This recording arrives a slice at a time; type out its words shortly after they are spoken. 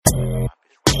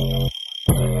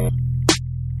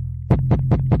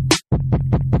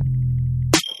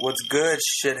What's good,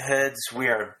 shitheads? We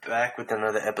are back with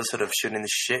another episode of Shooting the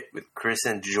Shit with Chris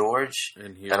and George.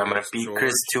 And I'm going to beat George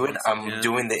Chris to it. I'm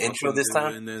doing the intro this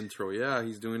time. Doing the intro. Yeah,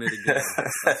 he's doing it again.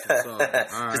 That's what's up. All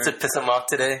right. Just to piss him off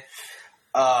today.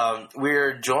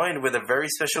 We're joined with a very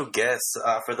special guest.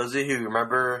 For those of you who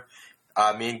remember,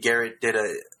 me and Garrett did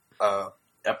a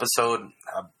episode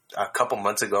a couple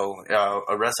months ago,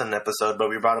 a wrestling episode, but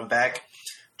we brought him back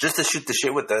just to shoot the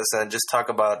shit with us and just talk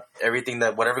about everything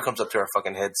that, whatever comes up to our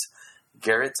fucking heads.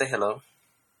 Garrett, say hello.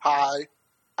 Hi.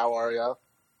 How are ya?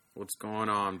 What's going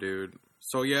on, dude?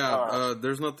 So, yeah,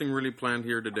 there's nothing really planned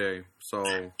here today, so...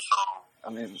 I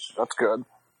mean, that's good.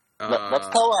 That's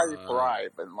how I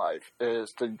thrive in life,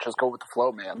 is to just go with the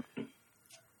flow, man.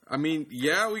 I mean,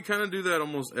 yeah, we kind of do that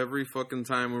almost every fucking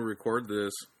time we record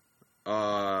this.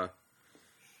 I'm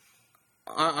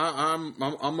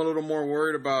a little more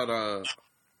worried about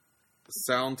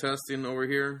sound testing over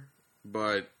here,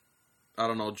 but I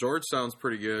don't know. George sounds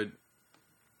pretty good.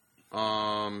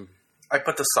 I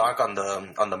put the sock on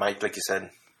the mic, like you said.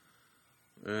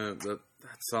 That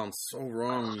sounds so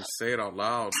wrong when you say it out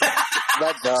loud.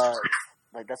 That does.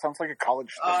 Like, that sounds like a college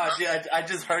thing. Oh, dude, I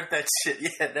just heard that shit.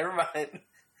 Yeah, never mind.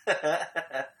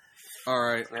 All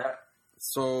right. Yeah.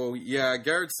 So, yeah,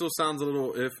 Garrett still sounds a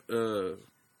little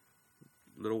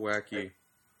wacky.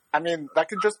 I mean, that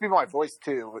could just be my voice,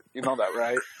 too. You know that,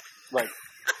 right? Like,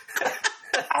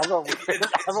 I have a weird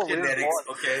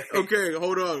voice. Okay,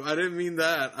 hold on. I didn't mean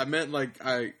that. I meant, like,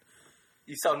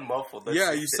 You sound muffled.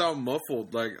 You sound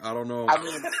muffled. Like, I don't know. I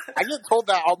mean, I get told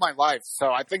that all my life,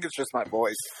 so I think it's just my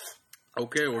voice.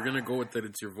 Okay, we're going to go with it.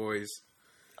 It's your voice.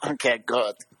 Okay,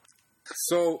 good.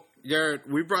 So, Garrett,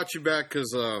 we brought you back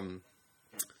because,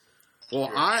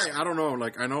 I don't know.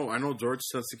 Like, I know George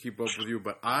tends to keep up with you,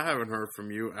 but I haven't heard from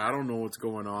you. I don't know what's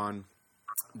going on.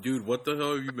 Dude, what the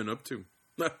hell have you been up to?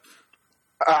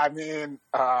 I mean,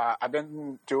 I've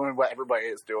been doing what everybody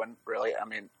is doing, really. I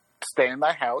mean, staying in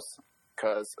my house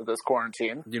because of this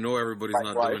quarantine. You know everybody's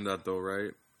not doing that, though,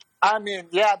 right? I mean,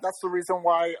 yeah, that's the reason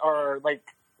why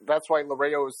that's why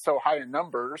Laredo is so high in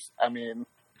numbers. I mean,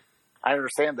 I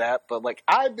understand that, but, like,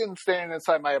 I've been staying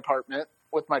inside my apartment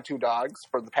with my two dogs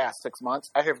for the past 6 months.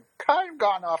 I have kind of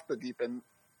gone off the deep end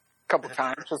a couple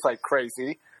times, just like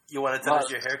crazy. You want to tell us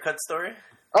your haircut story?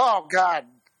 Oh, God.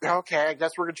 Okay, I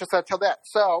guess we're just going to tell that.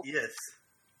 So, yes.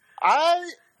 I'm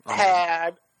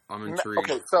intrigued.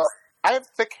 Okay, so I have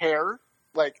thick hair.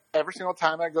 Like, every single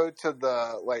time I go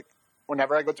to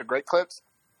whenever I go to Great Clips,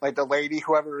 like, the lady,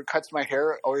 whoever cuts my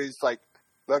hair, always, like,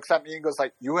 looks at me and goes,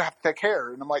 like, you have thick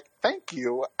hair. And I'm like, thank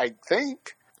you, I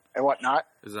think, and whatnot.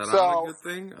 Is that not a good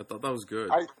thing? I thought that was good.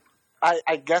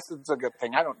 I guess it's a good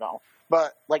thing. I don't know.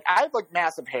 But, like, I have, like,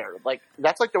 massive hair. Like,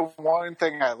 that's, like, the one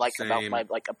thing I like about my,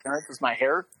 like, appearance is my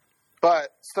hair.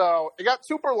 But, so, it got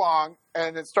super long,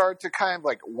 and it started to kind of,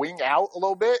 like, wing out a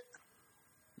little bit.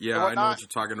 Yeah, I know what you're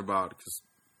talking about. Because,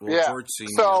 George seen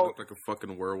me. I look like a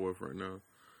fucking werewolf right now.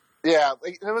 Yeah,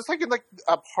 like, it was, like, in, like,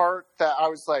 a part that I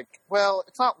was like, well,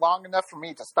 it's not long enough for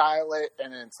me to style it,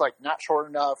 and it's, like, not short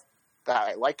enough that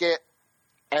I like it.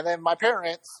 And then my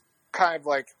parents kind of,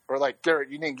 like, were like,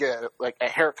 Garrett, you need to get, like, a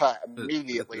haircut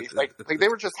immediately. like, they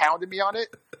were just hounding me on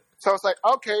it. So I was like,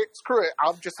 okay, screw it.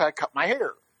 I'll just cut my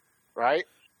hair, right?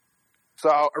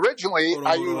 So originally, hold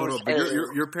on. But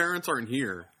your parents aren't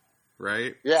here,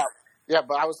 right? Yeah,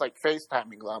 but I was, like,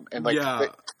 FaceTiming them. And, like,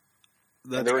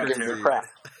 they were getting their crap.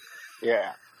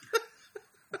 Yeah.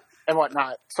 And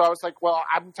whatnot. So I was like, well,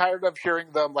 I'm tired of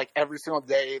hearing them, like, every single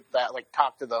day that, like,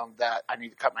 talk to them that I need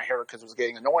to cut my hair because it was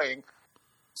getting annoying.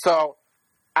 So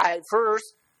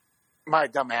my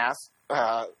dumbass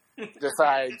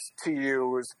decides to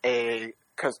use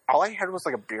because all I had was,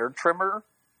 like, a beard trimmer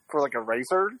for, like, a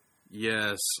razor.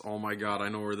 Yes. Oh, my God. I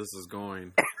know where this is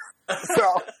going.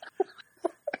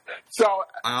 So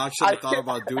I actually thought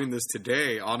about doing this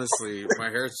today. Honestly, my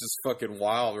hair is just fucking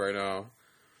wild right now.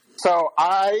 So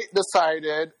I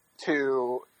decided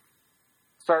to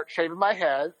start shaving my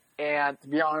head, and to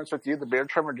be honest with you, the beard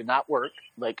trimmer did not work.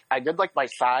 Like, I did, like, my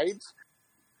sides.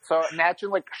 So imagine,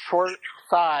 like, short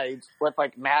sides with,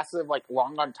 like, massive, like,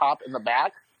 long on top in the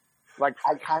back. Like,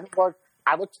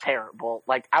 I looked terrible.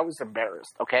 Like, I was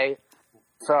embarrassed, okay?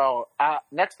 So,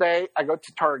 next day, I go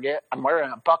to Target. I'm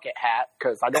wearing a bucket hat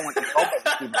because I don't want nobody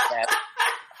to see my hat.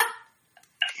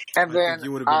 And then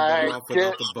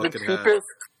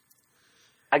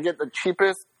I get the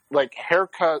cheapest, like,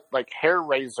 haircut, like, hair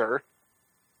razor.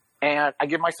 And I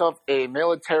give myself a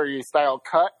military-style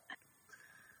cut.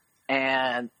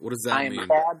 And what does that mean?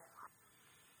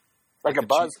 Like a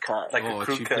buzz cut. Like a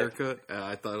cheap haircut?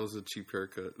 I thought it was a cheap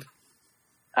haircut.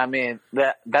 I mean,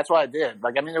 that's what I did.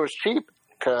 Like, I mean, it was cheap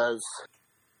because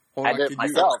Hold I on, did can it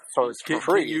myself, so it's for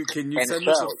free. Can you and send it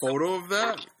us a shows. photo of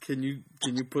that? Can you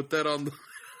put that on the?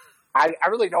 I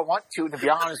really don't want to be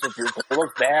honest with you, but it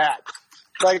looks bad.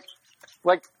 Like,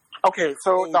 okay,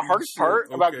 so Holy the hardest shit,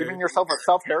 part about okay. giving yourself a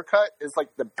self haircut is like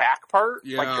the back part,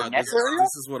 Yeah, like your neck this area.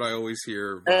 is what I always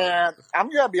hear. About. And I'm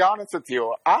gonna be honest with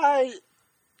you,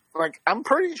 I'm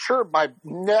pretty sure my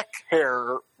neck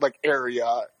hair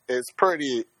area is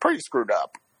pretty screwed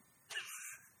up.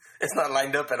 It's not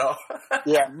lined up at all.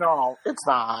 Yeah, no, it's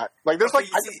not. Like there's Okay,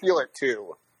 I can feel it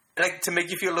too. Like, to make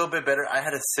you feel a little bit better, I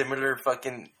had a similar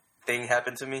fucking thing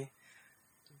happen to me.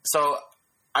 So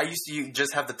I used to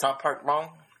just have the top part wrong,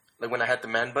 like when I had the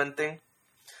man bun thing.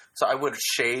 So I would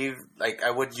shave, like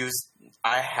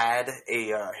I had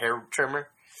a hair trimmer.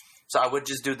 So I would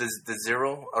just do the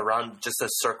zero around, just a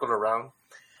circle around.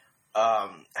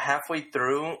 Halfway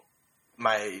through,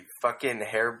 my fucking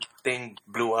hair thing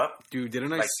blew up. Dude,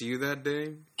 didn't I see you that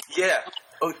day? Yeah.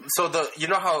 Oh, so you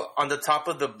know how on the top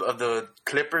of the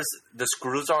clippers the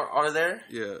screws are there?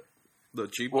 Yeah, the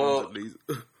cheap Well, ones at least.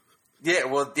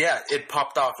 Yeah, it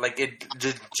popped off. Like, it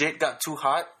legit got too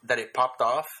hot that it popped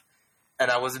off. And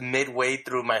I was midway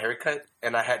through my haircut,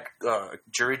 and I had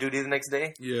jury duty the next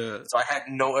day. Yeah. So I had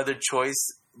no other choice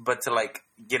but to, like,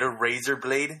 get a razor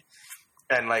blade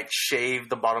and, like, shave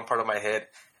the bottom part of my head.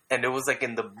 And it was, like,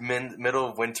 in the middle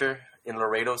of winter in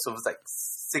Laredo, so it was, like,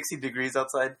 60 degrees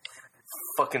outside.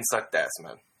 Fucking sucked ass,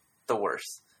 man. The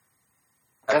worst.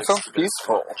 That sounds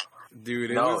peaceful. Dude,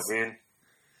 dude.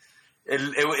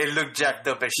 It looked jacked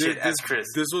up as shit as Chris.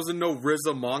 This wasn't no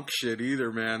RZA Monk shit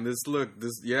either, man. It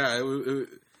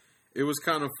was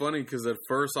kind of funny because at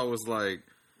first I was like,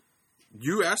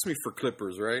 you asked me for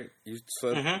clippers, right? You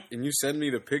said, and you sent me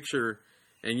the picture,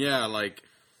 and yeah, like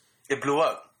it blew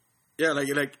up. Yeah,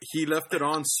 like he left it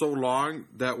on so long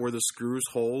that where the screws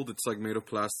hold, it's like made of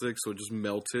plastic, so it just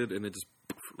melted and it just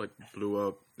like blew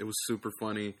up. It was super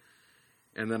funny.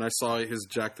 And then I saw his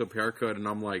jacked up haircut, and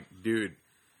I'm like, dude.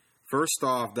 First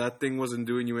off, that thing wasn't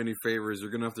doing you any favors.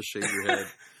 You're going to have to shave your head.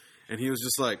 And he was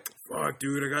just like, fuck,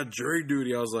 dude, I got jury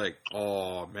duty. I was like,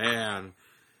 oh, man.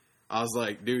 I was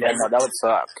like, dude. Yeah, no, that would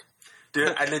suck.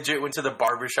 Dude, I legit went to the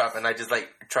barbershop and I just, like,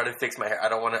 try to fix my hair. I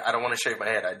don't want to shave my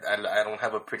head. I don't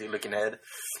have a pretty looking head.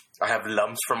 I have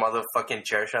lumps from all the fucking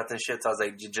chair shots and shit. So I was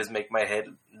like, just make my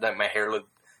hair look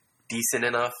decent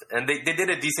enough. And they did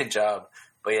a decent job.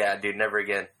 But yeah, dude, never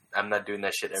again. I'm not doing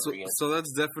that shit ever again. So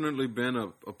that's definitely been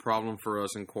a problem for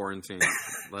us in quarantine.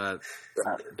 That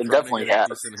it definitely has.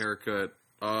 A decent haircut.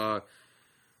 I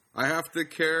have to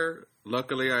care.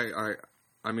 Luckily,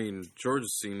 I mean, George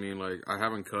has seen me. Like, I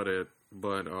haven't cut it,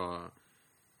 but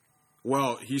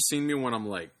well, he's seen me when I'm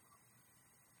like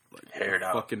haired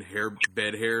out, fucking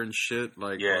bed hair and shit.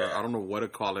 Like, yeah. I don't know what to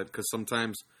call it because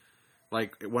sometimes,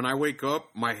 like, when I wake up,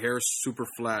 my hair's super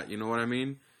flat. You know what I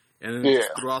mean? And then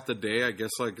throughout the day, I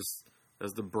guess, like,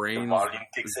 as the brain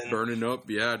is burning up,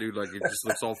 yeah, dude, like, it just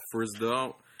looks all frizzed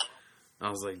out.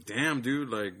 I was like, damn, dude,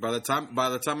 like, by the time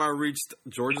I reached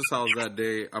George's house that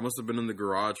day, I must have been in the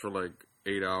garage for, like,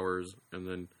 8 hours, and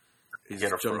then he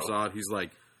just jumps out. He's like,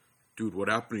 dude, what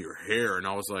happened to your hair? And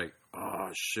I was like,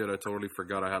 oh, shit, I totally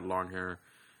forgot I had long hair.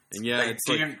 And, yeah,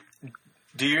 like,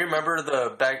 do you remember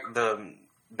the Back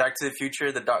to the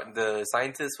Future, the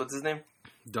scientist, what's his name?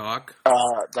 Doc?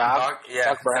 Doc? Yeah,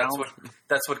 Doc Brown.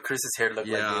 That's what Chris's hair looked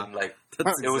like, dude. Like,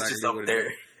 it was just up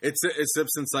there. Except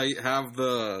since I have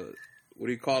the, what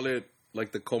do you call it?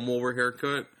 Like the comb over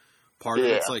haircut. Part of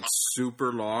it's like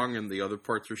super long and the other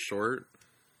parts are short.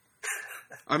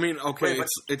 I mean, okay,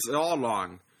 it's all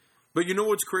long. But you know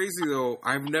what's crazy though?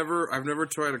 I've never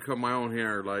tried to cut my own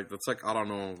hair. Like, that's like, I don't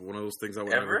know, one of those things I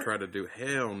would never try to do.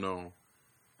 Hell no.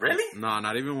 Really? Nah,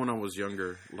 not even when I was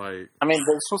younger. Like, I mean,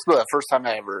 this was the first time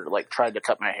I ever like tried to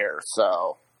cut my hair.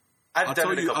 So I'll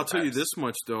tell you this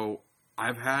much though.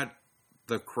 I've had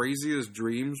the craziest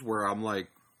dreams where I'm like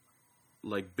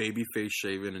baby face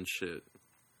shaving and shit,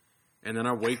 and then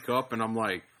I wake up and I'm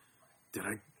like, did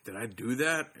I do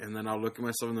that? And then I'll look at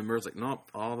myself in the mirror. It's like, nope,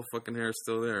 all the fucking hair is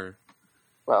still there.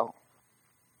 Well,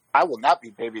 I will not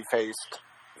be baby faced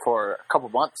for a couple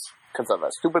months because of a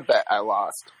stupid bet I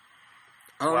lost.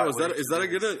 I don't know. Is that a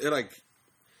good like?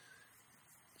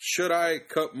 Should I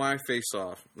cut my face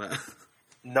off?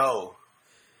 No.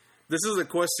 This is a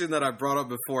question that I brought up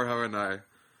before, haven't I?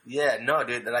 Yeah, no,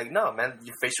 dude. Like, no, man.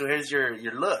 Your facial hair is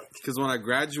your look. Because when I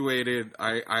graduated,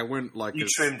 I went like you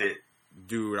trimmed it,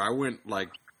 dude. I went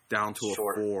like down to a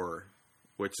 4,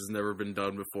 which has never been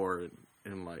done before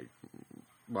in like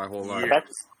my whole life.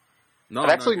 I've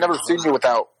actually never seen you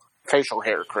without facial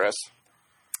hair, Chris.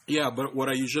 Yeah, but what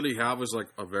I usually have is like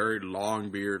a very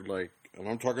long beard, like And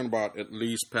I'm talking about at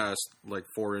least past like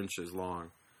 4 inches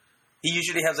long. He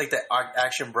usually has like the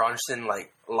Action Bronson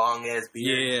like long ass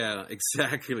beard. Yeah,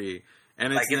 exactly.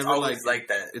 And it's never always like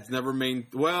that. It's never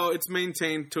it's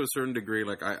maintained to a certain degree.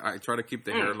 Like I try to keep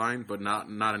the hairline, but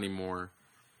not anymore.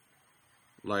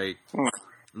 Like,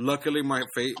 luckily my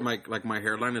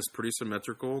hairline is pretty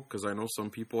symmetrical because I know some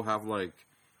people have like.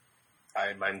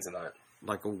 Mine's not.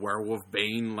 Like a werewolf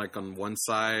bane, like on one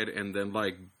side, and then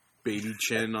like baby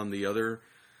chin on the other.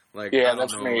 Like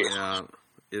that's me. Yeah,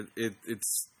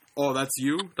 it's. Oh, that's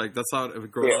you. Like that's how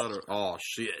it grows out. Oh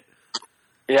shit.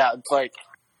 Yeah, it's like.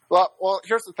 Well,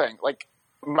 here's the thing. Like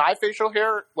my facial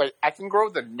hair, like I can grow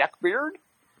the neck beard.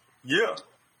 Yeah.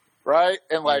 Right,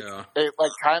 and like it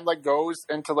like kind of like goes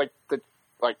into like the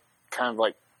like kind of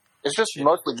like it's just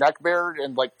mostly neck beard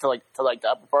and like to the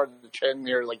upper part of the chin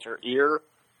near like your ear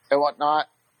and whatnot,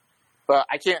 but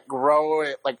I can't grow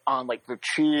it like on like the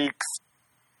cheeks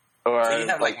or. So you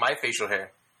have like my facial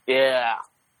hair. Yeah.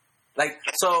 Like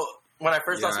so, when I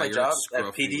first lost my job at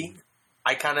PD,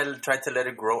 I kind of tried to let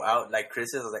it grow out like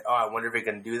Chris's. I was like, oh, I wonder if it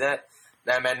can do that.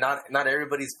 Nah, man, not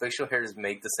everybody's facial hairs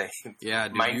make the same. Yeah,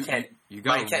 dude, mine can't do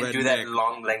that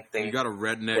long length thing. You got a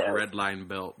redneck red line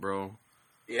belt, bro.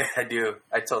 Yeah, I do.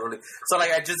 I totally. So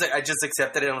like, I just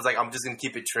accepted it. And I was like, I'm just gonna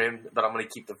keep it trimmed, but I'm gonna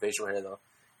keep the facial hair though,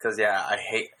 because I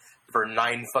hate. For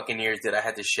 9 fucking years, I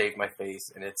had to shave my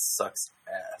face, and it sucks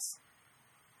ass.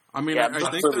 I mean, I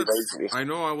think that I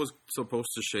know I was supposed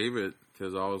to shave it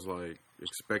because I was like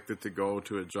expected to go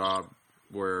to a job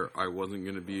where I wasn't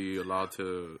gonna be allowed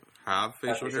to have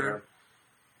facial hair.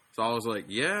 So I was like,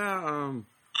 I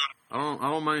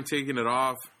don't mind taking it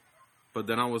off. But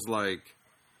then I was like,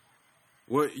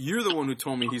 well, you're the one who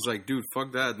told me. He's like, dude,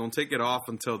 fuck that. Don't take it off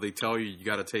until they tell you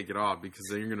got to take it off because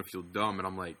then you're going to feel dumb. And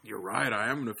I'm like, you're right. I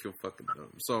am going to feel fucking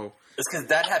dumb. So it's because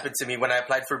that happened to me when I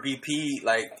applied for BP.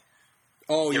 Like,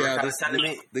 oh yeah,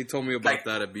 they told me about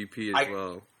that at BP as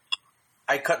well.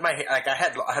 I cut my hair. Like I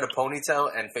had a ponytail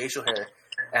and facial hair.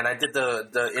 And I did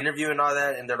the interview and all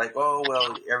that, and they're like, "Oh,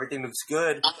 well, everything looks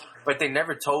good," but they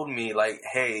never told me like,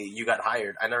 "Hey, you got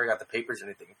hired." I never got the papers or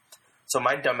anything. So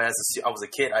my dumb ass, I was a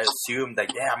kid. I assumed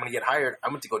like, "Yeah, I'm gonna get hired.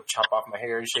 I'm gonna go chop off my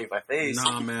hair and shave my face."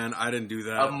 Nah, man, I didn't do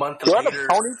that. A month later, you had a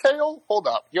ponytail? Hold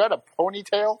up, you had a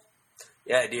ponytail?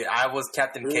 Yeah, dude, I was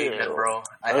Captain Caveman, bro.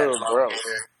 I had long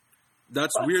hair.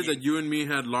 That's weird that you and me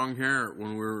had long hair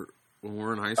when we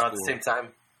were in high school at the same time.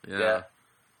 Yeah.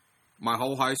 My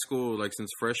whole high school, like since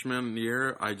freshman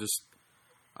year, I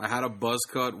had a buzz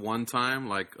cut one time,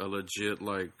 like a legit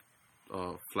like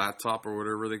flat top or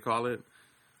whatever they call it.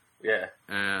 Yeah.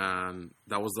 And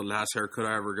that was the last haircut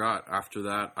I ever got. After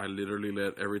that, I literally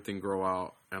let everything grow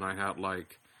out, and I had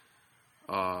like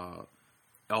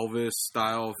Elvis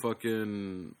style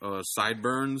fucking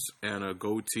sideburns and a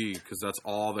goatee because that's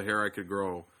all the hair I could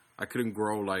grow. I couldn't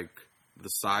grow like the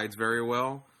sides very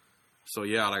well. So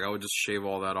yeah, like I would just shave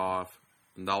all that off,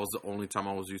 and that was the only time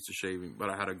I was used to shaving. But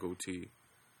I had a goatee.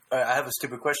 I have a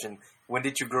stupid question. When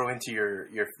did you grow into your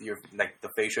like the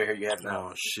facial hair you have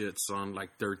now? Oh shit, son! Like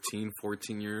 13,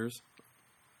 14 years.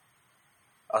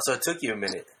 Oh, so it took you a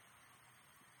minute.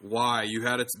 Why? You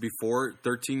had it before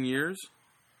 13 years?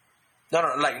 No.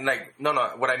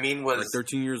 What I mean was like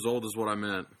 13 years old is what I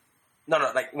meant. No,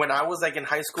 like when I was like in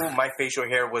high school, my facial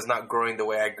hair was not growing the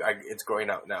way it's growing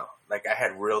out now. Like I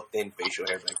had real thin facial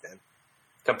hair back then.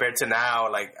 Compared to now,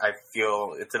 like I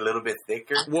feel it's a little bit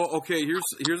thicker. Well, okay,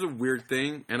 here's a weird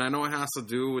thing, and I know it has to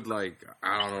do with like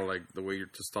I don't know, like the way your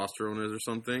testosterone is or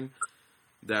something.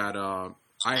 That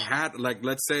I had like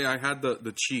let's say I had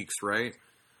the cheeks, right?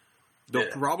 The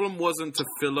problem wasn't to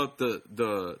fill up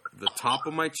the top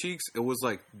of my cheeks. It was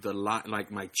like the line,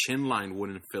 like my chin line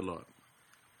wouldn't fill up.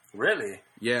 Really?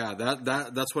 Yeah,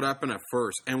 that's what happened at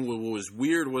first. And what was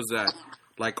weird was that,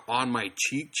 like, on my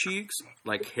cheeks,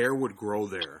 like, hair would grow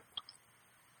there.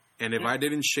 And if I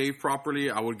didn't shave properly,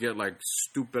 I would get, like,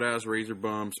 stupid-ass razor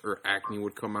bumps or acne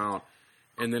would come out.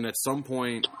 And then at some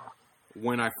point,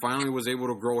 when I finally was able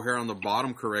to grow hair on the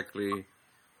bottom correctly,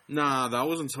 that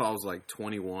was until I was, like,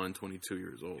 21, 22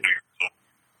 years old.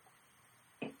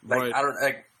 Like,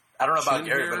 I don't know about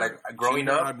Gary, but like growing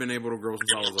up, I've been able to grow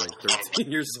since I was like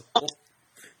 13 years old.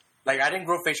 Like I didn't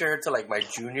grow facial hair till like my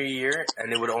junior year,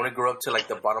 and it would only grow up to like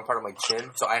the bottom part of my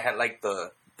chin. So I had like I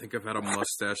think I've had a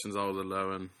mustache since I was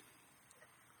 11.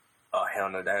 Oh hell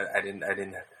no! I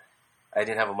didn't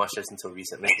have a mustache until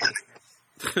recently.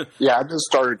 Yeah, I just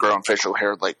started growing facial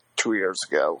hair like 2 years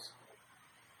ago.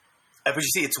 But you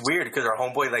see, it's weird because our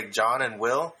homeboy like John and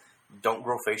Will don't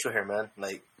grow facial hair, man.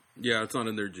 Like. Yeah, it's not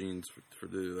in their genes for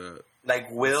to do that. Like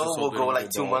Will will go like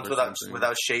 2 months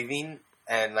without shaving,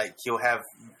 and like he'll have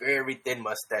very thin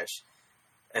mustache,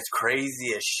 It's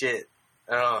crazy as shit.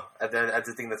 I don't know. I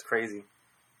just think that's crazy.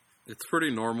 It's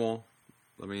pretty normal.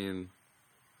 I mean,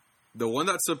 the one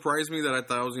that surprised me that I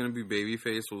thought was going to be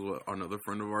Babyface was another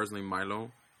friend of ours named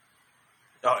Milo.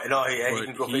 Oh, no, yeah, he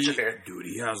can go facial hair. Dude,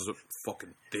 he has a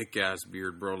fucking thick-ass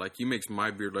beard, bro. Like, he makes my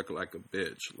beard look like a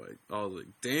bitch. Like, I was like,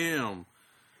 damn.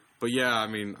 But, yeah, I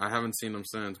mean, I haven't seen him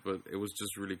since, but it was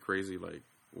just really crazy, like,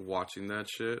 watching that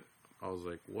shit. I was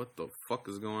like, what the fuck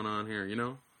is going on here, you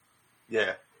know?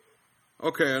 Yeah.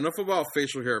 Okay, enough about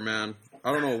facial hair, man.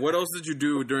 I don't know. What else did you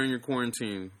do during your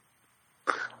quarantine?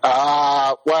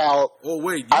 Well... Oh,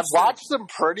 wait. I've watched some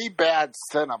pretty bad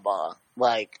cinema.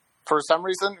 Like... For some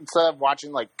reason, instead of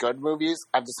watching, like, good movies,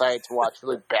 I've decided to watch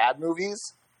really bad movies.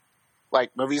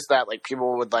 Like, movies that, like,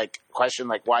 people would, like, question,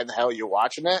 like, why the hell are you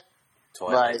watching it?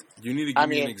 Twilight. Like, you need to give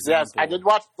me an example. Yes, I did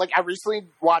watch, like, I recently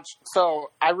watched,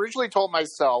 so I originally told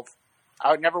myself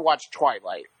I would never watch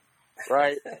Twilight,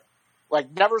 right?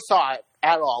 Like, never saw it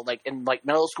at all. Like, in, like,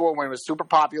 middle school when it was super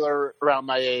popular around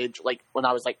my age, like, when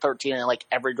I was, like, 13, and, like,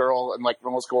 every girl in, like,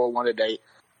 middle school wanted a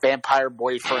vampire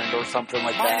boyfriend or something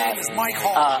like that. My name is Mike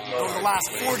Hall. Over the last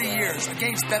 40 years,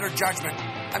 against better judgment.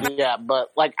 Yeah,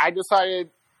 but like I decided,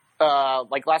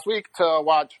 like last week to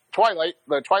watch Twilight,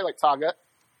 the Twilight Saga,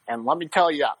 and let me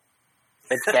tell you,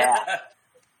 it's bad.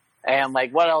 And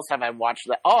like, what else have I watched?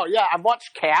 Oh yeah, I've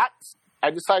watched Cats.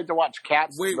 I decided to watch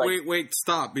Cats. Wait!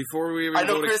 Stop! Before we even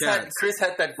go to Cats, Chris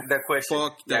had that question.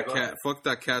 Fuck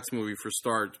that Cats movie for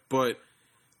start. But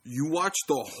you watched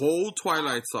the whole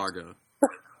Twilight Saga.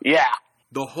 Yeah.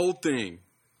 The whole thing.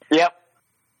 Yep.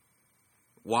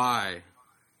 Why?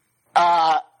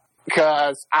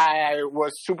 Because I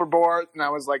was super bored, and I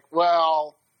was like,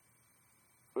 well...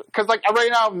 Because, like, I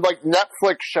ran out of, like,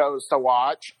 Netflix shows to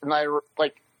watch, and I was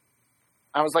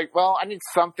like, well, I need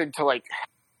something to, like...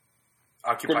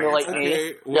 Occupy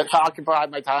to occupy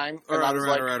my time. All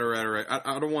right.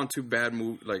 I don't want two bad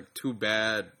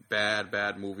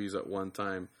bad movies at one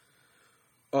time.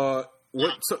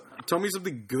 Tell me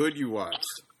something good you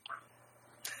watched.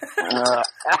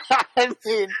 I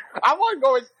mean, I want to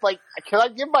go with, like, can I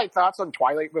give my thoughts on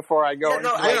Twilight before I go?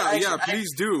 Please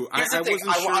do. I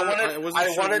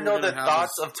want to know the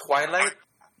thoughts of Twilight.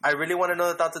 I really want to know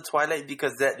the thoughts of Twilight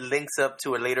because that links up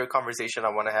to a later conversation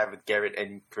I want to have with Garrett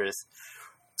and Chris.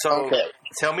 So,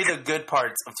 Tell me the good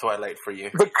parts of Twilight for you.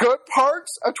 The good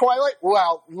parts of Twilight?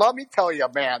 Well, let me tell you,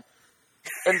 man.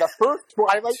 In the first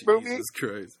Twilight movie,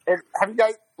 Christ.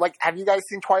 Have you guys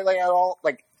seen Twilight at all?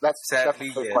 Like, sadly,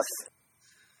 that's the yes. Question.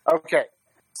 Okay,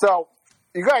 so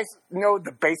you guys know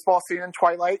the baseball scene in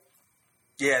Twilight?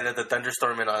 Yeah, the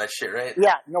thunderstorm and all that shit, right?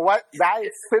 Yeah, you know what? That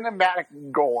is cinematic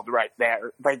gold right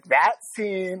there. Like, that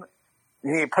scene,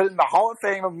 you need to put it in the Hall of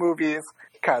Fame of movies,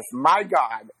 because, my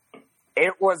God,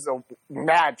 it was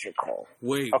magical.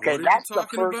 Wait, okay, what are you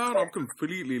talking about? I'm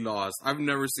completely lost. I've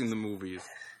never seen the movies.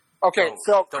 Okay,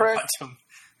 so Chris,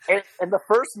 in the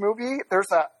first movie,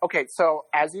 so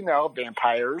as you know,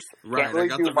 vampires. Right, can't really I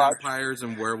got do the much. vampires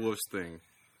and werewolves thing.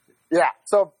 Yeah,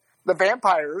 so the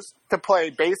vampires, to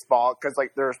play baseball, because,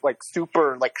 like, they're, like,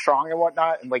 super, like, strong and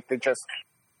whatnot, and, like, they just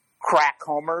crack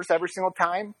homers every single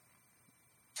time.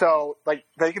 So, like,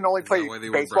 they can only play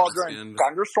baseball during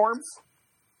thunderstorms.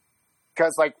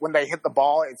 Because, like, when they hit the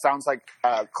ball, it sounds like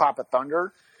a clap of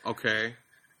thunder. Okay.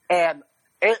 And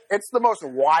it's the most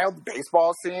wild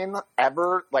baseball scene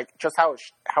ever. Like, just how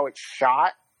it's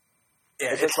shot.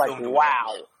 Yeah, it's just like,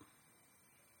 wow.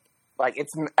 Like,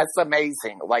 it's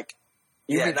amazing. Like,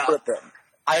 you can trip it.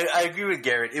 I agree with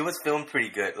Garrett. It was filmed pretty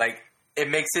good. Like, it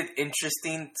makes it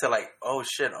interesting to, like, oh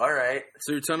shit, all right.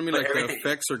 So you're telling me, like, the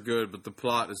effects are good, but the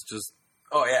plot is just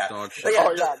dog shit.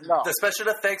 No. The special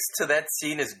effects to that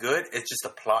scene is good. It's just the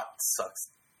plot sucks.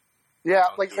 Yeah,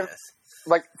 like,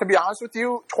 to be honest with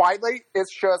you, Twilight is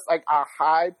just, like, a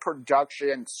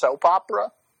high-production soap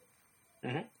opera.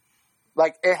 Mm-hmm.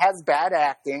 Like, it has bad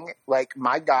acting. Like,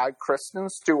 my God, Kristen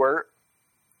Stewart.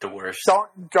 The worst.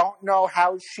 Don't know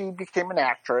how she became an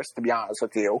actress, to be honest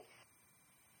with you.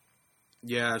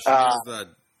 Yeah, she has that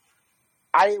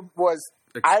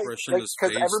expressionless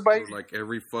face for, like,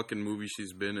 every fucking movie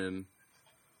she's been in.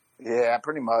 Yeah,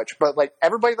 pretty much. But, like,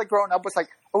 everybody, like, growing up was like,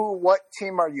 oh, what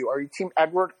team are you? Are you Team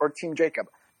Edward or Team Jacob?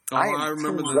 Oh, I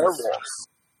remember Team Werewolves.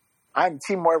 I'm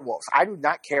Team Werewolves. I do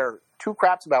not care two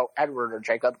craps about Edward or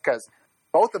Jacob because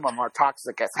both of them are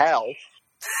toxic as hell.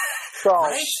 So,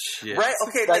 right?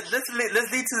 Okay, let's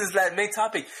lead to this main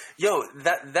topic. Yo,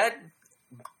 that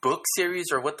book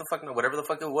series or whatever the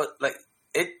fuck it was, like,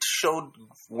 it showed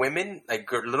women,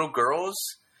 like, little girls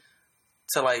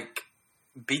to, like,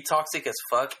 be toxic as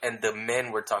fuck, and the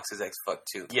men were toxic as fuck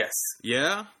too. Yes.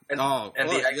 Yeah. And,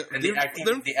 the acting.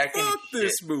 Fuck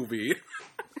this movie.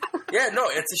 Yeah, no,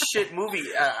 it's a shit movie.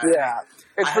 It's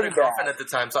I had a girlfriend at the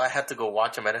time, so I had to go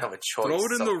watch them. I didn't have a choice. Throw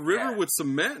it in the river with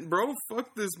cement, bro.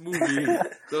 Fuck this movie.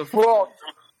 Well,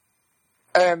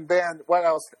 and then what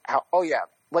else?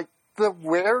 Like the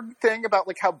weird thing about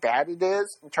like how bad it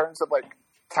is in terms of like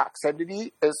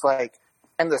toxicity is like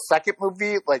in the second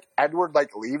movie, like Edward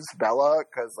like leaves Bella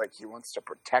because like he wants to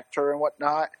protect her and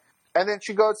whatnot, and then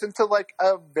she goes into like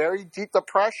a very deep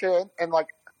depression and like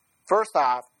first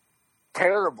off.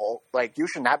 Terrible. Like, you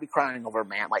should not be crying over a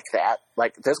man like that.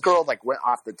 Like, this girl, like, went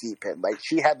off the deep end. Like,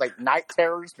 she had, like, night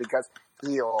terrors because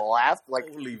he left. Like,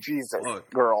 holy Jesus, fuck.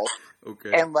 girl.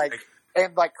 Okay. And, like,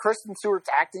 Kristen Stewart's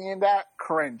acting in that,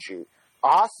 cringy.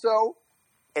 Also,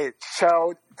 it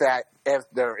showed that if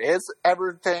there is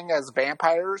everything as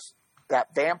vampires,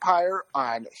 that vampire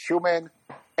on human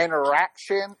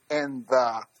interaction in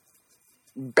the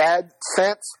bed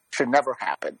sense should never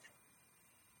happen.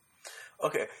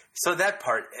 Okay, so that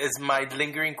part is my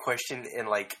lingering question in,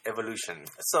 like, evolution.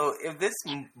 So if this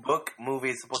movie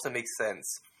is supposed to make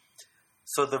sense,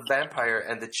 so the vampire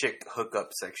and the chick hook up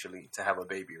sexually to have a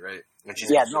baby, right? And she's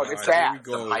it's that.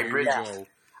 Hybrid.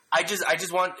 I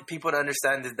just want people to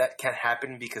understand that can't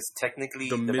happen because technically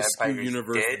the vampire is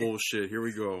universe dead. Bullshit. Here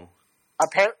we go.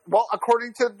 Well,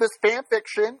 according to this fan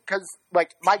fiction, because,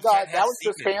 like, my God, that was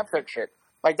just fan fiction.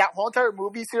 Like, that whole entire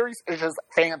movie series is just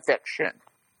fan fiction.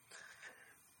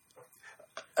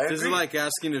 This is like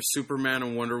asking if Superman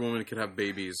and Wonder Woman could have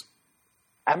babies.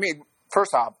 I mean,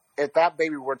 first off, if that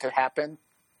baby were to happen,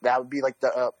 that would be like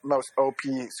the most OP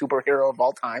superhero of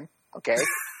all time. Okay,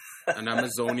 an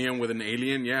Amazonian with an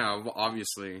alien, yeah,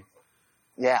 obviously.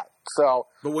 Yeah. So,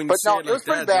 but when you say it like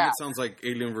that, then it sounds like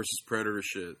Alien versus Predator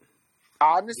shit.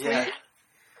 Honestly,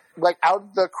 like out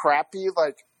of the crappy,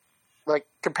 like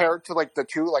compared to like the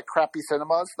two like crappy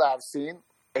cinemas that I've seen,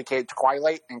 aka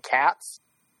Twilight and Cats.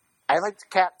 I liked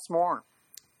Cats more.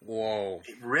 Whoa.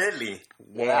 Really?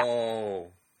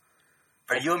 Whoa.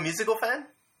 Are you a musical fan?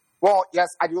 Well, yes,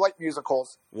 I do like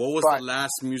musicals. What was the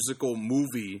last musical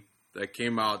movie that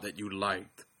came out that you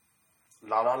liked?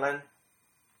 La La Land?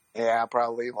 Yeah,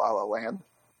 probably La La Land.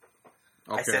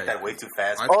 Okay. I said that way too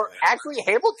fast. Or actually,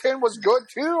 Hamilton was good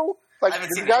too. Like,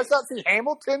 did you guys not see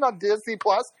Hamilton on Disney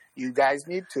Plus? You guys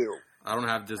need to. I don't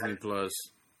have Disney Plus.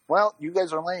 Well, you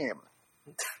guys are lame.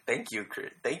 Thank you,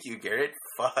 Garrett.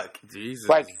 Fuck. Jesus.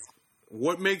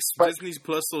 What makes Disney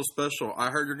Plus so special? I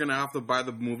heard you're gonna have to buy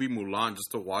the movie Mulan just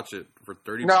to watch it for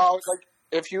 $30. No, like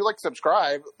if you like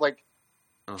subscribe, like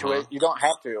to it, you don't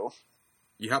have to.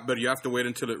 But you have to wait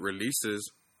until it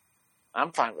releases.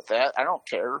 I'm fine with that. I don't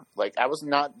care. Like, I was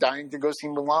not dying to go see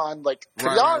Mulan. Like,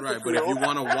 right. But if you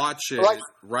want to watch it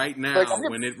right now,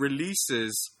 when it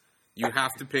releases, you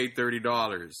have to pay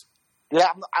 $30. Yeah,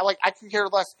 I could care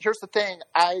less. Here's the thing: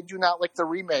 I do not like the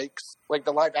remakes, like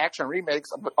the live action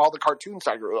remakes of all the cartoons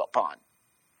I grew up on.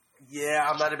 Yeah,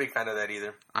 I'm not a big fan of that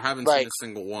either. I haven't seen a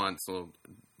single one, so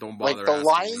don't bother. Like the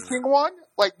Lion King one,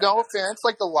 like no offense,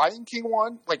 like the Lion King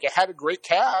one, like it had a great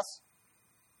cast,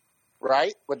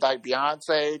 right? With like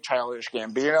Beyonce, Childish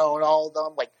Gambino, and all of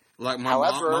them. Like my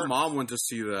mom went to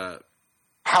see that.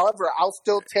 However, I'll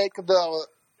still take the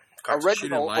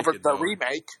original over the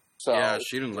remake. So, yeah,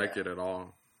 she didn't like it at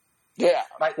all. Yeah.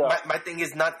 My thing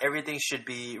is not everything should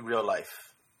be real life.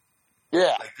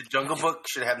 Yeah. Like, the Jungle Book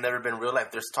should have never been real life.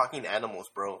 There's talking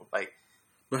animals, bro. Like,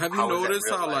 but have you noticed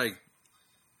how,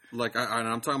 like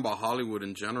I'm talking about Hollywood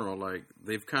in general, like,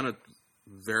 they've kind of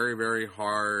very, very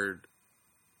hard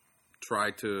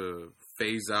tried to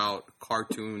phase out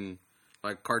cartoon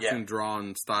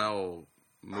drawn style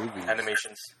movies.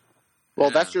 Animations. Well,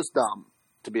 that's just dumb,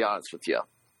 to be honest with you.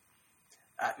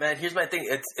 Man, here's my thing.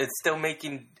 It's still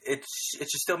making it should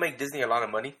still make Disney a lot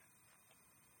of money.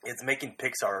 It's making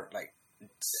Pixar like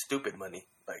stupid money.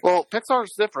 Like, well,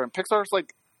 Pixar's different. Pixar's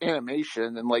like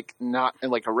animation and like not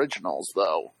in like originals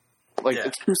though. Like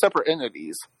it's two separate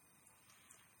entities.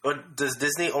 But does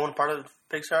Disney own part of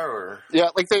Pixar or? Yeah,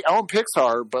 like they own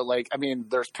Pixar, but like I mean,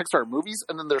 there's Pixar movies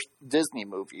and then there's Disney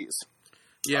movies.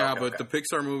 Yeah, but the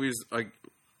Pixar movies like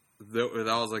that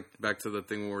was like back to the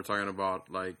thing we were talking about,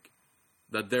 like.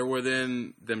 That they're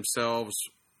within themselves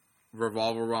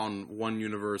revolve around one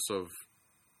universe of,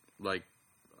 like,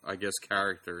 I guess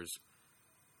characters.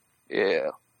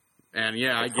 Yeah. And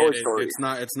yeah, I get it.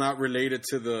 It's not related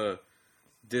to the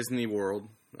Disney world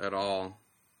at all.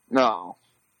 No.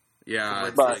 Yeah,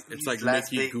 it's like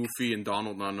Mickey, Goofy, and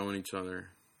Donald not knowing each other.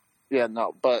 Yeah,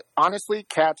 no. But honestly,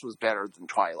 Cats was better than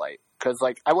Twilight. Because,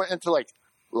 like, I went into, like,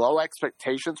 low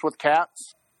expectations with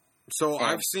Cats. So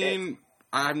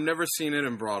I've never seen it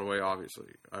in Broadway, obviously.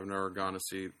 I've never gone to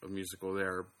see a musical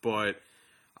there. But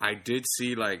I did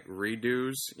see, like,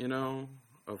 redos,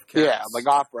 of Cats. Yeah, like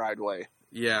off-Broadway.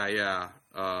 Yeah.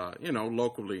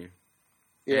 Locally.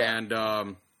 Yeah. And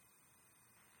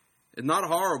it's not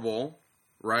horrible,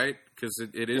 right? Because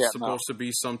it is supposed to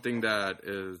be something that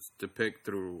is depicted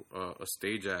through a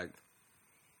stage act.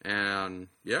 And,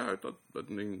 yeah, a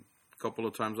couple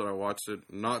of times that I watched it,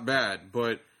 not bad.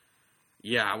 But,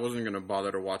 yeah, I wasn't going to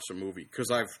bother to watch the movie. Because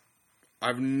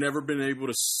I've never been able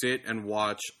to sit and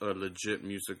watch a legit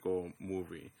musical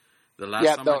movie. The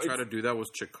last time I tried to do that was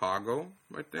Chicago,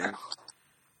 I think.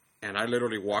 And I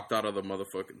literally walked out of the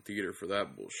motherfucking theater for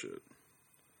that bullshit.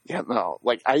 Yeah, no.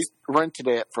 Like, I rented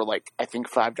it for, like, I think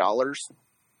 $5,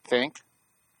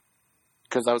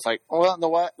 Because I was like, well, you know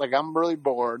what? Like, I'm really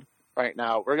bored right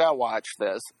now. We're going to watch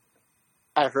this.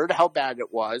 I heard how bad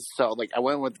it was. So, like, I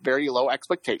went with very low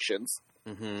expectations.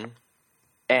 Mm-hmm.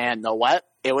 And you know what?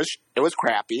 It was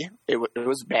crappy. It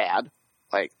was bad.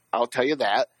 Like, I'll tell you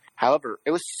that. However,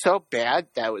 it was so bad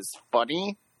that it was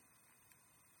funny.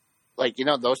 Like,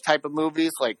 those type of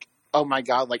movies, like, oh my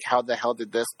God, like, how the hell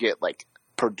did this get, like,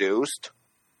 produced?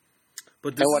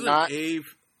 But this is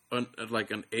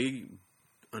an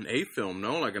A film,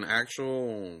 no? Like an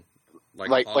actual,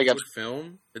 like a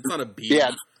film? It's not a B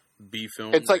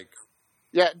film. It's like,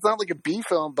 it's not like a B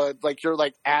film, but, like, you're,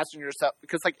 like, asking yourself,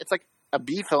 because, like, it's like a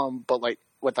B film, but, like,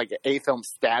 with, like, an A film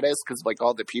status, because, like,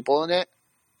 all the people in it.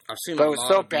 I've seen but a it was lot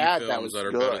so of B bad films that was that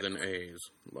are good. better than A's,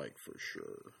 like, for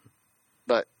sure.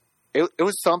 But it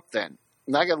was something.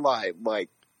 Not gonna lie, like,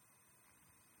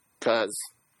 because,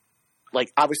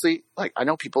 like, obviously, like, I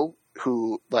know people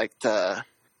who like to,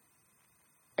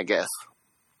 I guess,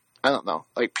 I don't know,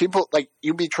 like, people, like,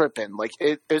 you be tripping. Like,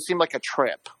 it seemed like a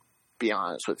trip, be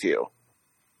honest with you.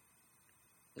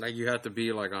 Like, you have to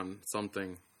be, like, on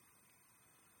something.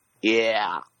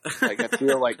 Yeah. Like, I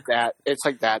feel like that, it's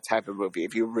like that type of movie,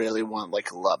 if you really want,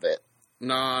 like, love it.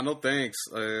 Nah, no thanks.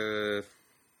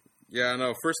 Yeah,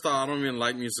 no, first off, I don't even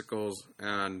like musicals,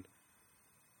 and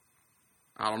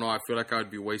I don't know, I feel like I would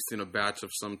be wasting a batch of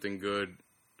something good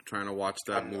trying to watch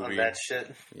that movie. On that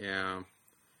shit? Yeah.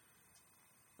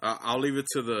 I'll leave it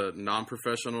to the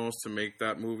non-professionals to make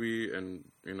that movie and,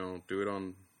 do it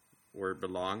on where it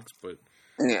belongs, but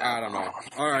I don't know.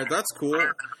 Alright, that's cool.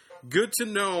 Good to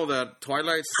know that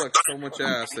Twilight sucked so much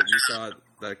ass that you thought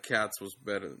that Cats was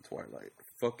better than Twilight.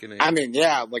 Fucking I mean,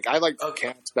 yeah, like, I like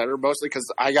Cats better, mostly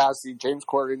because I gotta see James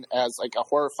Corden as, like, a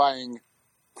horrifying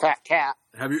fat cat.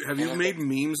 Have you made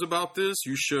memes about this?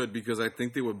 You should, because I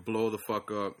think they would blow the fuck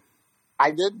up.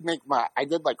 I did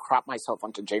like crop myself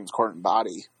onto James Corden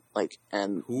body, like,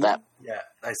 and Who? that. Yeah,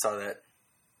 I saw that.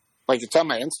 Like, it's on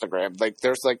my Instagram. Like,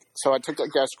 there's, like, so I took, like,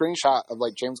 a screenshot of,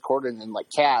 like, James Corden and, like,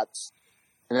 Cats,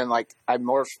 and then, like, I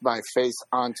morphed my face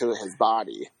onto his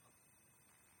body.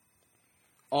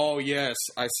 Oh yes,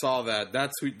 I saw that.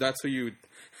 That's who you.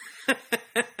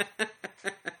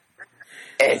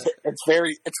 It's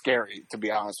scary, to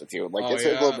be honest with you. Like, it's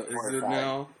a little bit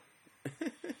horrifying.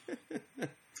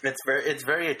 It's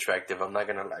very attractive. I'm not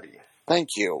gonna lie to you. Thank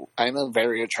you. I'm a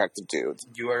very attractive dude.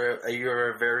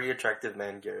 You're a very attractive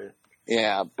man, Garrett.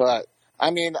 Yeah, but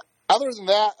I mean, other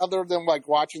than like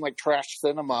watching like trash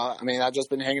cinema, I mean, I've just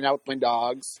been hanging out with my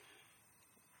dogs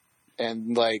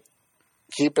and like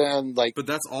keeping like. But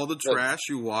that's all the trash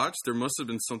you watched? There must have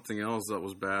been something else that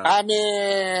was bad. I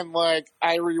mean, like,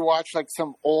 I rewatched like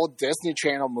some old Disney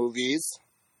Channel movies.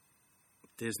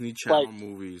 Disney Channel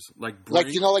movies, like Brink?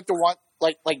 Like, like the one,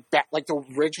 like the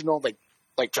original,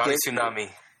 like Johnny Disney, Tsunami,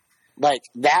 like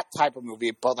that type of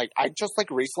movie. But like, I just like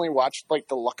recently watched like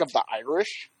The Luck of the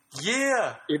Irish.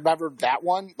 Yeah, you remember that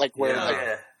one? Like where,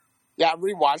 I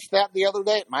rewatched that the other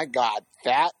day. My God,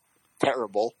 that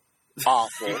terrible,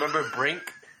 awful. You remember Brink?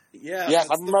 Yeah, yes,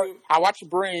 I watched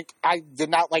Brink. I did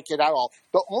not like it at all.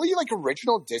 The only like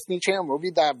original Disney Channel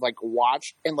movie that I've like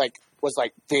watched and like was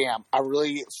like, damn, I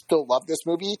really still love this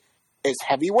movie is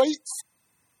Heavyweights.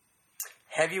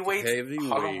 Heavyweights,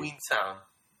 Halloween Town.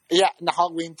 Yeah, in the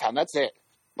Halloween Town. That's it.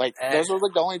 Like those were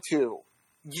like the only two.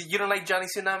 You don't like Johnny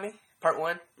Tsunami Part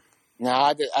 1? No,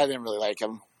 I didn't really like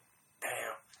him.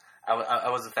 Damn, I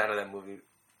was a fan of that movie.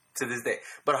 To this day.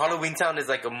 But Halloween Town is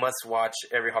like a must-watch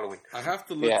every Halloween. I have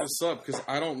to look this up because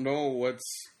I don't know what's...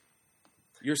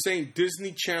 You're saying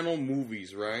Disney Channel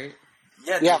movies, right?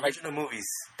 Yeah, the original movies.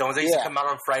 The ones that used to come out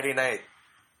on Friday night.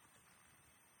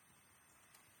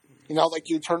 You know, like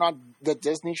you turn on the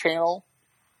Disney Channel.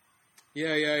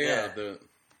 Yeah.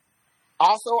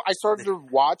 Also, I started to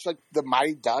watch like the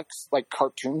Mighty Ducks like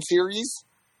cartoon series.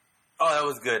 Oh, that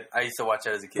was good. I used to watch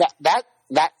that as a kid. That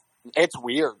it's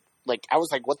weird. Like, I was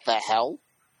like, what the hell?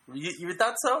 You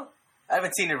thought so? I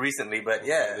haven't seen it recently, but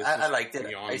yeah, I liked it.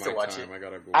 I used to watch it.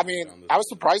 I mean, I was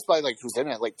surprised by like who's in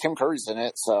it. Like Tim Curry's in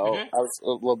it, so I was a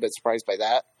little bit surprised by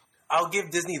that. I'll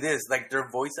give Disney this: like their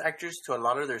voice actors to a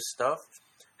lot of their stuff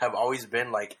have always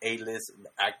been like A-list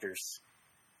actors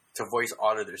to voice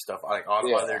all of their stuff, like all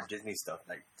their Disney stuff.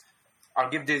 Like, I'll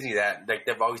give Disney that. Like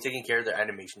they've always taken care of their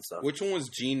animation stuff. Which one was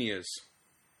Genius?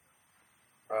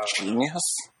 Genius?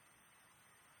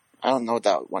 I don't know what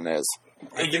that one is.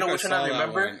 You know which one I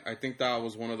remember? I think that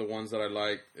was one of the ones that I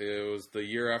liked. It was the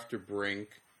year after Brink.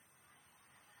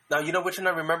 Now, you know which one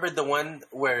I remember? The one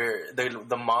where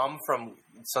the mom from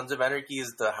Sons of Anarchy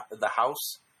is the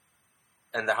house,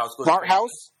 and the house goes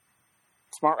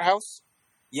Smart House.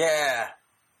 Yeah,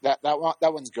 that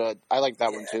one's good. I like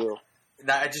that one too.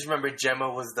 Now, I just remember Gemma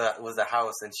was the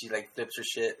house, and she like flips her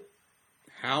shit.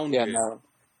 Hounded. Yeah, no.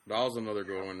 That was another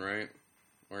good one, right?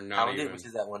 Or not Hounded, even. Which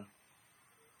is that one?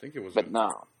 I think it was. But no.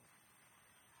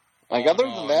 Like, other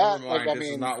than that, like, I mean... This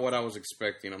is not what I was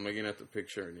expecting. I'm looking at the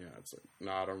picture, and it's like,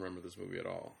 no, I don't remember this movie at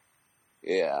all.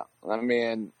 Yeah. I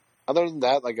mean, other than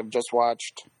that, like, I've just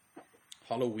watched...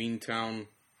 Halloween Town.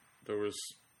 There was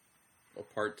a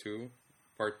part 2,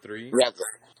 part 3. Yeah,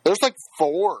 there's, like,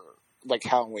 4, like,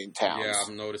 Halloween Towns. Yeah,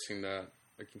 I'm noticing that.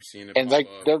 I keep seeing it. And, like,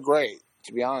 they're great,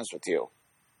 to be honest with you.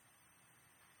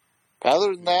 But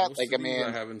other than that, like, I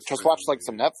mean, just watched, like,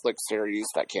 some Netflix series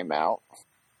that came out.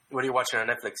 What are you watching on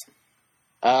Netflix?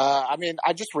 I mean,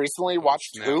 I just recently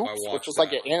watched Hoops, which is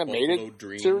like an animated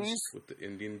series. With the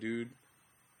Indian dude.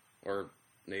 Or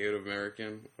Native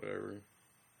American, whatever.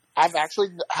 I've actually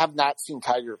have not seen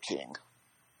Tiger King.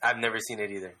 I've never seen it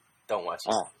either. Don't watch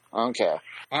it. Oh, okay.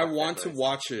 I want to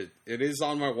watch it. It is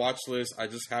on my watch list. I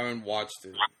just haven't watched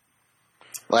it.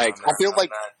 Like, I feel like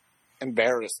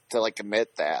embarrassed to, like,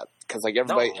 admit that. Because, like,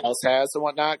 everybody else has and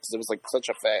whatnot. Because it was, like, such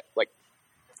a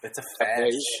it's a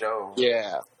fad show.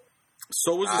 Yeah.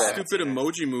 So was the stupid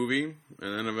Emoji Movie, and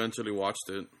then eventually watched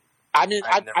it. I mean,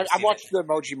 I watched the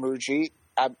Emoji Movie.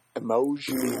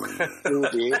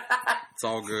 It's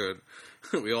all good.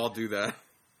 We all do that.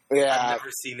 Yeah. I've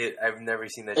never seen it. I've never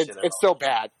seen that shit at all. It's so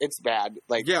bad. It's bad.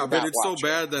 Like, yeah, but it's so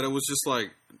bad that it was just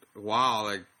like, wow,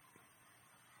 like,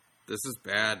 this is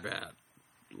bad. Like,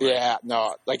 yeah,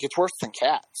 no, like, it's worse than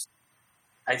Cats.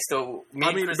 I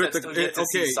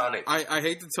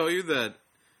hate to tell you that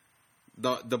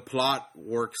the plot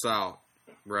works out,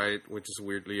 right? Which is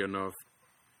weirdly enough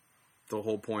the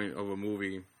whole point of a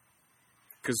movie.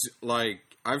 Because, like,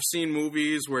 I've seen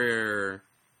movies where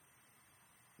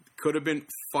could have been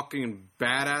fucking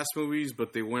badass movies,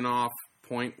 but they went off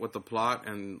point with the plot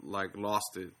and, like,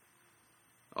 lost it.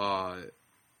 I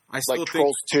still think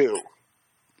Trolls 2.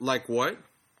 Like what?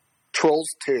 Trolls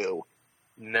 2.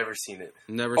 Never seen it.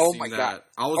 Never seen that. God.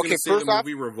 I was going to say the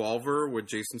movie Revolver with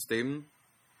Jason Statham.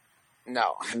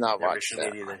 No, I've not watched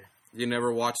that either. You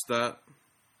never watched that?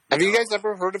 Have you guys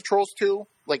ever heard of Trolls 2?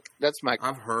 Like, that's my...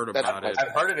 I've heard about it.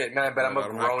 I've heard of it, man, but I'm a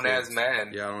grown-ass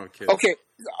man. Yeah, I don't have kids.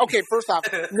 Okay, first off,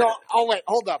 no, wait,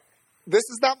 hold up. This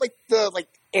is not like the, like,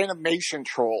 animation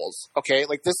Trolls, okay?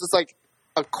 Like, this is like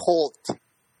a cult,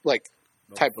 like,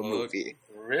 type of movie.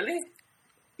 Really?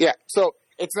 Yeah, so...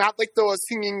 It's not like the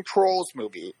singing Trolls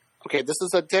movie. Okay, this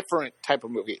is a different type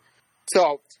of movie.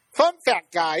 So, fun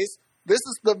fact, guys, this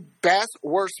is the best,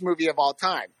 worst movie of all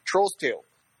time. Trolls 2.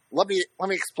 Let me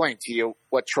explain to you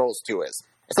what Trolls 2 is.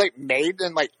 It's like made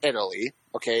in like Italy,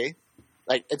 okay?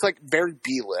 Like it's like very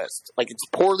B-list. Like it's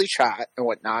poorly shot and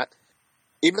whatnot.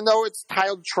 Even though it's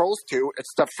titled Trolls 2,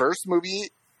 it's the first movie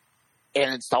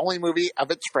and it's the only movie of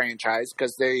its franchise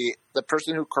because the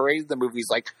person who created the movie is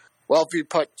like, well, if you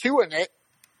put 2 in it,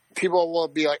 people will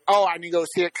be like, oh, I need to go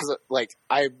see it because, like,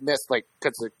 I missed, like,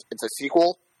 because it's a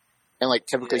sequel. And, like,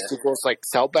 typically sequels, like,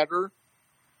 sell better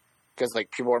because,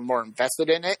 like, people are more invested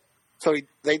in it. So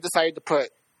they decided to put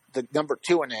the number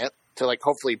 2 in it to, like,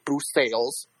 hopefully boost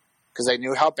sales because they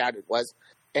knew how bad it was.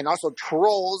 And also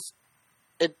Trolls,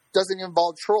 it doesn't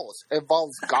involve trolls. It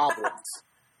involves goblins.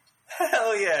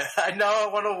 Hell yeah. I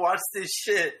want to watch this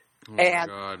shit. Oh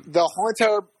and the whole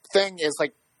entire thing is,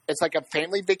 like, it's like a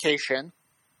family vacation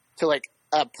to, like,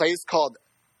 a place called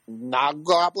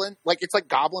Noggoblin. Like, it's like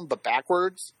Goblin, but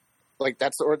backwards. Like,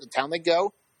 that's where the town they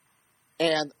go.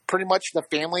 And pretty much the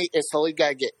family is slowly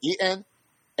going to get eaten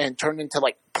and turned into,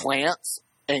 like, plants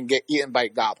and get eaten by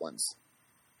goblins.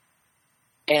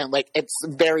 And, like, it's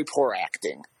very poor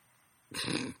acting.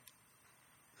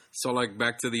 So, like,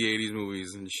 back to the 80s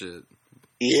movies and shit.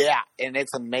 Yeah, and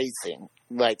it's amazing.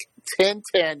 Like,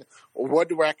 10/10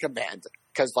 would recommend.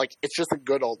 Because, like, it's just a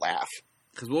good old laugh.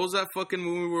 Because what was that fucking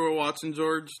movie we were watching,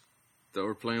 George? That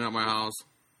we're playing at my house?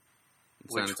 in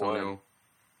San Antonio. One?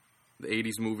 The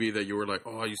 80s movie that you were like,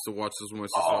 oh, I used to watch this with my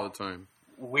sister all the time.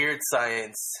 Weird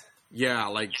Science. Yeah,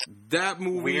 like that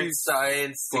movie. Weird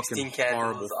Science, 16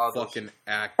 Candles. Horrible fucking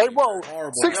acting. Hey, whoa,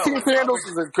 16 Candles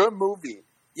is a good movie.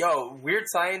 Yo, Weird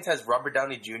Science has Robert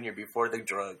Downey Jr. before the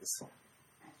drugs.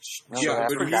 Yeah,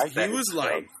 but he was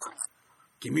like,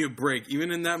 give me a break.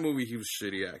 Even in that movie, he was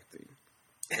shitty acting.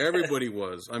 Everybody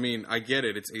was. I mean, I get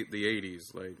it. It's the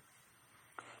 80s. Like,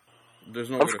 there's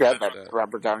no way to fix that.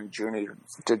 Robert Downey Jr.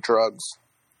 did drugs.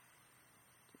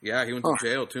 Yeah, he went to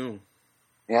jail, too.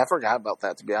 Yeah, I forgot about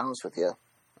that, to be honest with you.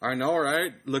 I know,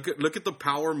 right? Look at the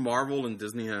power Marvel and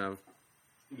Disney have.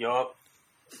 Yup.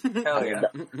 Hell yeah.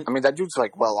 I mean, that dude's,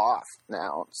 like, well off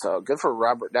now. So, good for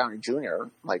Robert Downey Jr.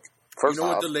 Like, first off.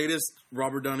 What the latest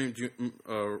Robert Downey Jr.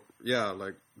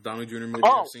 Downey Jr. movie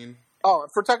I've seen? Oh,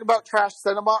 if we're talking about trash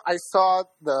cinema, I saw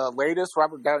the latest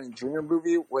Robert Downey Jr.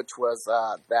 movie, which was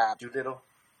that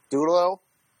Doolittle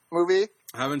movie.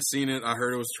 I haven't seen it. I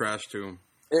heard it was trash, too.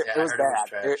 It was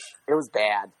bad. It was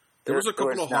bad. There was a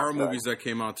couple of horror movies that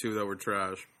came out, too, that were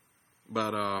trash.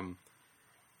 But,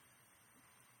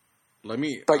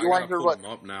 But you want to hear what?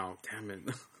 Them up now. Damn it!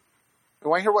 You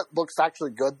want to hear what looks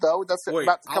actually good though? That's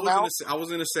about to come out. I was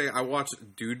gonna say I watched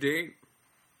Due Date.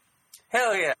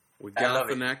 Hell yeah! With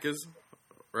Galifianakis,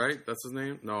 right? That's his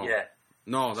name. No, yeah,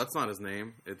 no, that's not his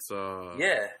name. It's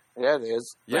yeah, it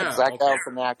is. Yeah, Zach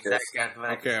Galifianakis.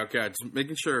 Okay. Just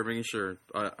making sure.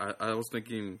 I was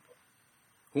thinking,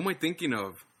 who am I thinking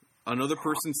of? Another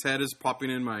person's head is popping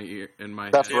in my ear.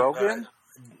 Seth Rogen.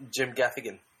 Jim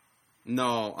Gaffigan.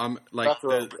 No, I'm like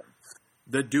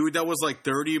the dude that was like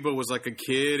 30 but was like a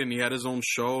kid and he had his own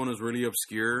show and was really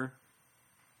obscure.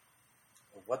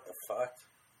 What the fuck?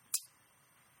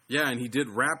 Yeah, and he did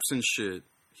raps and shit.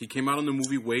 He came out in the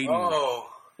movie Waiting. Oh.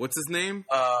 What's his name?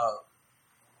 Oh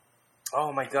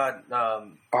my god.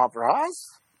 Bob Ross?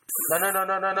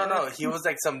 No. He was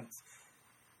like some...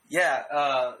 Yeah,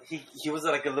 he was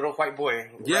like a little white boy.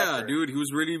 Yeah, rapper. Dude, he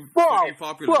was really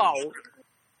popular. Bro.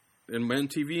 In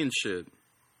MTV and shit.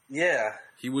 Yeah.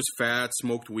 He was fat,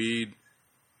 smoked weed,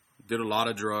 did a lot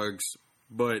of drugs,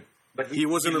 but he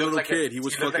wasn't a little kid. He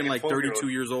was fucking like 32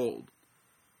 years old.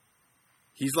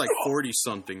 He's like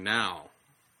 40-something now.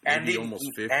 Maybe almost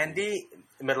 50. Andy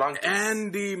Milonakis.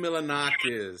 Andy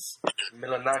Milonakis.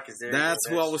 That's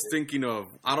who I was thinking of.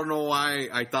 I don't know why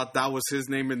I thought that was his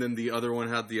name and then the other one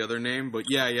had the other name, but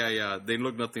yeah. They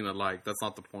look nothing alike. That's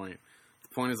not the point.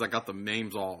 The point is I got the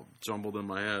names all jumbled in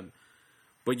my head.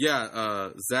 But yeah,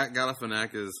 Zach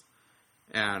Galifianakis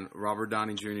and Robert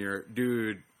Downey Jr.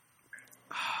 Dude,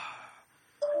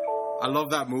 I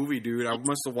love that movie, dude. I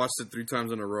must have watched it 3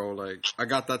 times in a row. Like, I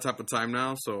got that type of time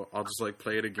now, so I'll just like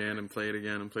play it again and play it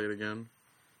again and play it again.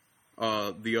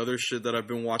 The other shit that I've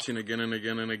been watching again and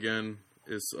again and again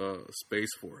is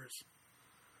Space Force.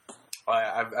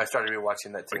 I started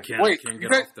rewatching that too. I can't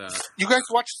get off that. You guys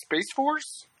watch Space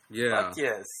Force? Yeah. Fuck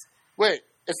yes. Wait,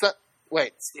 is that...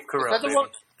 Wait. Steve Carell.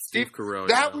 Steve Carell.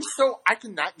 That was so... I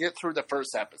could not get through the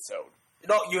first episode.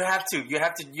 No, you have to. You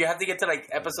have to get to like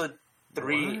episode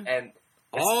 3 what? And...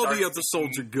 All the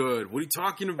episodes are good. What are you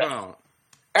talking about?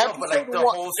 No, but like the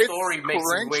whole story makes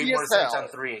way more sense on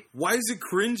 3. Why is it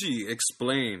cringy?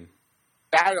 Explain.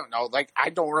 I don't know. Like, I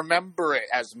don't remember it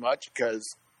as much because,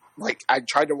 like, I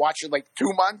tried to watch it like 2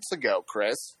 months ago,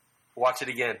 Chris. Watch it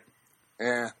again.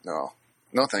 No.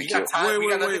 No, thank you.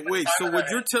 Wait. So what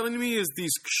you're telling me is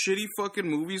these shitty fucking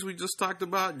movies we just talked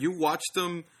about, you watched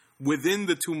them within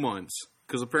the 2 months.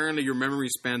 Because apparently your memory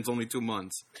span's only 2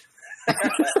 months.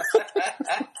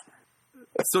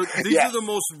 So these are the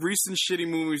most recent shitty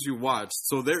movies you watched.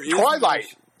 So there is Twilight.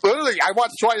 Literally, I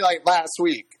watched Twilight last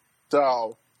week.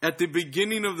 So at the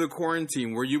beginning of the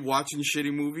quarantine, were you watching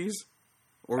shitty movies,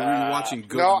 or were you watching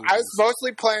good? No, movies? I was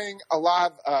mostly playing a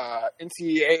lot of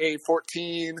NCAA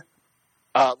 14,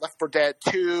 Left 4 Dead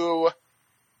 2.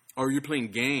 Or you're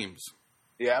playing games?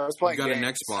 Yeah, I was playing. You got games.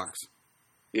 an Xbox?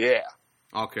 Yeah.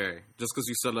 Okay, just because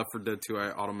you said Left 4 Dead 2,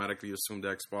 I automatically assumed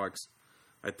Xbox.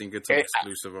 I think it's an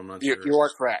exclusive. I'm not sure. You are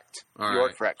correct. All you are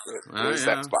correct. It's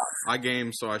Xbox. I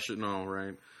game, so I should know,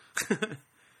 right?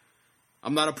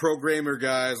 I'm not a pro gamer,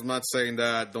 guys. I'm not saying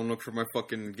that. Don't look for my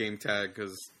fucking game tag,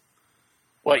 because...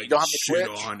 What, you don't have a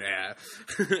Twitch? On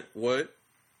that. What?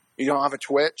 You don't have a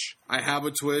Twitch? I have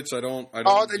a Twitch. I don't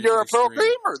oh, then you're a pro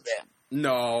gamer, then.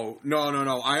 No.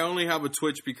 I only have a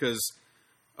Twitch because...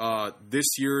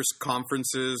 this year's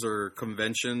conferences or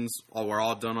conventions were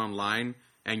all done online,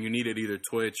 and you needed either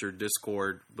Twitch or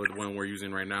Discord, the one we're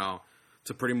using right now,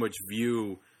 to pretty much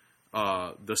view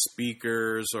the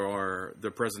speakers or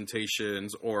the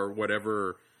presentations or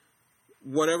whatever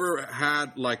whatever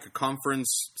had like a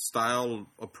conference style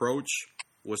approach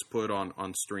was put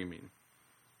on streaming.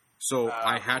 So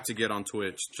I had to get on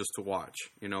Twitch just to watch.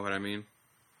 You know what I mean?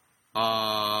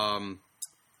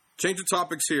 Change of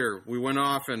topics here. We went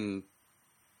off and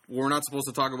we're not supposed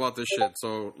to talk about this shit.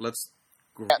 So let's...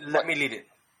 Let me lead it.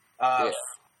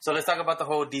 So let's talk about the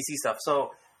whole DC stuff.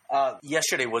 So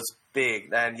yesterday was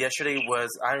big. And yesterday was...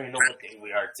 I don't even know what day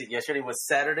we are. Yesterday was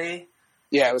Saturday.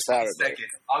 Yeah, it was Saturday.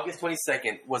 August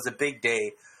 22nd was a big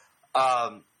day.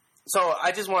 So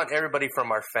I just want everybody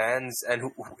from our fans, and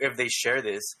if they share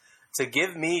this, to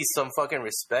give me some fucking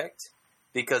respect,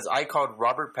 because I called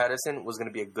Robert Pattinson was going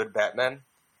to be a good Batman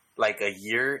like a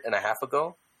year and a half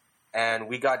ago, and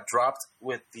we got dropped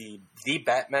with the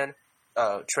Batman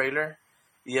trailer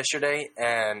yesterday,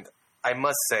 and I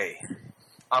must say,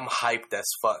 I'm hyped as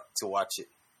fuck to watch it.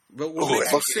 But what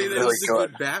makes you say that he's a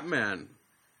good Batman?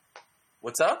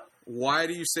 What's up? Why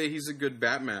do you say he's a good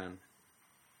Batman?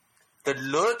 The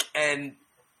look and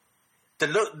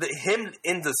him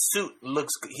in the suit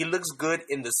looks good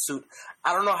in the suit.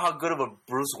 I don't know how good of a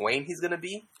Bruce Wayne he's gonna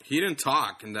be. He didn't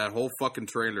talk in that whole fucking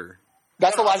trailer.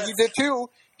 That's a lie. He did too.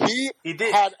 He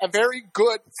did. Had a very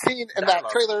good scene in that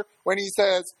trailer when he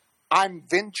says, "I'm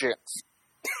vengeance."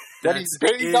 When he's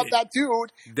beating up that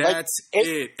dude. That's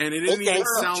it. And it didn't even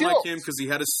sound like him because he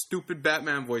had a stupid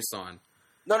Batman voice on.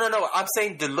 No. I'm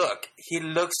saying the look. He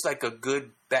looks like a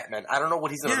good Batman. I don't know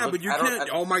what he's going to look like. Yeah, but you can't...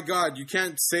 Oh, my God. You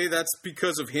can't say that's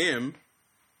because of him.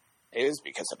 It is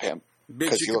because of him.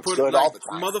 Bitch, you can put good all the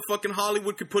time. Motherfucking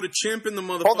Hollywood could put a chimp in the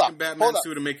motherfucking Batman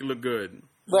suit and make it look good.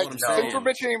 Like, since we're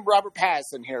mentioning Robert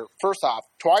Pattinson here, first off,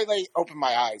 Twilight opened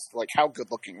my eyes to, like, how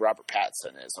good-looking Robert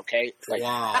Pattinson is, okay? Like,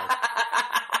 wow.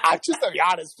 I'm just going to be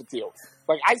honest with you.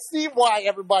 Like, I see why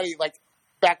everybody, like,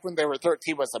 back when they were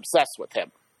 13 was obsessed with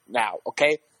him. Now,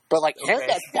 okay? But, like, him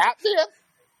as Batman?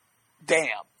 Damn,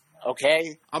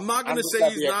 okay? I'm not going to say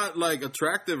he's not, like,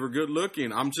 attractive or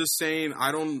good-looking. I'm just saying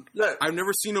I've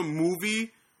never seen a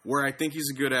movie where I think he's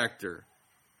a good actor.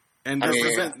 And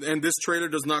this trailer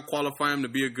does not qualify him to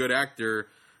be a good actor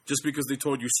just because they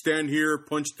told you, stand here,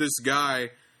 punch this guy,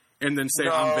 and then say,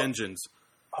 I'm vengeance.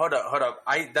 Hold up.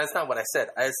 That's not what I said.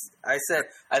 I said,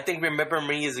 I think Remember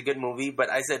Me is a good movie, but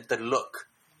I said the look.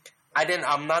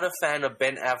 I'm not a fan of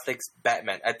Ben Affleck's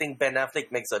Batman. I think Ben Affleck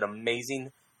makes an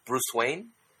amazing Bruce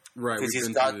Wayne. Right. Because he's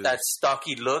got that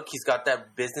stocky look. He's got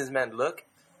that businessman look.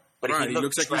 But he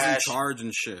looks like he's in charge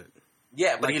and shit.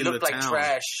 Yeah, but he looked like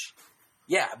trash.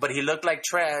 Yeah, but he looked like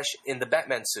trash in the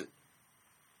Batman suit.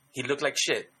 He looked like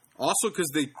shit. Also because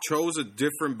they chose a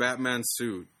different Batman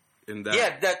suit in that.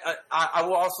 Yeah, I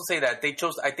will also say that.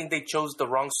 I think they chose the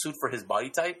wrong suit for his body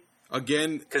type.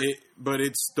 Again, but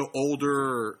it's the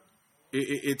older...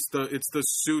 It's the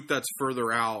suit that's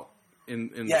further out in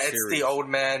the series. Yeah, it's the old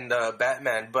man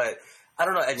Batman, but I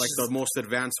don't know. It's like the most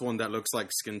advanced one that looks like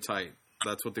skin tight.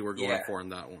 That's what they were going for in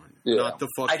that one. Yeah. Not the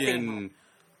fucking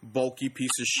bulky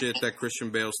piece of shit that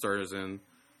Christian Bale stars in.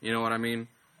 You know what I mean?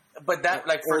 But that,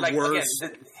 like, for like, worse,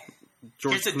 again,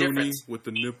 George Clooney with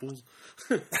the nipples.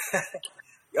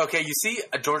 Okay, you see,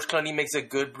 George Clooney makes a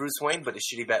good Bruce Wayne, but a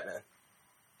shitty Batman.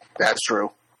 That's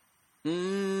true.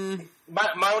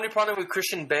 My only problem with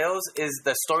Christian Bale's is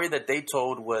the story that they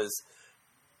told was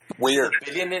weird.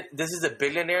 This is a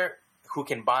billionaire who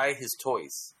can buy his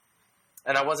toys,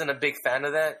 and I wasn't a big fan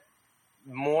of that.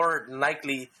 More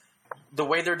likely, the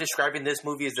way they're describing this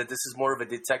movie is that this is more of a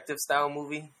detective style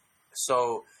movie.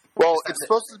 So, it's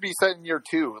supposed to be set in year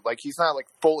 2. Like, he's not like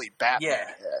fully Batman. Yeah,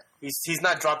 he's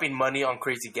not dropping money on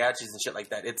crazy gadgets and shit like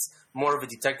that. It's more of a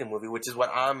detective movie, which is what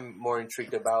I'm more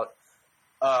intrigued about.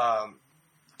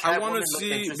 I want to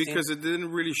see, because it didn't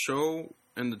really show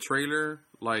in the trailer,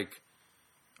 like,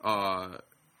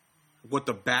 what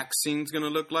the back scene's gonna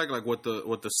look like what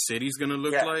the city's gonna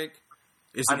look like.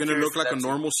 Is it gonna look like a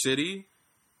normal city,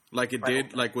 like it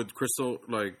did, like with Chris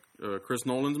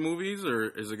Nolan's movies, or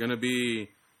is it gonna be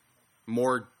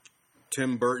more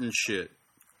Tim Burton shit?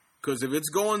 Because if it's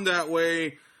going that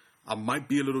way, I might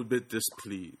be a little bit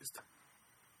displeased.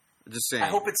 Just saying. I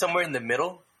hope it's somewhere in the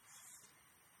middle.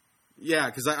 Yeah,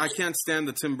 because I can't stand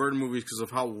the Tim Burton movies because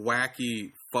of how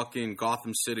wacky fucking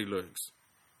Gotham City looks.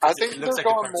 I think they're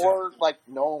going more like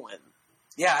Nolan.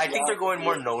 Yeah, I think they're going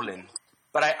more Nolan.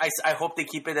 But I hope they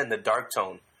keep it in the dark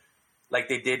tone, like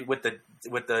they did with the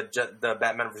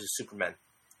Batman vs Superman.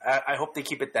 I hope they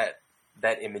keep it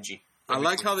that imagey. I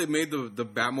like how they made the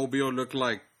Batmobile look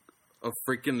like a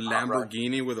freaking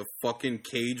Lamborghini with a fucking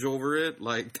cage over it.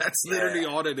 Like, that's literally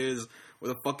all it is, with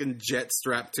a fucking jet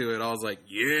strapped to it. I was like,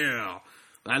 yeah,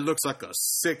 that looks like a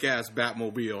sick-ass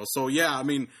Batmobile. So, yeah, I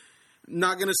mean,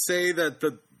 not going to say that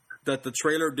that the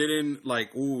trailer didn't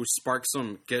like spark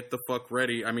some get the fuck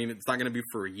ready. I mean, it's not going to be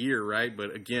for a year, right?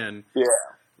 But again,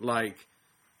 like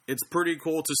it's pretty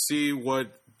cool to see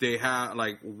what they have,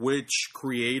 like which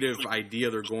creative idea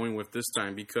they're going with this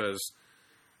time. Because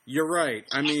you're right.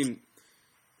 I mean,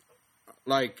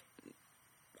 like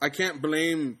I can't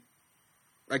blame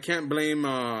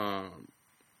Pattinson?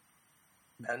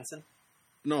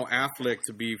 No, Affleck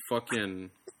to be fucking.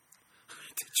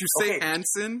 Did you say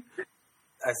Hansen?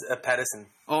 As Pattinson.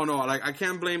 Oh no, like I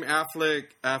can't blame Affleck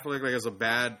like as a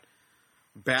bad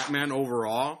Batman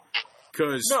overall,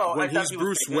 because when he's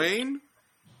Bruce Wayne,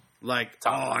 like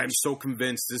I'm so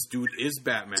convinced this dude is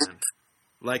Batman.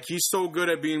 Like he's so good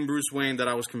at being Bruce Wayne that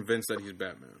I was convinced that he's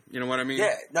Batman. You know what I mean?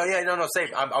 Yeah, no, same.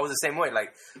 I was the same way.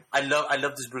 Like I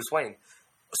love this Bruce Wayne.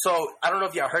 So I don't know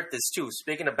if y'all heard this too.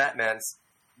 Speaking of Batman's,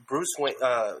 Bruce Wayne,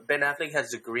 Ben Affleck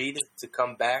has agreed to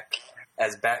come back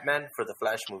as Batman for the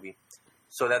Flash movie.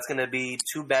 So that's going to be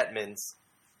 2 Batmans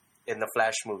in the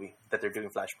Flash movie that they're doing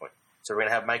Flashpoint. So we're going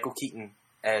to have Michael Keaton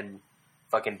and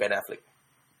fucking Ben Affleck.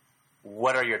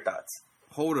 What are your thoughts?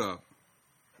 Hold up.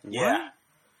 Yeah.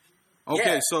 What?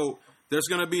 Okay, so there's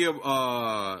going to be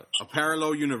a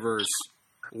parallel universe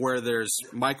where there's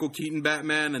Michael Keaton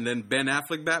Batman and then Ben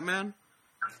Affleck Batman?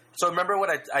 So remember what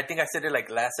I think I said it like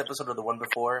last episode or the one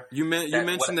before? You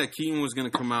mentioned that Keaton was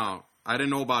going to come out. I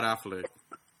didn't know about Affleck.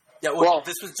 Yeah, well,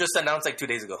 this was just announced like 2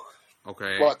 days ago.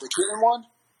 Okay. What, the Keaton one?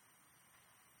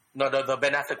 No, the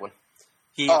Ben Affleck one.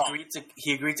 He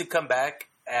agreed to come back,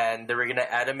 and they were gonna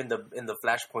add him in the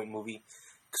Flashpoint movie.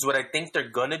 Because what I think they're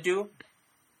gonna do,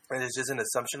 and it's just an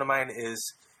assumption of mine,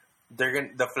 is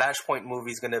the Flashpoint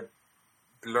movie is gonna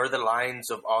blur the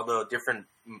lines of all the different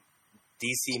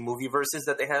DC movie verses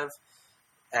that they have,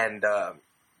 and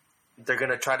they're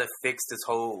gonna try to fix this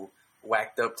whole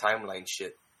whacked up timeline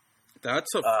shit.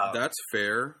 That's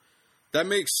fair. That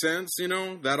makes sense, you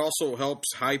know. That also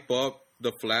helps hype up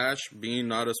the Flash being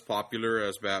not as popular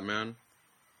as Batman.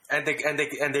 And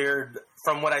they're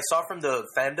from what I saw from the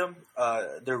fandom,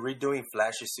 they're redoing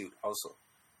Flash's suit also.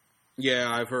 Yeah,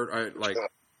 I've heard.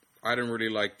 I didn't really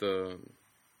like the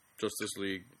Justice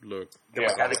League look. The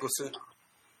mechanical suit.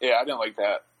 Yeah, I didn't like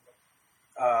that.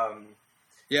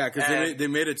 Yeah, because they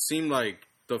made it seem like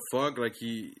the fuck, like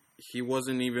he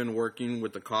wasn't even working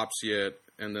with the cops yet,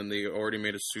 and then they already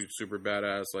made a suit super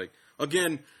badass. Like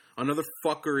again, another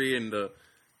fuckery in the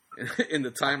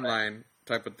timeline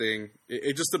type of thing.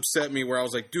 It just upset me where I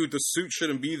was like, dude, the suit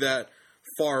shouldn't be that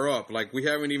far up. Like we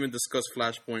haven't even discussed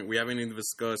Flashpoint. We haven't even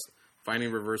discussed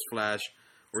finding Reverse Flash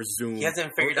or Zoom. He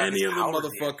hasn't figured out any of the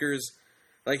motherfuckers.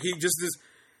 Yet. Like he just is.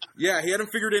 Yeah, he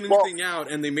hadn't figured anything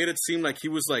out, and they made it seem like he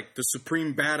was like the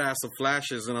supreme badass of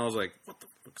Flashes, and I was like, what the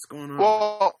fuck's going on?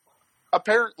 Well,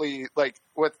 apparently, like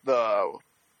with the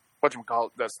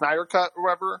the Snyder Cut or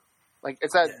whatever, like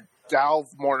it's that delve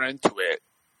more into it.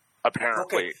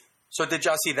 Apparently. Okay. So did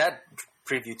y'all see that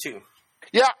preview too?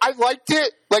 Yeah, I liked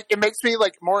it. Like it makes me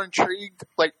like more intrigued.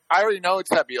 Like I already know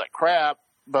it's gonna be like crap,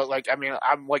 but like I mean,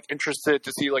 I'm like interested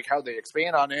to see like how they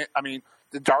expand on it. I mean,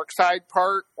 the Darkseid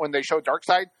part when they show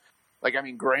Darkseid. Like, I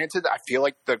mean, granted, I feel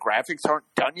like the graphics aren't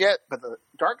done yet, but the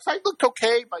Darkseid looked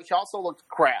okay, but he also looked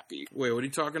crappy. Wait, what are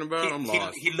you talking about? I'm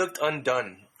lost. He looked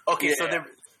undone. Okay,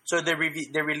 so they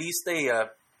released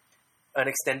an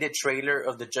extended trailer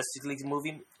of the Justice League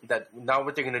movie. That now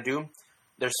what they're gonna do,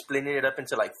 they're splitting it up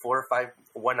into like 4 or 5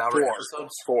 1-hour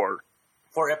episodes.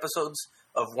 4 episodes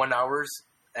of 1 hour,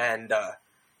 and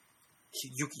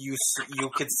you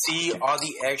could see all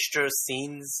the extra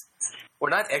scenes. Or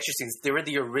not extra scenes. They were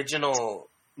the original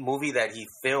movie that he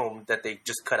filmed that they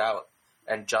just cut out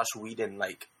and Joss Whedon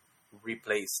like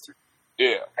replaced.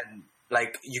 Yeah, and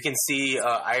like you can see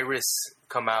Iris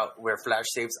come out where Flash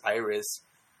saves Iris.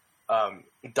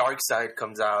 Darkseid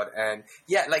comes out, and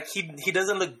like he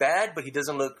doesn't look bad, but he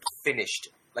doesn't look finished.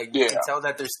 Like you can tell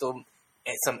that there's still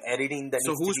some editing that.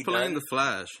 So needs to be who's playing the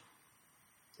Flash?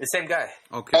 The same guy.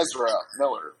 Okay, Ezra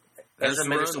Miller. Ezra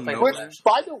Miller still playing Which,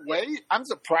 by the way, I'm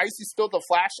surprised he's still the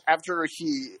Flash after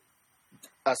he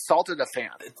assaulted a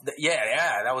fan.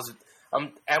 Yeah, that was.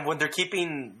 And when they're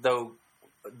keeping the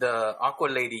Aqua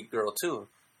Lady girl too,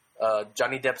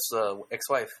 Johnny Depp's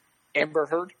ex-wife, Amber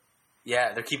Heard.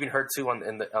 Yeah, they're keeping her too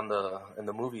in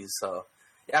the movies. So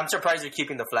I'm surprised they're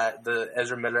keeping the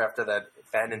Ezra Miller after that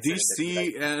fan incident.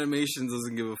 DC Animation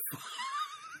doesn't give a fuck.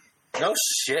 No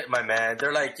shit, my man.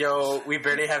 They're like, yo, we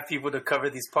barely have people to cover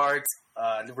these parts.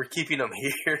 We're keeping them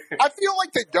here. I feel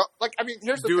like they don't. Like, I mean,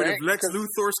 here's the thing. Dude, if Lex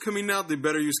Luthor's coming out, they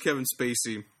better use Kevin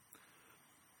Spacey.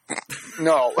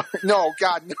 No,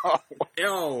 God, no.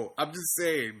 Yo, I'm just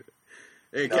saying.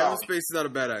 Hey, no. Kevin Spacey's not a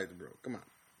bad actor, bro. Come on.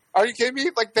 Are you kidding me?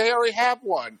 Like, they already have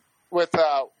one. with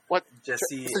what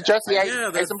Jesse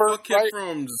Eisenberg, that fuck kid right?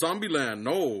 from Zombieland.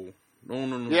 No.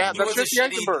 Yeah, he that's was Jesse a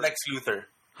shitty Eisenberg. Lex Luthor.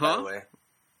 Huh? By the way.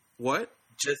 What?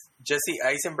 Jesse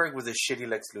Eisenberg was a shitty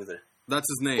Lex Luthor. That's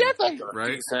his name, Yeah, I thought he was right?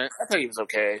 decent. I thought he was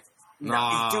okay.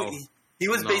 No. He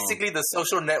was basically the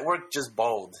Social Network, just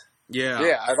bald. Yeah.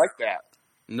 Yeah, I like that.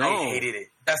 No. I hated it.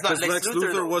 That's not Lex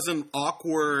Luthor though. wasn't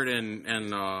awkward and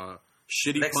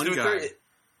shitty Lex pun Luthor, guy.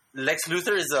 Lex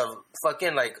Luthor is a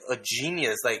fucking like a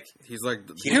genius. Like He's like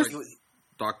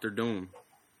Dr. Doom.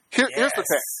 Here's the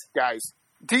thing, guys.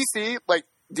 DC,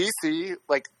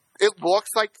 it looks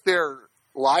like their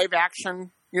live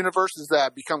action universe is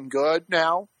become good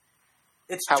now.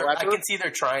 However, I can see they're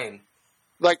trying.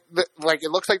 It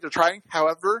looks like they're trying.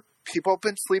 However, people have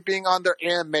been sleeping on their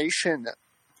animation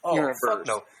universe. Fuck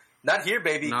no. Not here,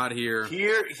 baby. Not here.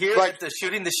 Here like, at the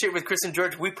Shooting the Shit with Chris and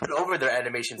George, we put over their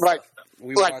animation like, stuff.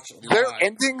 We watch they're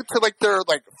ending to their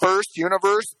first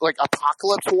universe,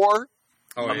 Apocalypse War.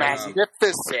 Oh, yeah.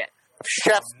 Magnificent.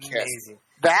 Chef's kiss. Amazing.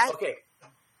 That Okay.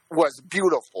 was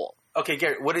beautiful. Okay,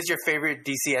 Garrett, what is your favorite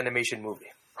DC animation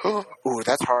movie? Ooh,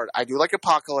 that's hard. I do like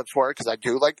Apocalypse War because I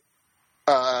do like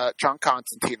John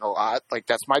Constantine a lot.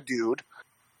 That's my dude.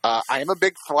 I am a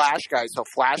big Flash guy, so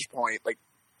Flashpoint,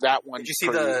 that one. Did you see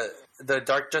the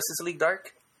Dark Justice League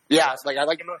Dark? Yeah, I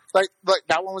like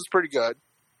that one was pretty good.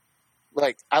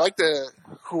 I like the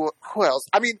who else?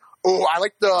 I mean, I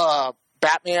like the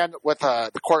Batman with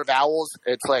the Court of Owls.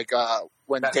 It's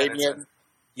when Batman Damian.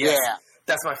 Yes, yeah,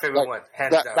 that's my favorite one.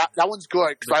 Hands down. That one's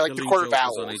good because I like the Court of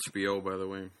Owls. On HBO, by the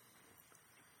way.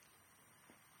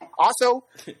 Also,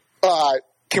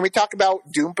 can we talk about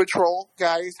Doom Patrol,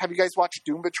 guys? Have you guys watched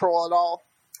Doom Patrol at all?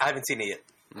 I haven't seen it yet.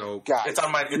 Nope. Guys, It's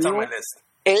on my list.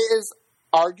 It is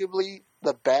arguably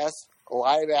the best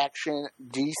live action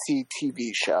DC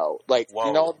TV show.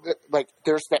 Whoa.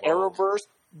 There's the Arrowverse.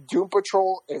 Doom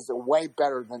Patrol is way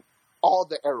better than all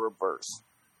the Arrowverse.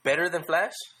 Better than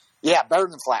Flash? Yeah, better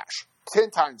than Flash.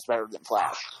 10 times better than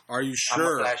Flash. Are you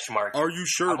sure? I'm a Flash mark. Are you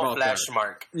sure I'm about a Flash that?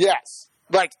 mark. Yes.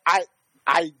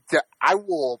 I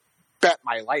will bet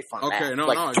my life on that. Okay, no.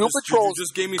 Doom Patrol you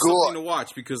just gave me good. something to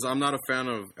watch because I'm not a fan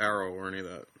of Arrow or any of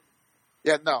that.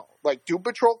 Yeah, no. Doom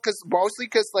Patrol, mostly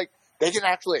because they can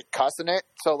actually cuss in it.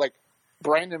 So,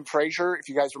 Brandon Fraser, if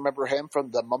you guys remember him from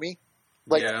The Mummy.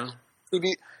 Yeah.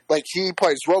 He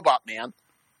plays Robot Man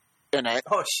in it.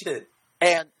 Oh, shit.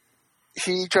 And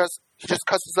he just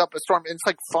cusses up a storm. And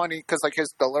it's funny because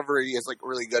his delivery is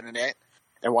really good in it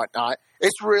and whatnot.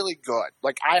 It's really good.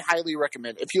 I highly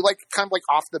recommend. If you kind of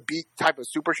off the beat type of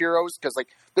superheroes, because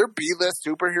they're B-list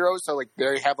superheroes, so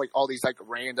they have all these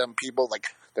random people.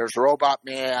 There's Robot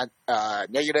Man,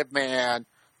 Negative Man,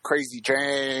 Crazy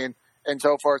Jane, and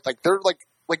so forth. They're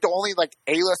the only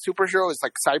A-list superhero is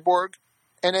Cyborg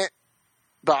in it.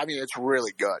 But I mean, it's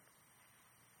really good.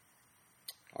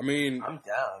 I mean, I'm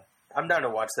down. I'm down to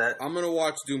watch that. I'm gonna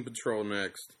watch Doom Patrol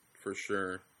next for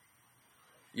sure.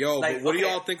 Yo, but what do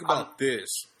y'all think about this?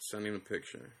 Sending a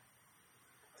picture.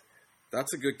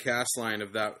 That's a good cast line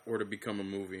if that were to become a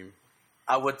movie.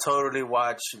 I would totally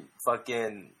watch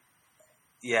fucking.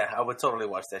 Yeah, I would totally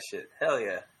watch that shit. Hell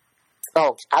yeah.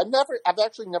 Oh, I've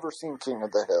actually never seen King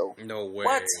of the Hill. No way.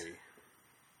 What?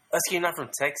 That's you're not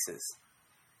from Texas.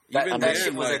 That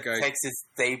shit was a Texas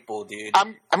staple, dude.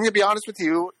 I'm gonna be honest with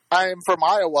you. I am from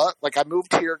Iowa. I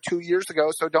moved here 2 years ago,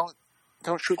 so don't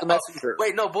shoot the messenger.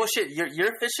 Wait, no bullshit.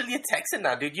 You're officially a Texan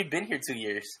now, dude. You've been here 2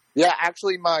 years. Yeah,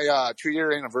 actually, my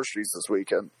 2-year anniversary is this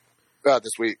weekend.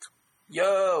 This week.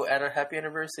 Yo, and a happy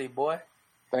anniversary, boy.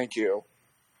 Thank you.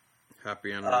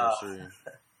 Happy anniversary.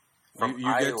 You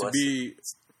get to be.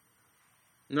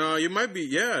 No, you might be.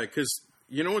 Yeah, because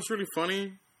you know what's really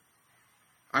funny.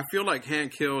 I feel like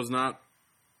Hank Hill is not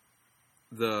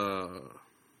a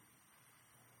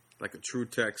true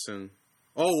Texan.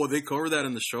 Oh, well, they cover that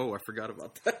in the show. I forgot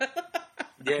about that.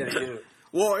 Yeah, they do.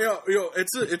 Well,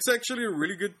 it's actually a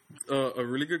really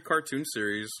good cartoon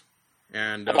series,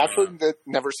 and I've actually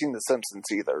never seen The Simpsons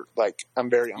either. I'm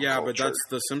very uncultured. Yeah, but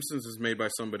The Simpsons is made by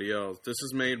somebody else. This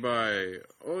is made by.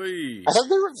 Oi. I thought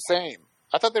they were the same.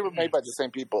 I thought they were made by the same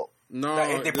people. No,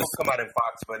 they both come out in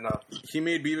Fox, but no. He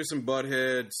made Beavis and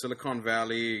Butthead, Silicon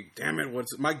Valley. Damn it,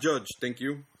 what's it? Mike Judge? Thank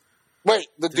you. Wait,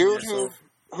 the dude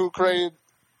who created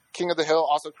King of the Hill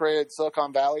also created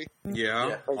Silicon Valley?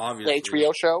 Yeah, obviously. The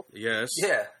HBO show? Yes.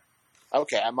 Yeah.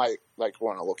 Okay, I might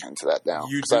want to look into that now.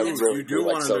 You do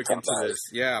want to look into this.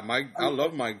 Yeah, I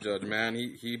love Mike Judge, man.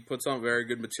 He puts on very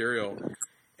good material,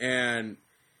 and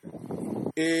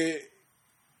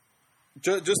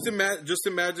just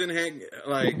imagine Hank,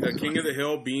 a King of the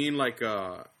Hill being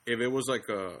if it was I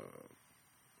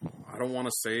don't want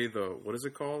to say what is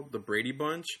it called? The Brady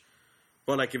Bunch,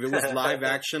 But like if it was live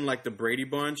action, like the Brady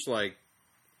Bunch, like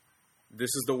this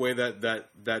is the way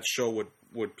that show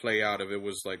would play out if it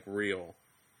was like real.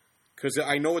 Because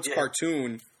I know it's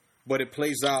cartoon, but it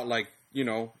plays out like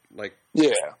like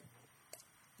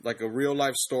a real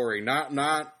life story.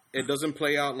 Not it doesn't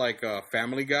play out like a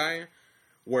Family Guy.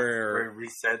 Where it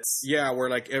resets. Yeah, where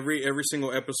like every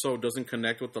single episode doesn't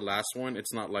connect with the last one.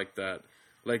 It's not like that.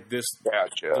 Like this,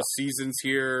 the seasons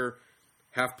here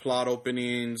have plot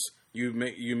openings. You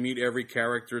meet every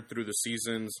character through the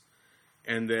seasons,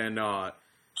 and then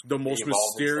the most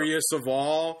mysterious of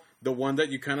all, the one that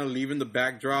you kind of leave in the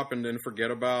backdrop and then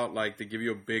forget about. Like they give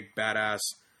you a big badass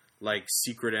like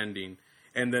secret ending,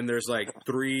 and then there's like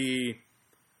three.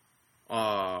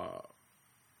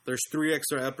 There's 3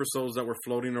 extra episodes that were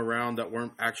floating around that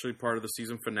weren't actually part of the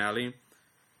season finale.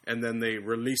 And then they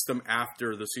released them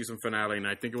after the season finale. And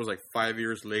I think it was like 5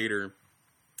 years later.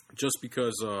 Just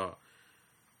because,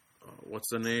 what's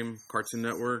the name? Cartoon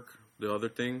Network? The other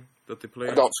thing that they played?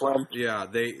 Adult Swim. Yeah,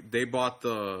 they bought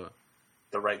the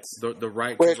rights. The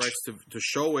rights to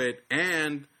show it.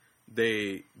 And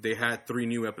they had 3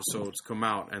 new episodes come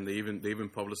out. And they even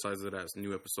publicized it as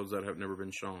new episodes that have never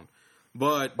been shown.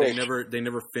 But they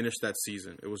never finished that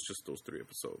season. It was just those 3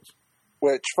 episodes.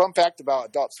 Which, fun fact about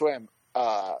Adult Swim,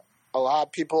 a lot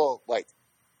of people like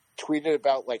tweeted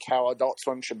about like how Adult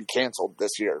Swim should be canceled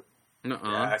this year. Yeah,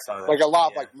 I saw that. Like a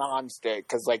lot of like moms did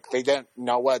because like they didn't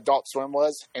know what Adult Swim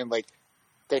was, and like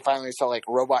they finally saw like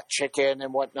Robot Chicken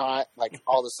and whatnot, like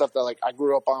all the stuff that like I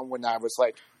grew up on when I was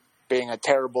like being a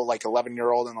terrible like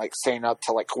 11-year-old and like staying up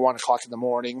till like 1:00 in the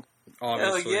morning.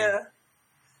 Obviously. Hell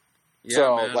yeah.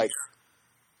 So man. like.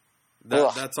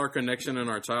 That's our connection in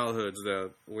our childhoods,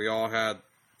 that we all had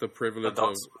the privilege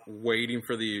of waiting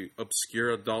for the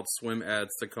obscure Adult Swim ads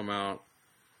to come out.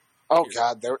 Oh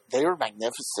God, they were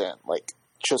magnificent, like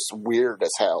just weird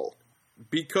as hell.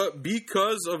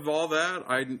 Because of all that,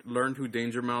 I learned who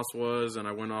Danger Mouse was, and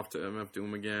I went off to MF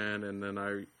Doom again, and then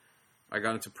I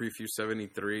got into Preview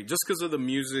 73 just because of the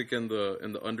music and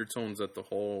the undertones at the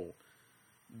whole.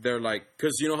 They're like,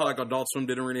 because you know how like Adult Swim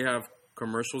didn't really have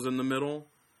commercials in the middle.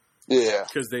 Yeah,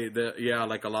 because they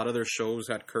like a lot of their shows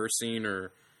had cursing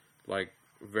or like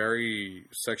very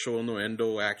sexual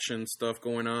innuendo action stuff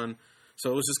going on.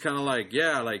 So it was just kind of like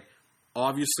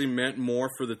obviously meant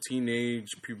more for the teenage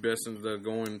pubescent that are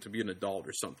going to be an adult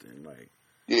or something like.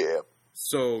 Yeah.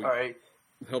 So all right,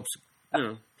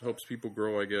 helps people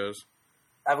grow, I guess.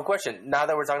 I have a question. Now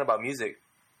that we're talking about music,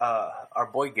 our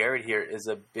boy Garrett here is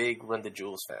a big Run the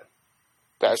Jewels fan.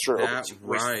 That's true.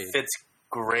 Which fits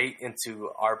great into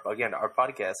our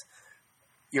podcast.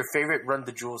 Your favorite Run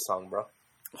the Jewels song, bro?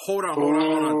 Hold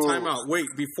on. Time out. Wait,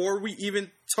 before we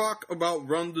even talk about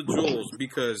Run the Jewels,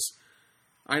 because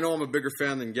I know I'm a bigger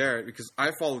fan than Garrett, because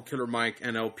I followed Killer Mike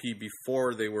and LP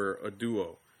before they were a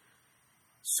duo.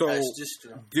 So,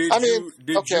 did you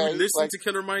listen to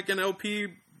Killer Mike and LP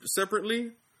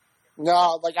separately?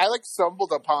 No, like I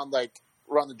stumbled upon like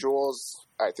Run the Jewels,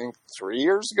 I think 3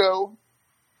 years ago.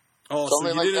 Oh, so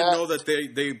you didn't know that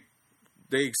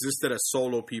they existed as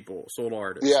solo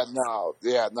artists? Yeah,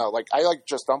 no. Like I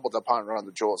just stumbled upon Run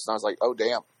the Jewels, and I was like, oh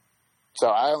damn. So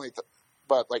I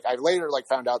but like I later like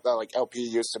found out that like LP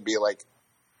used to be like,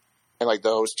 and like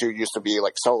those two used to be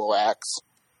like solo acts.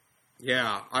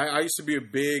 Yeah, I used to be a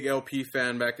big LP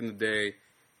fan back in the day.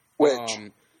 Which,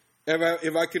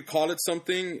 if I could call it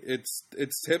something, it's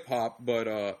hip hop,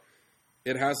 but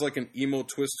it has like an emo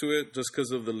twist to it just because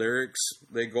of the lyrics.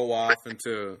 They go off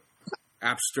into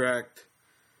abstract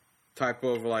type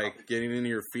of like getting into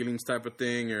your feelings type of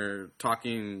thing or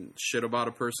talking shit about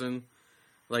a person.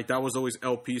 Like that was always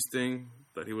LP's thing,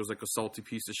 that he was like a salty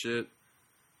piece of shit.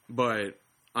 But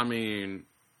I mean,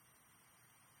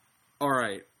 all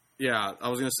right. Yeah, I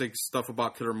was going to say stuff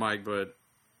about Killer Mike, but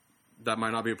that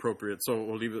might not be appropriate.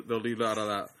 So they'll leave it out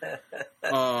of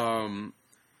that.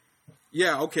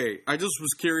 Yeah, okay. I just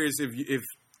was curious if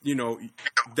you know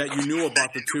that you knew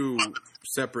about the two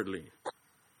separately.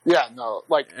 Yeah, no,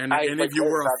 like, and if you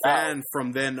were a fan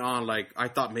from then on, like I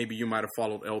thought maybe you might have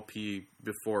followed LP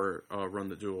before Run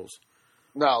the Jewels.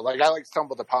 No, like I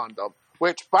stumbled upon them.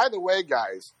 Which, by the way,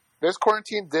 guys, this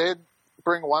quarantine did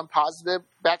bring one positive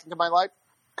back into my life.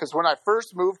 Because when I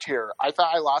first moved here, I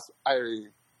thought I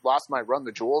lost my Run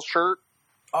the Jewels shirt.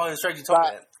 Oh, that's right, you told me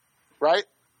that. Right?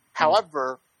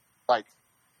 However, like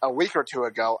a week or two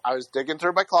ago, I was digging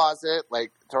through my closet,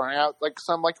 like throwing out like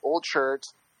some like old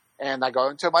shirts, and I go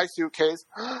into my suitcase.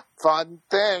 Fun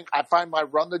thing, I find my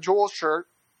Run the Jewels shirt.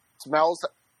 Smells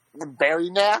very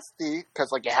nasty because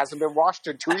like it hasn't been washed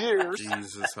in 2 years.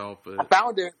 Jesus help it! I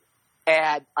found it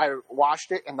and I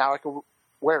washed it, and now I can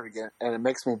wearing it, and it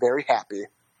makes me very happy.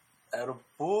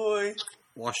 Attaboy.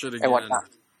 Wash it again. And whatnot.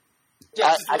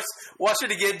 Yeah, watch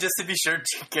it again just to be sure,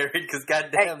 Garrett, because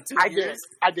goddamn, 2 years.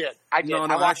 I did. No,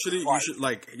 actually,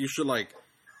 you should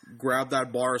grab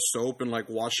that bar of soap and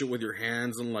wash it with your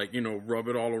hands and rub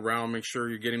it all around. Make sure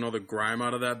you're getting all the grime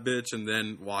out of that bitch, and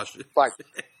then wash it.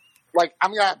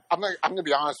 I'm gonna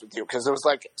be honest with you, because it was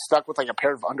stuck with a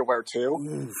pair of underwear too.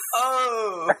 Oof.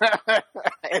 Oh,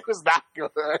 it was not good,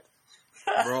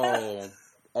 bro.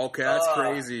 Okay, that's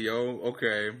crazy, yo.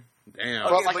 Okay, damn.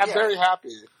 Well, I'm very happy.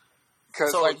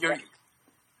 Cause, you're...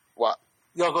 What?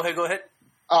 Yo, go ahead.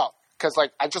 Oh, because,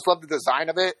 I just love the design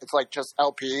of it. It's, just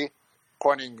LP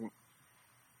pointing,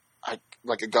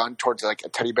 like a gun towards, a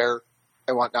teddy bear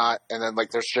and whatnot. And then,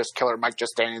 there's just Killer Mike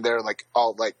just standing there,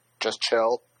 all, just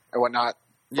chill and whatnot.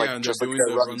 Yeah, and just, doing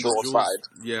the Run the Jewels side.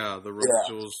 Yeah, the Run the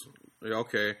Jewels. Yeah,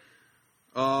 okay.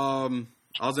 I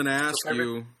was going to ask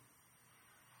you...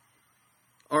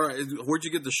 All right, where'd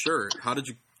you get the shirt? How did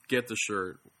you get the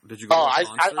shirt? Did you go to a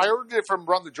concert? I ordered it from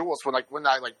Run the Jewels when I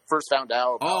first found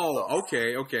out.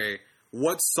 Okay.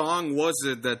 What song was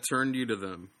it that turned you to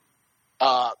them?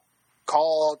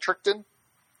 Call Trickton.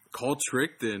 Call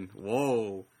Trickton.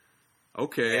 Whoa.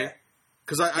 Okay.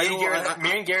 Because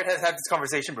me and Garrett has had this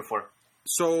conversation before.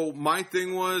 So my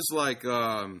thing was I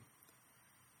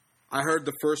heard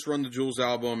the first Run the Jewels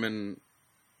album, and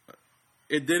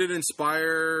it didn't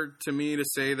inspire to me to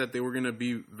say that they were going to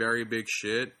be very big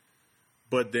shit.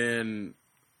 But then,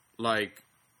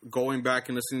 going back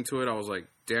and listening to it, I was like,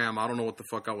 damn, I don't know what the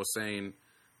fuck I was saying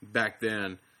back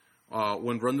then.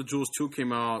 When Run the Jewels 2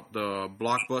 came out, the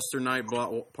Blockbuster Night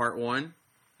Part 1.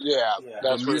 Yeah,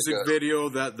 that's the music video,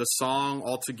 the song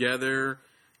altogether,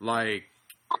 Killer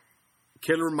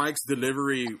Mike's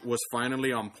delivery was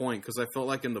finally on point. Because I felt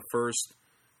like in the first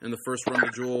Run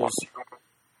the Jewels...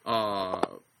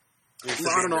 I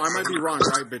don't know. I might be wrong,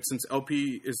 right? But since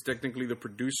LP is technically the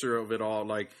producer of it all,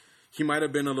 he might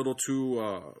have been a little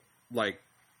too,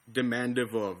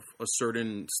 demandative of a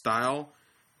certain style.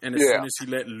 And as soon as he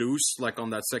let loose,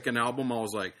 on that second album, I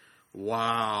was like,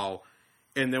 wow.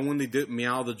 And then when they did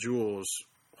Meow the Jewels,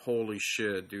 holy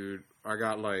shit, dude. I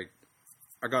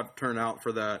got turned out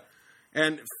for that.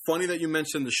 And funny that you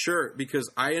mentioned the shirt,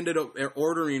 because I ended up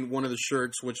ordering one of the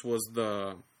shirts, which was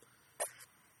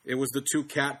It was the 2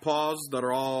 cat paws that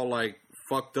are all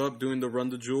fucked up doing the Run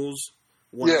the Jewels.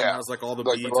 One of them has all the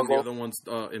beads, and the other one's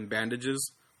in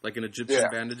bandages, in Egyptian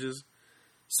bandages.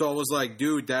 So I was like,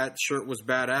 dude, that shirt was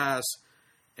badass,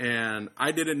 and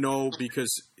I didn't know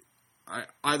because I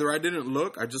didn't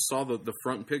look. I just saw the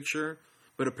front picture,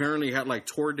 but apparently it had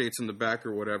tour dates in the back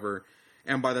or whatever.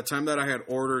 And by the time that I had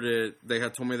ordered it, they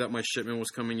had told me that my shipment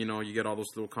was coming. You get all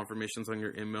those little confirmations on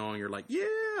your email, and you're like,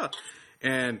 yeah,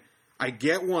 and I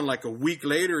get one a week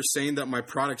later saying that my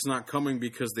product's not coming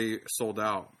because they sold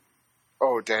out.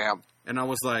 Oh, damn. And I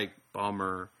was like,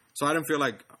 bummer. So I felt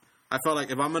like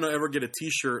if I'm going to ever get a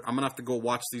t-shirt, I'm going to have to go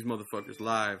watch these motherfuckers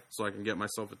live so I can get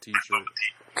myself a t-shirt.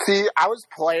 See, I was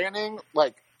planning,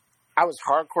 I was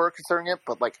hardcore considering it,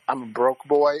 but, I'm a broke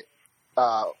boy.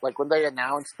 When they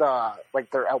announced,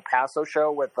 their El Paso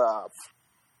show with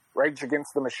Rage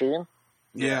Against the Machine.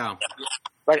 Yeah.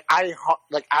 I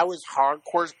was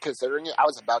hardcore considering it. I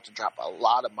was about to drop a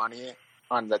lot of money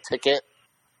on the ticket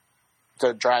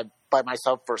to drive by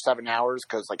myself for 7 hours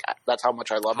because, that's how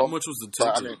much I love them. How much was the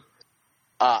ticket?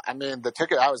 The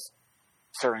ticket I was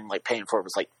considering, paying for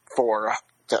was, $400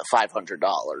 to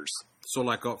 $500. So,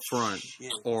 up front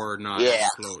or not even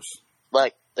close?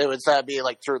 It would be,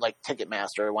 through,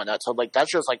 Ticketmaster and whatnot. So,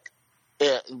 that's just,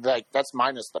 that's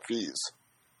minus the fees.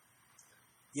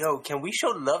 Yo, can we show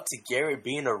love to Garrett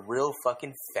being a real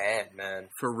fucking fan, man?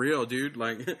 For real, dude.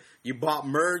 You bought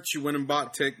merch, you went and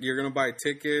bought you're going to buy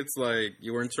tickets,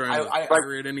 you weren't trying to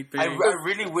pirate anything. I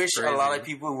really wish a lot of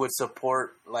people would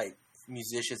support,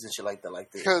 musicians and shit like that,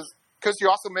 Because you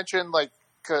also mentioned,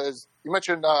 because you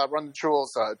mentioned Run the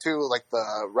Jewels, too,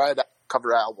 the Red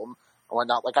cover album and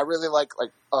whatnot. I really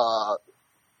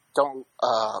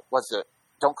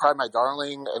Don't Cry My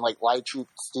Darling and Lie Cheap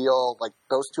Steel,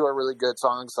 those 2 are really good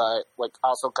songs that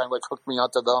also kind of hooked me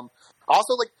onto them.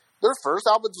 Also, their first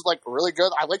album was really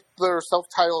good. I liked their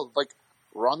self-titled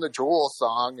Run the Jewels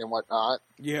song and whatnot.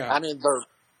 Yeah. I mean,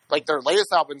 their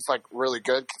latest album's really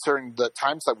good considering the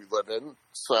times that we live in.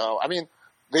 So, I mean,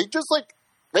 they just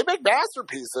they make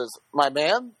masterpieces, my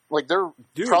man. They're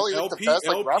probably LP, the best.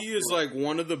 LP is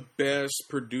one of the best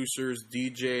producers,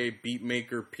 DJ, beat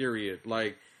maker, period.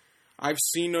 I've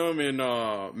seen them in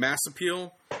Mass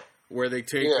Appeal, where they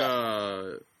take,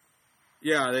 I've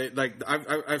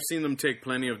seen them take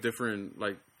plenty of different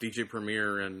DJ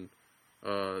Premier and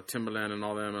Timbaland and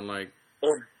all them, and like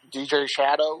DJ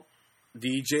Shadow.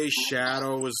 DJ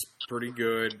Shadow was pretty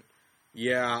good.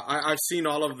 Yeah, I've seen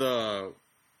all of the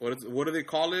what do they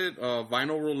call it?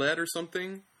 Vinyl roulette or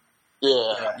something.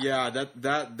 Yeah,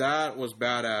 that was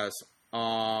badass.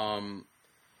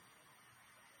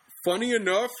 Funny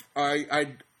enough,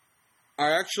 I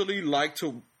actually like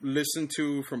to listen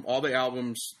to from all the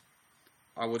albums.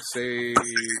 I would say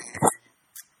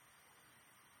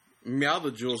Meow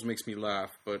the Jewels makes me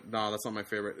laugh, but no, that's not my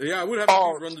favorite. Yeah, I would have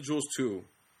to Run the Jewels too.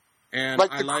 And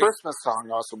like the Christmas song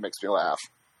also makes me laugh.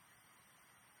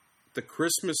 The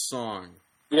Christmas song.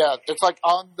 Yeah, it's like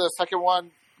on the second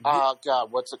one.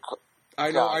 God, what's it called?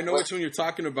 I know which one you're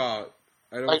talking about.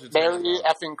 I know like Merry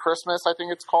Effing Christmas, I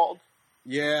think it's called.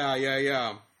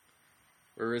 Yeah.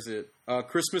 Where is it?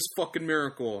 Christmas Fucking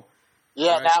Miracle.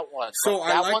 Yeah, right? That one. So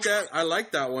I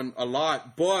like that one a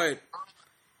lot, but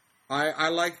I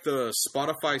like the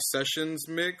Spotify Sessions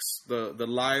mix, the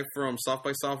live from South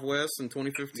by Southwest in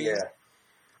 2015. Yeah.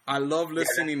 I love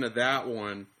listening to that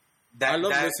one. I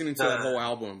love listening to that whole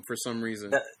album for some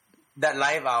reason. That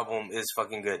live album is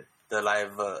fucking good. The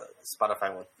live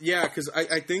Spotify one. Yeah, because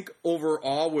I think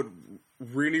overall what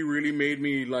really, really made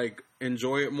me like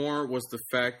enjoy it more was the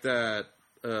fact that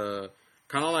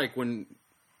kind of like when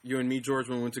you and me, George,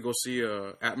 when we went to go see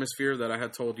Atmosphere, that I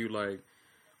had told you like,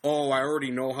 oh, I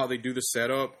already know how they do the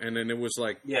setup, and then it was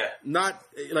like, not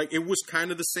like it was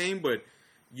kind of the same, but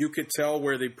you could tell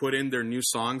where they put in their new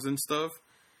songs and stuff,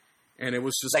 and it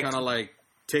was just kind of like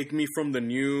take me from the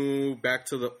new back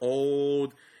to the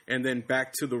old, and then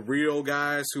back to the real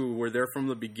guys who were there from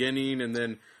the beginning, and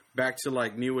then back to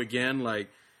like new again. Like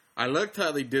I liked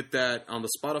how they did that on the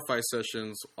Spotify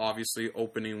Sessions, obviously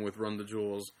opening with Run the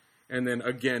Jewels, and then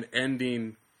again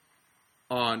ending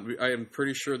on. I am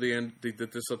pretty sure they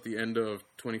did this at the end of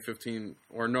 2015,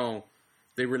 or no,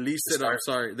 they released it. I'm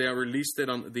sorry, they released it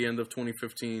on the end of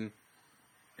 2015,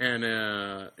 and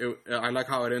I like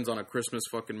how it ends on a Christmas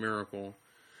fucking miracle.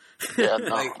 Yeah,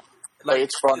 no. like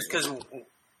it's fun because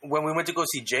when we went to go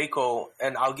see J. Cole,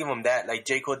 and I'll give him that. Like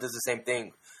J. Cole does the same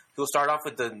thing. He'll start off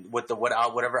with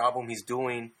whatever album he's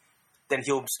doing, then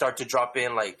he'll start to drop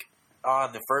in like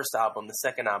the first album, the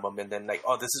second album, and then like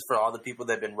this is for all the people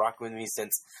that have been rocking with me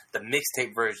since the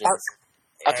mixtape versions.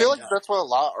 I feel like that's what a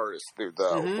lot of artists do,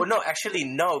 though. Mm-hmm. Well, no, actually,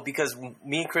 no, because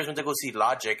me and Chris went to go see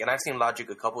Logic, and I've seen Logic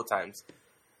a couple of times.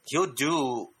 He'll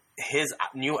do his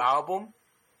new album,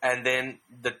 and then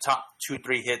the top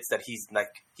 2-3 hits that he's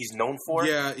known for.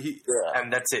 Yeah,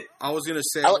 and that's it. I was gonna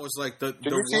say, I was like did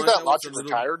you see that Logic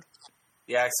retired?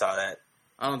 Yeah, I saw that.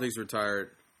 I don't think he's retired.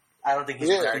 I don't think he's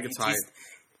retired. I think it's hype.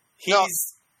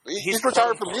 He's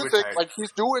retired from music. Retired. Like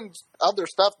he's doing other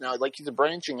stuff now. Like he's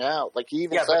branching out. Like he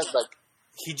even said like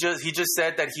he just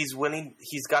said that he's willing.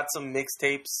 He's got some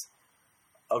mixtapes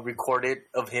recorded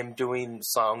of him doing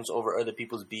songs over other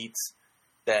people's beats.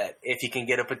 That if he can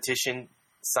get a petition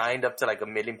signed up to like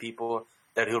 1 million people,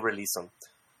 that he'll release them.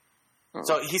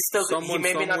 So he's still. He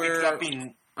may not be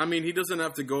dropping. I mean, he doesn't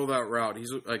have to go that route.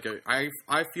 He's like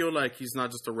I feel like he's not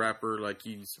just a rapper. Like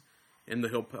he's in the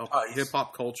hip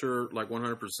hop culture, like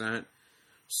 100%.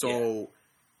 So,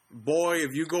 boy,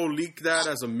 if you go leak that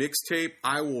as a mixtape,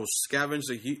 I will scavenge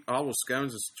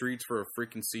the streets for a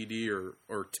freaking CD or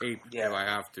tape if I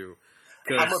have to.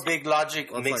 I'm a big Logic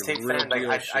mixtape fan.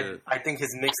 Like I think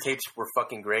his mixtapes were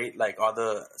fucking great. Like all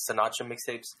the Sinatra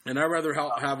mixtapes. And I'd rather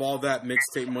have all that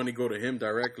mixtape money go to him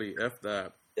directly. F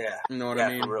that. Yeah. You know what I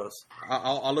mean? For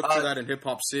I'll look for that in Hip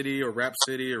Hop City or Rap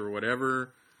City or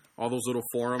whatever. All those little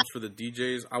forums for the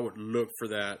DJs, I would look for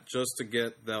that just to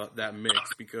get that mix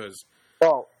because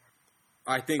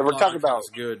I think we're talking about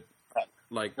is good.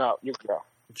 Like no, you go.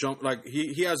 Jump like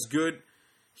he has good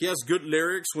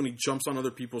lyrics when he jumps on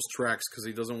other people's tracks because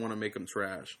he doesn't want to make them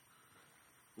trash.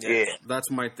 Yeah,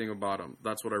 that's my thing about him.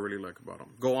 That's what I really like about him.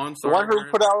 Go on. Sorry, the one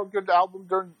who put out a good album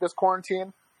during this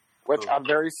quarantine, which I'm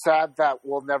very sad that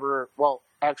we'll never. Well,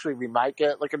 actually, we might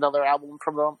get like another album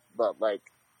from them, but like.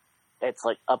 It's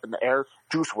like up in the air.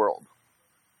 Juice WRLD.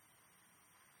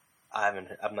 I'm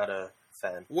not a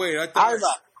fan. Wait,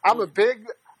 I'm a big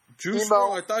Juice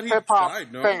WRLD. I thought he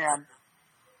died. No, fan.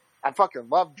 I fucking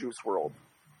love Juice WRLD.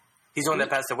 He's the one that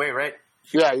passed away, right?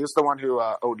 Yeah, he's the one who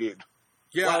OD'd.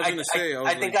 Yeah, I was gonna say.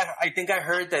 I think I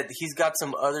heard that he's got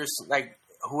some others. Like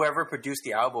whoever produced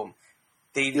the album,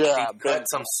 they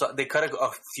cut a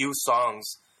few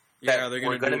songs. Yeah, they're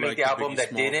going to make the album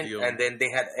that didn't, deal. And then they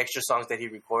had extra songs that he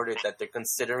recorded that they're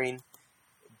considering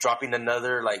dropping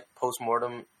another like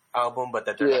postmortem album, but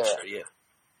that they're not sure yet.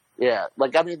 Yeah,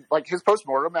 like I mean, like his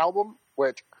postmortem album,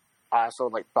 which I also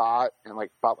like bought like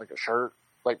a shirt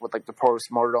like with like the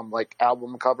postmortem like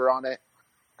album cover on it.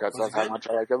 because that's how much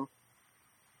I like him.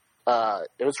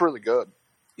 It was really good.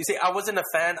 You see, I wasn't a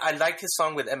fan. I liked his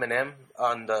song with Eminem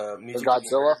on the music.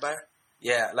 Godzilla?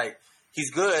 Yeah, like, he's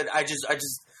good.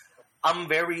 I'm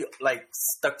very, like,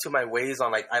 stuck to my ways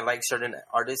on, like, I like certain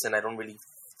artists and I don't really,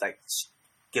 like,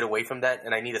 get away from that,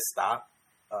 and I need to stop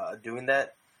doing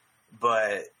that.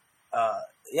 But,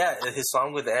 yeah, his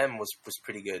song with M was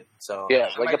pretty good. So, yeah,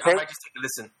 I might just take a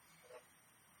listen.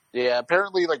 Yeah,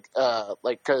 apparently,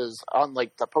 because on,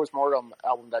 like, the Postmortem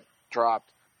album that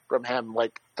dropped from him,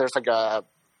 like, there's, like, a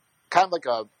kind of like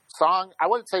a song. I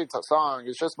wouldn't say it's a song.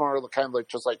 It's just more kind of like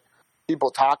just like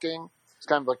people talking. It's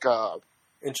kind of like a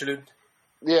interlude.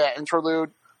 Yeah,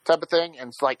 interlude type of thing. And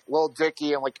it's like Lil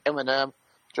Dicky and like Eminem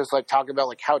just like talking about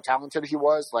like how talented he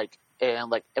was. Like,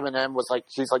 and like Eminem was like,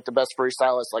 he's like the best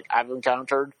freestylist like I've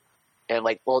encountered. And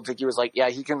like Lil Dicky was like, yeah,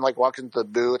 he can like walk into the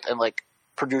booth and like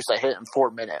produce a hit in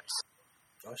 4 minutes.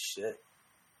 Oh shit.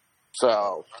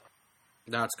 So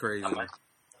that's crazy.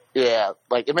 Yeah,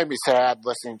 like, it made me sad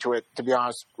listening to it, to be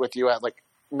honest with you, at, like,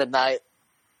 midnight.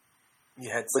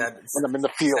 You had sad, when I'm in the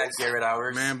field. Sad Garrett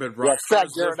hours. Man, but rock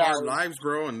stars live hard lives,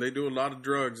 bro, and they do a lot of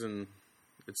drugs, and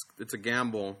it's a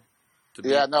gamble.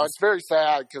 Yeah, no, it's very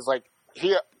sad, because, like,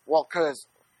 because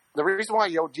the reason why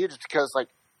he OD'd is because, like,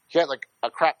 he had, like, a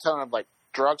crap ton of, like,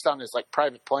 drugs on his, like,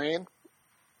 private plane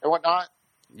and whatnot.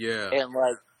 Yeah. And,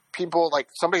 like, people, like,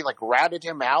 somebody, like, ratted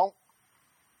him out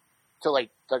to,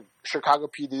 like, the Chicago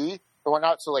PD and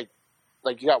whatnot. So, like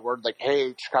you got word, like,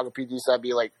 hey, Chicago PD's gotta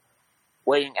be, like,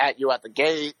 waiting at you at the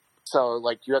gate. So,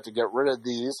 like, you have to get rid of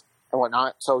these and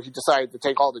whatnot. So he decided to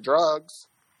take all the drugs,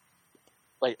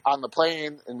 like, on the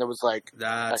plane. And there was, like,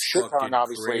 that's a shit ton,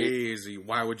 obviously. Crazy.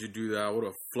 Why would you do that? I would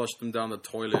have flushed them down the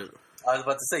toilet. I was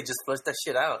about to say, just flush that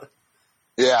shit out.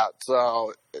 Yeah,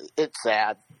 so it's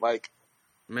sad. Like,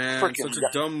 man, such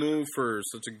a dumb move for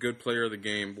such a good player of the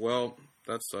game. Well,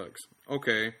 that sucks.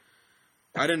 Okay.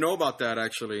 I didn't know about that,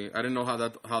 actually. I didn't know how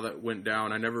that went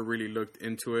down. I never really looked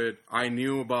into it. I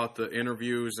knew about the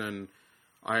interviews, and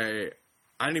I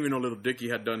didn't even know Lil Dicky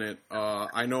had done it.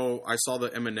 I know I saw the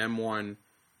Eminem one.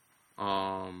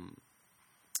 I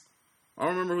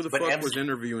don't remember who the fuck was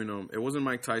interviewing him. It wasn't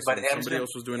Mike Tyson. Somebody else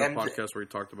was doing a podcast where he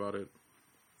talked about it.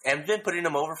 M's been putting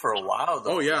him over for a while,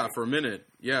 though. Oh, yeah, for a minute.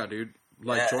 Yeah, dude.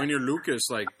 Like, Joyner Lucas,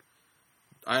 like,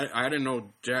 I didn't know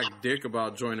jack dick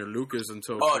about Joyner Lucas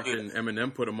until freaking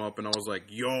Eminem put him up, and I was like,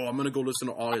 yo, I'm gonna go listen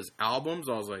to all his albums.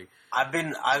 I was like, I've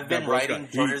been writing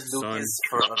Joyner Lucas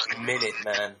for a minute,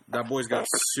 man. That boy's got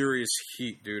serious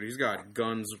heat, dude. He's got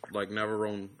guns like never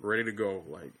owned, ready to go.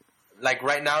 Like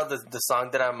right now, the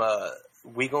song that I'm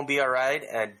We Gonna Be Alright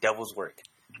and Devil's Work.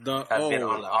 I've been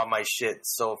on my shit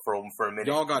for a minute.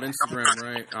 Y'all got Instagram,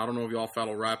 right? I don't know if y'all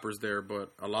follow rappers there,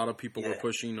 but a lot of people were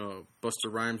pushing Busta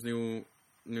Rhymes'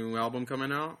 new album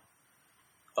coming out.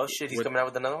 Oh shit, he's coming out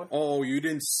with another one? Oh, you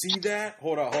didn't see that?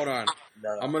 Hold on.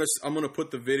 No. I'm gonna put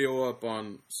the video up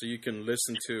on so you can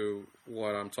listen to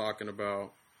what I'm talking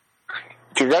about.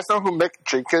 Do you guys know who Mick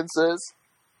Jenkins is?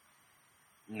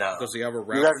 No. Does he have a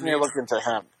rapper? You guys need to look into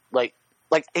him. Like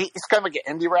he's kind of like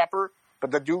an indie rapper,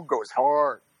 but the dude goes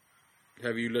hard.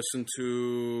 Have you listened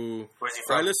to? Where's he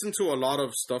from? I listen to a lot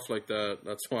of stuff like that.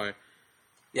 That's why.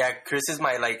 Yeah, Chris is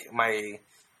my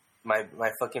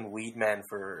fucking weed man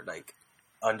for like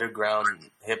underground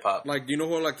hip hop. Like, do you know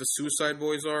who like the Suicide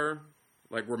Boys are?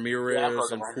 Like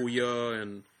Ramirez and Puya,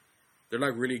 and they're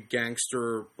like really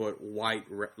gangster but white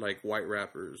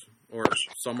rappers, or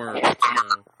some are.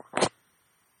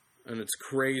 And it's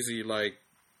crazy. Like,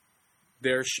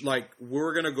 they're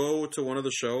we're gonna go to one of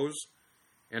the shows,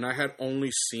 and I had only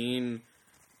seen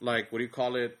like, what do you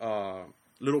call it?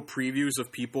 Little previews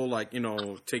of people like,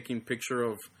 taking picture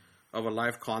of a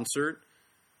live concert.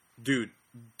 Dude,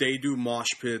 they do mosh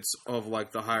pits of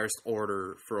like the highest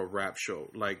order for a rap show.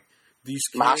 Like, these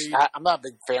kids, I'm not a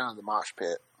big fan of the mosh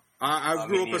pit. I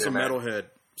grew up as a metalhead,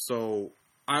 so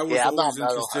I was always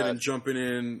interested in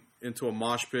jumping into a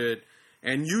mosh pit.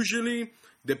 And usually,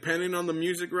 depending on the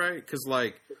music, right? Because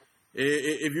like,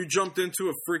 if you jumped into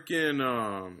a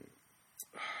freaking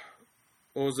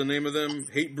what was the name of them?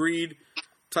 Hatebreed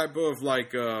type of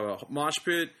like mosh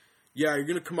pit. Yeah, you're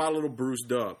gonna come out a little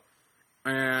bruised up.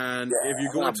 And if you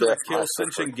go into the Kill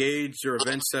Cinch Engage or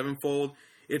Avenged Sevenfold,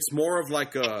 it's more of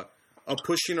like a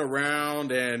pushing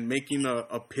around and making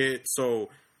a pit so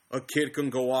a kid can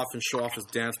go off and show off his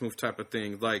dance move type of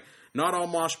thing. Like, not all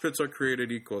mosh pits are created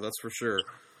equal, that's for sure.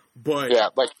 But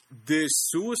this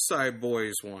Suicide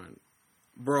Boys one,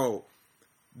 bro,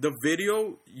 the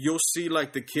video, you'll see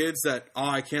like the kids that,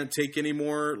 I can't take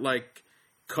anymore, like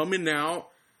coming out,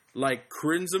 like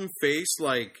crimson face,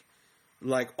 like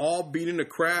like all beating the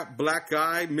crap, black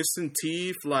guy, missing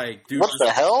teeth, like dude. What the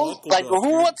hell? Like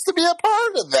who wants to be a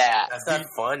part of that? That's not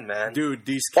fun, man. Dude,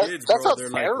 these kids, bro, they're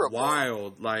terrible. Like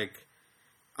wild. Like,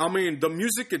 I mean, the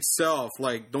music itself,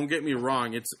 like, don't get me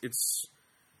wrong, it's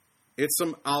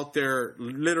some out there,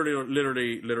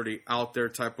 literally out there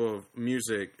type of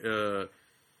music.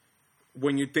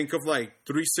 When you think of like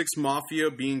 3 6 Mafia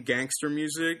being gangster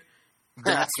music,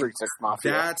 that's 3 6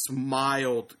 Mafia. That's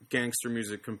mild gangster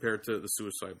music compared to the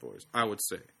Suicide Boys, I would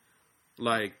say.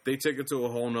 Like, they take it to a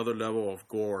whole nother level of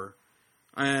gore.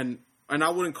 And I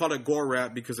wouldn't call it gore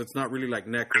rap because it's not really like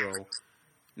Necro.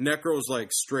 Necro is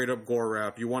like straight up gore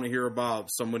rap. You want to hear about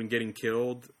someone getting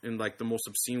killed in like the most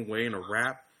obscene way in a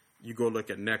rap, you go look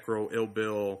at Necro, Ill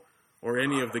Bill, or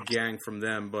any of the gang from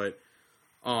them. But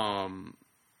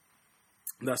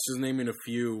that's just naming a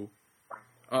few.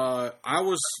 I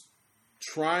was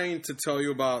trying to tell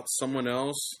you about someone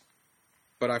else,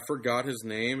 but I forgot his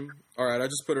name. All right, I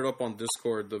just put it up on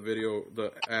Discord,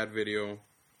 the ad video,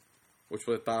 which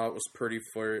I thought was pretty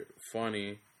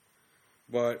funny.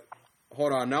 But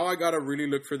hold on, now I gotta really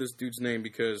look for this dude's name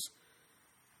because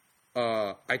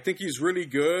I think he's really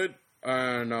good,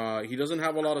 and he doesn't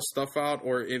have a lot of stuff out,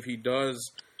 or if he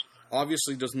does,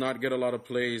 obviously does not get a lot of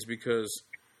plays because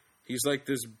he's like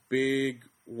this big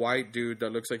white dude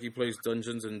that looks like he plays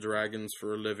Dungeons and Dragons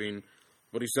for a living,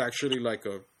 but he's actually like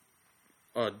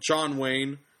a John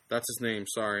Wayne. That's his name.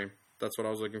 Sorry, that's what I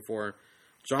was looking for.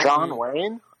 John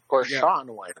Wayne or yeah. Sean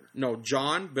Wayne? No,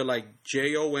 John, but like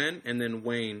Jon and then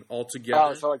Wayne all together.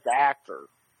 Oh, so like the actor.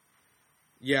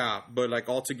 Yeah, but like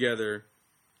all together,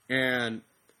 and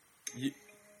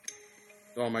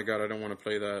oh my god, I don't want to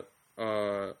play that.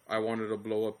 I wanted to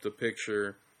blow up the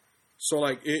picture. So,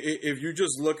 like, if you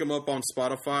just look him up on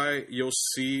Spotify, you'll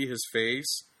see his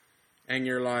face, and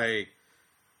you're like,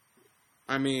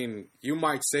 I mean, you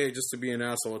might say it just to be an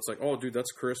asshole. It's like, oh, dude,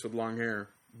 that's Chris with long hair.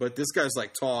 But this guy's,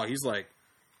 like, tall. He's like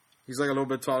a little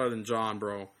bit taller than John,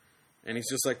 bro. And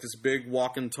he's just, like, this big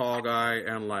walking tall guy,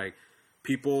 and, like,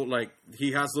 people, like,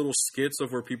 he has little skits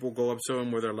of where people go up to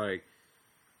him where they're like,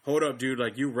 hold up, dude,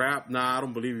 like, you rap? Nah, I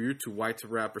don't believe you. You're too white to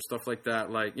rap or stuff like that.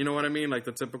 Like, you know what I mean? Like,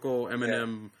 the typical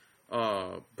Eminem... Yeah.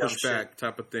 Pushback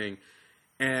type of thing.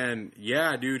 And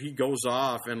yeah, dude, he goes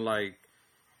off and like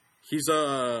he's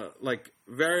like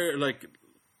very like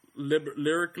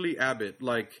lyrically avid.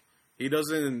 Like he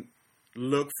doesn't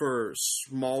look for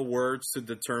small words to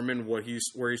determine where he's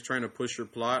trying to push your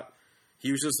plot. He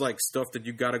uses like stuff that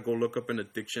you gotta go look up in a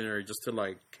dictionary just to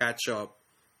like catch up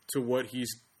to what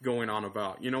he's going on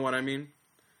about. You know what I mean?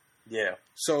 Yeah.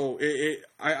 So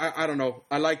I don't know.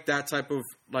 I like that type of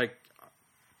like.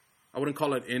 I wouldn't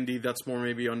call it indie. That's more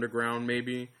maybe underground,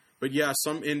 maybe. But yeah,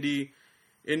 some indie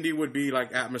would be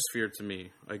like Atmosphere to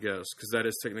me, I guess, because that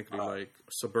is technically like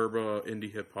suburba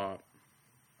indie hip hop.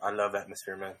 I love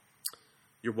Atmosphere, man.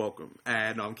 You're welcome. No,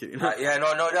 I'm kidding. Yeah,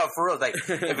 no, for real. Like,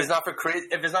 if it's not for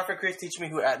Chris teaching me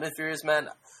who Atmosphere is, man,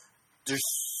 there's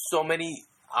so many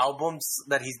albums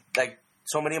that he's like,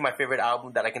 so many of my favorite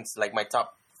albums that I can like my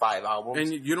top 5 albums.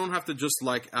 And you don't have to just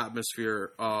like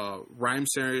Atmosphere.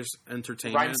 Rhymesayers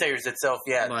Entertainment. Rhymesayers itself,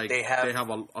 yeah. Like, they have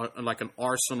a like an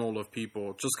arsenal of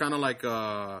people. Just kind of like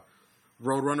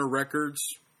Roadrunner Records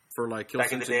for like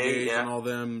Killswitch Engage and all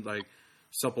them. Like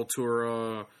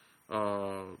Sepultura,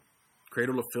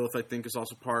 Cradle of Filth, I think is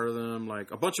also part of them. Like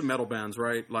a bunch of metal bands,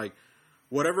 right? Like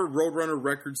whatever Roadrunner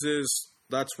Records is,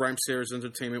 that's Rhymesayers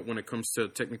Entertainment when it comes to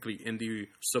technically indie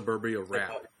suburbia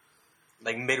rap.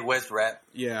 Like Midwest rap.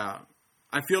 Yeah.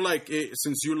 I feel like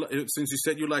since you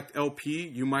said you liked LP,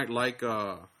 you might like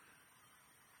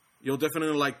you'll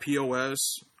definitely like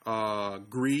POS,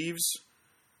 Greaves,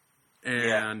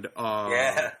 and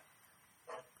I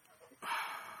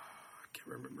can't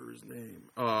remember his name.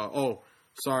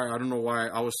 Sorry, I don't know why.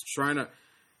 I was trying to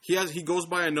he goes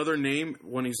by another name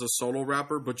when he's a solo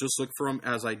rapper, but just look for him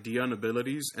as Idea and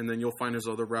Abilities, and then you'll find his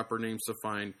other rapper names to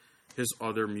find his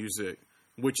other music,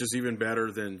 which is even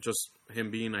better than just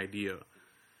him being Idea.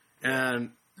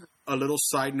 And a little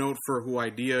side note for who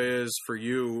Idea is for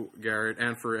you, Garrett,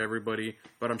 and for everybody,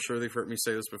 but I'm sure they've heard me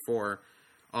say this before.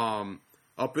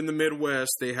 Up in the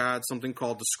Midwest, they had something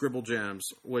called the Scribble Jams,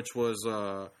 which was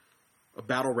a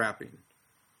battle rapping.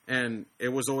 And it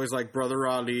was always like Brother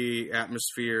Ali,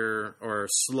 Atmosphere, or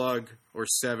Slug, or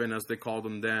Seven, as they called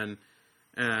them then,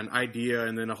 and Idea,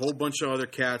 and then a whole bunch of other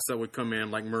cats that would come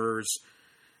in, like Murs,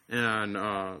 and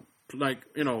like,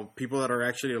 you know, people that are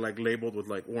actually like labeled with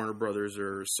like Warner Brothers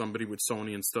or somebody with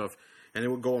Sony and stuff, and they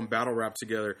would go and battle rap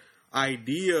together.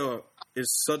 Idea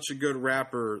is such a good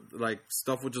rapper, like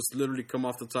stuff would just literally come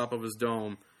off the top of his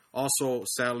dome Also,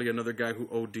 sadly, another guy who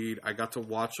OD'd. I got to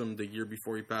watch him the year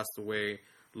before he passed away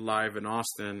live in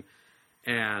Austin,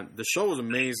 and the show was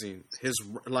amazing. His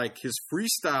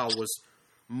freestyle was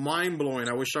mind blowing.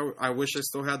 I wish I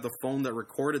still had the phone that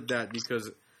recorded that, because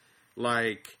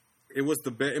it was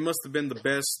it must have been the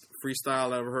best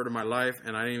freestyle I ever heard in my life,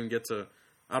 and I don't even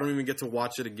get to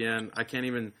watch it again. I can't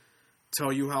even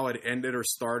tell you how it ended or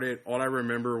started. All I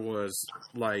remember was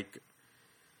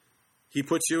he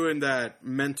puts you in that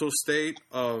mental state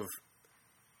of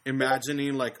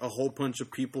imagining a whole bunch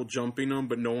of people jumping him,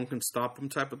 but no one can stop him,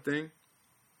 type of thing.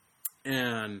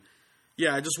 And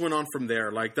yeah, I just went on from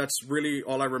there. That's really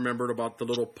all I remembered about the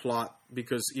little plot,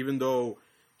 because even though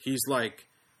he's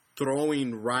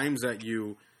throwing rhymes at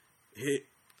you,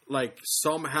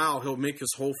 somehow he'll make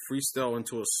his whole freestyle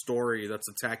into a story that's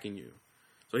attacking you.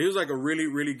 So he was a really,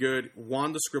 really good,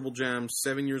 won the Scribble Jam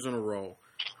 7 years in a row.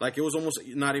 It was almost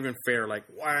not even fair.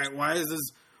 Why is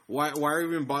this? Why are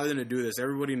we even bothering to do this?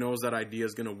 Everybody knows that idea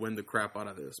is going to win the crap out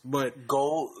of this. But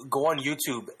go on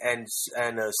YouTube and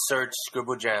search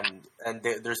Scribble Jam, and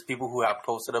there's people who have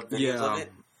posted up videos of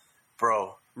it,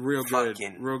 bro. Real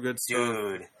good stuff,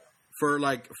 dude. For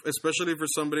especially for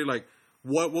somebody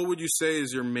what would you say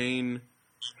is your main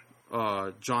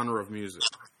genre of music?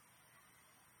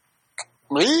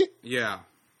 Me? Yeah.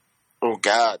 Oh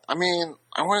God. I mean,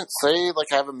 I wouldn't say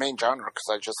I have a main genre, because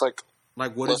I just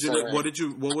what was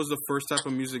the first type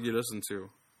of music you listened to?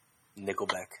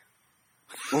 Nickelback.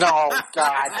 No,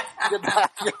 God,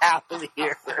 get out of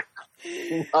here.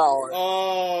 No.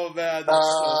 Oh man, that's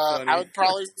so funny. I would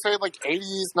probably say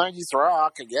 80s, 90s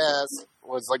rock, I guess,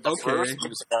 was the first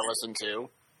music I listened to.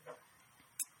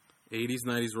 80s,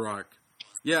 90s rock.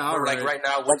 Yeah, all right. Right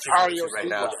now, what's your favorite right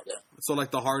now? So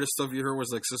the hardest stuff you heard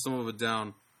was System of a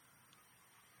Down.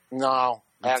 No,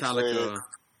 Metallica.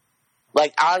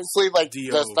 Actually, honestly,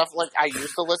 Dio. the stuff I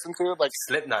used to listen to,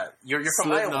 Slipknot. You're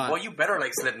from Iowa. Well, you better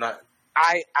like Slipknot.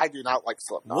 I do not like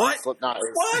Slipknot. What? Slipknot is,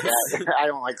 what? Yeah, I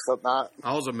don't like Slipknot.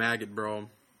 I was a maggot, bro.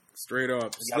 Straight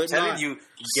up. I'm telling you,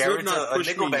 Garrett's a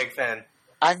Nickelback fan.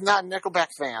 I'm not a Nickelback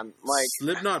fan.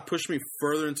 Slipknot pushed me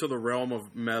further into the realm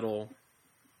of metal.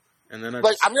 And then I'm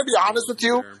gonna be honest with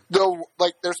you, though.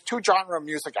 There's two genres of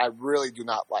music I really do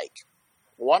not like.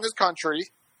 One is country.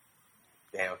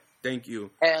 Damn. Thank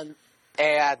you. And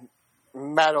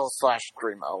metal /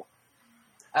 screamo.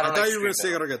 I thought you were gonna say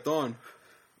reggaeton.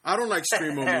 I don't like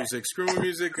screamo music. Screamo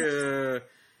music,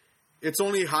 it's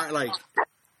only high.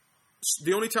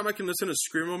 The only time I can listen to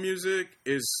screamo music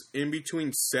is in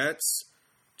between sets,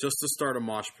 just to start a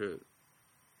mosh pit.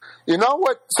 You know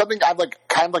what? Something I've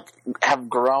have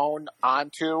grown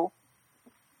onto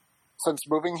since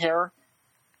moving here.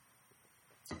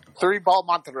 3 Ball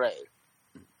Monterey.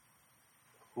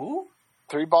 Who?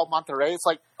 3 Ball Monterey. It's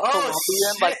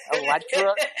Colombian,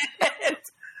 electric.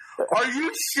 Are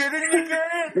you shitting me,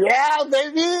 Garrett? Yeah,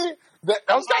 baby.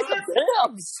 Those guys are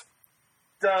jams.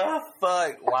 The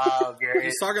fuck? Wow, Garrett.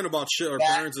 He's talking about shit our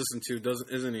parents listen to,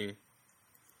 isn't he?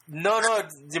 No. Do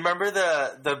you remember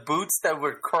the boots that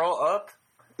would curl up?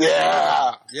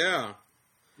 Yeah. Yeah.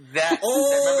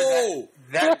 Remember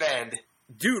that band?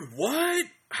 Dude, what?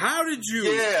 How did you?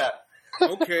 Yeah.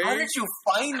 Okay. How did you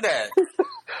find that?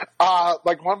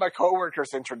 One of my coworkers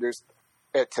introduced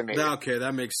it to me. Okay,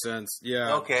 that makes sense.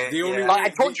 Yeah. Okay. The only I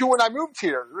told you when I moved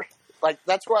here.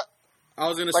 That's what I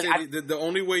was gonna say. The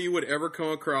only way you would ever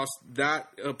come across that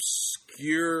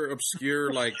obscure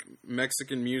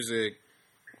Mexican music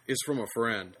is from a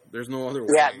friend. There's no other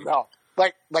way. Yeah, no.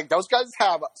 Those guys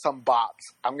have some bops.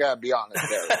 I'm gonna be honest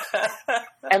there.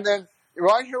 And then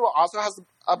right here also has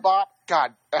a bop.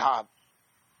 God,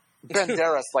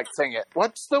 Banderas sing it.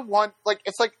 What's the one?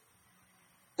 It's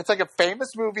a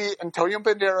famous movie. Antonio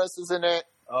Banderas is in it.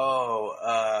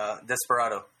 Oh,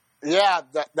 Desperado. Yeah,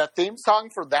 the theme song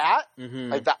for that,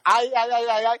 mm-hmm. I,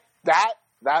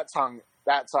 that song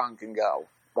can go.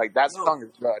 That song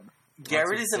is good.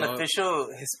 Garrett is an official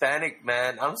Hispanic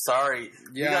man. I'm sorry.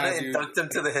 Yeah, we gotta induct him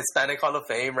to the Hispanic Hall of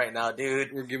Fame right now,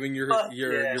 dude. We're giving your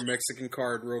Mexican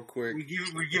card real quick.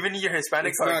 We're giving you your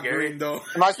Hispanic card, not Garrett. green, though.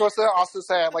 Am I supposed to also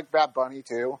say I like Bad Bunny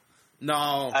too?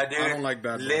 No, I don't like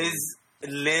Bad Bunny.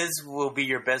 Liz will be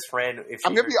your best friend if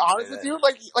I'm gonna be honest with you.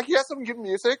 He has some good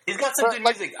music. He's got some good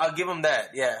music. I'll give him that.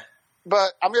 Yeah.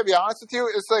 But I'm gonna be honest with you.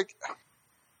 It's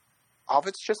all of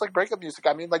it's just breakup music.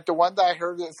 I mean, the one that I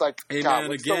heard is hey, God,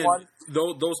 man, again,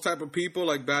 those type of people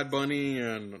like Bad Bunny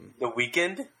and The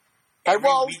Weeknd.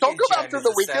 Don't go after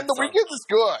The Weeknd. The Weeknd is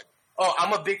good. Oh,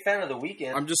 I'm a big fan of The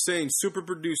Weeknd. I'm just saying, super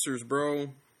producers,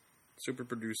 bro. Super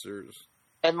producers.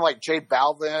 And J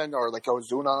Balvin or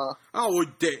Ozuna. Oh,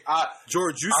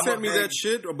 George, you sent me that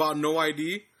shit about No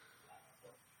ID.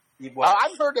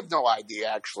 I've heard of No ID,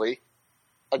 actually.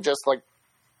 Just like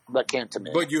that came to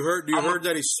me. But you heard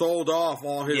that he sold off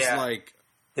all his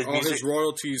his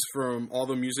royalties from all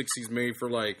the music he's made for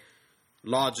like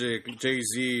Logic,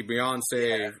 Jay-Z,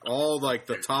 Beyonce, all like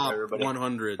the top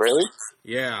 100. Really?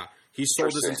 Yeah, he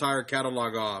sold his entire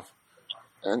catalog off.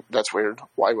 And that's weird.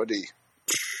 Why would he?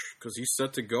 Because he's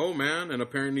set to go, man. And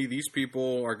apparently these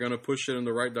people are going to push it in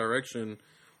the right direction.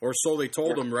 Or so they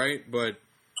told him, right? But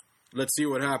let's see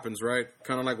what happens, right?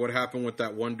 Kind of like what happened with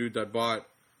that one dude that bought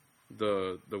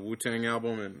the Wu-Tang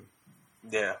album and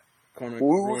kind of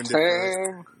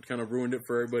ruined it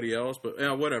for everybody else. But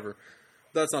yeah, whatever.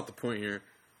 That's not the point here.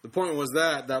 The point was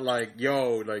that like,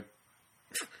 yo, like,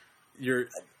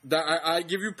 I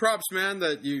give you props, man,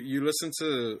 that you listen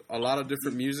to a lot of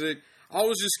different music. I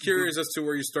was just curious as to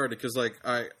where you started, because like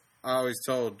I always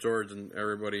tell George and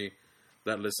everybody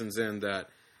that listens in that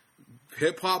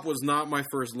hip hop was not my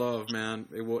first love, man.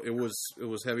 It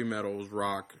was heavy metal, it was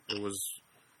rock, it was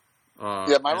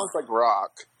mine was like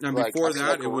rock. And like, before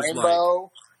that, it was Rainbow,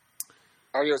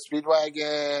 REO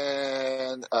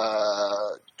Speedwagon,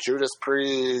 Judas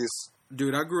Priest.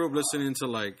 Dude, I grew up listening to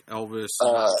like Elvis,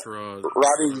 Sinatra,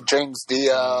 Roddy James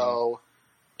Dio,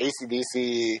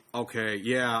 AC/DC. Okay,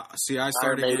 yeah. See, I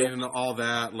started getting into all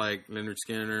that, like Leonard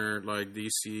Skinner, like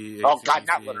DC. Oh God,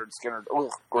 not Leonard Skinner.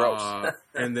 Ugh, gross.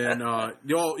 And then, well,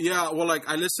 like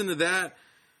I listened to that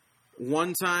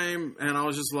one time, and I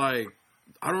was just like,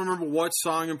 I don't remember what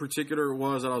song in particular it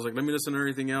was. And I was like, let me listen to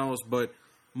everything else, but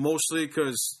mostly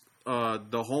because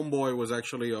the homeboy was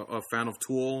actually a fan of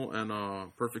Tool and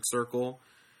Perfect Circle.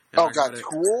 And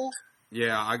Tool?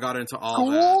 Yeah, I got into all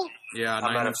Tool? that. Yeah,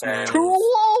 Nine Inch Nails. Tool?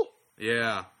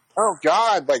 Yeah. Oh,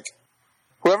 God. Like,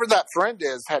 whoever that friend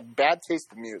is had bad taste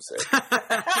in music.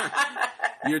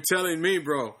 You're telling me,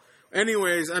 bro.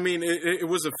 Anyways, I mean, it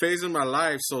was a phase in my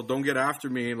life, so don't get after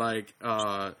me. Like,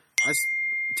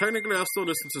 technically, I still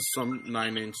listen to some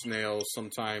Nine Inch Nails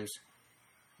sometimes.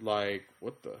 Like,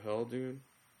 what the hell, dude?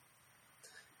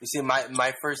 You see,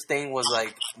 my first thing was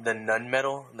like the nun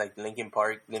metal, like Linkin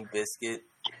Park, Limp Bizkit.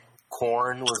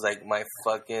 Korn was like my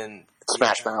fucking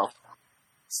Smash Mouth.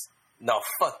 No,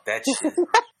 fuck that shit.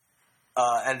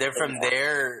 And then from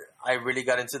there, I really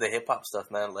got into the hip hop stuff,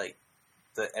 man. Like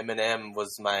the Eminem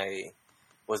was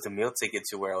the meal ticket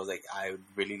to where I was like, I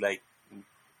really like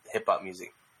hip hop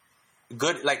music.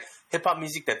 Good, like hip hop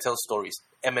music that tells stories,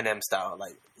 Eminem style.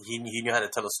 Like he knew how to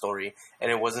tell a story,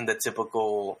 and it wasn't the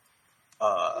typical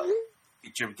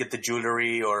get the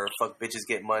jewelry or fuck bitches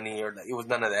get money, or like, it was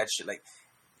none of that shit. Like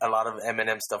a lot of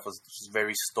Eminem stuff was just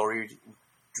very story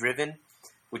driven,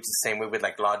 which is the same way with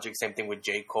like Logic, same thing with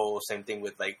J. Cole, same thing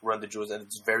with like Run the Jewels, and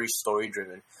it's very story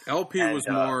driven. LP was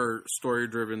more story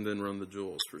driven than Run the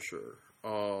Jewels for sure.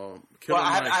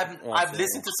 I've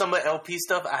listened to some of LP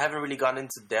stuff. I haven't really gone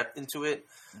into depth into it.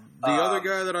 The other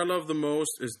guy that I love the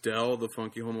most is Del, the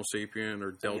Funky Homo Sapien,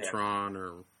 or Deltron,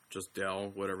 or just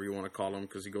Del, whatever you want to call him,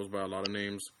 because he goes by a lot of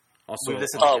names. Also, we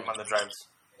listen to him on the drives.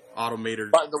 Automator.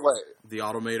 By the way, the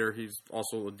Automator. He's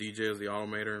also a DJ as the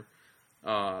Automator.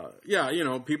 Yeah, you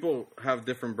know, people have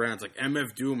different brands. Like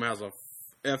MF Doom has a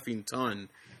effing ton.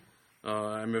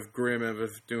 MF Grimm,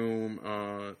 MF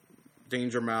Doom,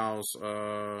 Danger Mouse.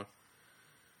 All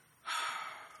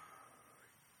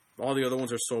the other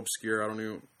ones are so obscure. I don't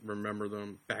even remember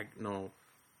them.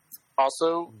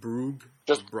 Also, Broog,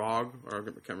 Brog, or I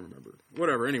can't remember.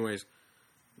 Whatever. Anyways,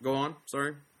 go on.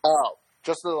 Sorry.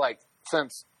 Just to, like,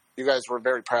 since you guys were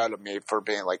very proud of me for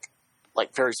being like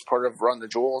very supportive of Run the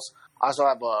Jewels, I also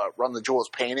have a Run the Jewels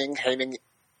painting hanging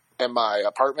in my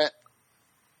apartment.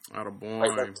 Atta boy.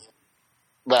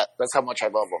 That's how much I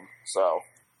love them. So.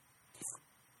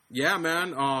 Yeah,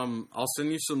 man. I'll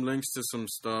send you some links to some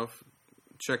stuff.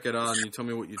 Check it out and you tell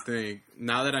me what you think.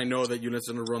 Now that I know that you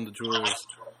listen to Run the Jewels,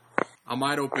 I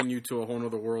might open you to a whole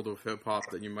other world of hip hop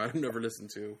that you might have never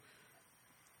listened to.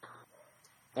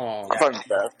 Oh,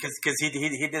 because he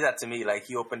did that to me. Like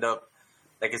he opened up,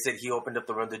 like I said, he opened up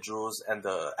the Run the Jewels and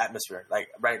the Atmosphere. Like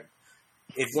right.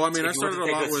 I started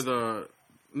a lot with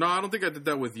no, I don't think I did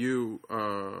that with you.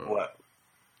 What?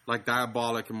 Like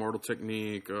Diabolic, Immortal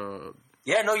Technique. You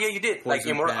did. Like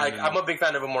Immortal. I'm a big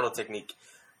fan of Immortal Technique.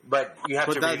 But you have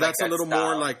to. But that's a little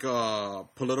more like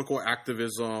political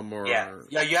activism, or you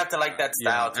have to like that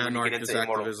style to really get into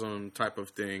activism type of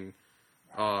thing.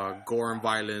 Gore and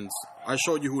violence. I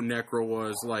showed you who Necro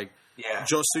was, like,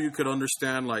 just so you could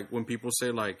understand, like, when people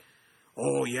say, like,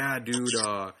 oh yeah, dude,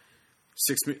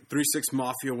 3-6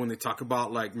 Mafia, when they talk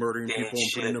about like murdering people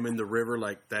and putting them in the river,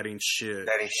 like that ain't shit.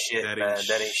 That ain't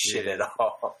shit at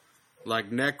all. Like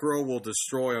Necro will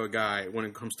destroy a guy when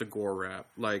it comes to gore rap.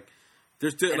 Like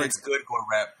There's like it's good gore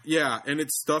rap. Yeah, and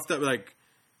it's stuff that like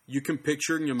you can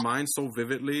picture in your mind so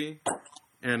vividly,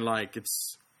 and like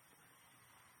it's.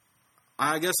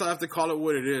 I guess I have to call it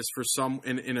what it is for some.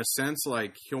 In a sense,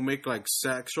 like he'll make like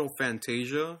sexual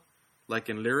fantasia, like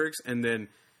in lyrics, and then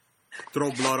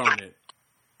throw blood on it,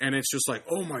 and it's just like,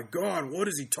 oh my god, what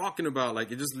is he talking about?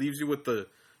 Like it just leaves you with the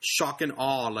shock and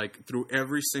awe, like through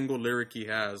every single lyric he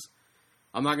has.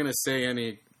 I'm not gonna say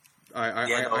any.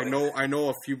 I know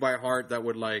a few by heart that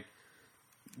would like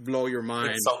blow your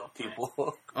mind. Insult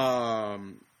people.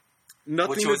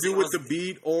 Nothing to do with the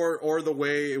beat or the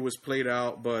way it was played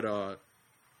out, but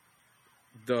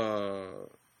the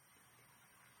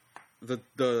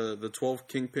 12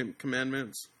 Kingpin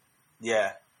Commandments.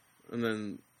 Yeah. And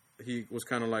then he was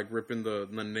kind of like ripping the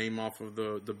name off of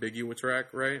the Biggie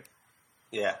track, right?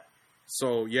 Yeah.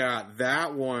 So yeah,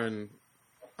 that one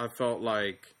I felt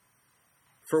like.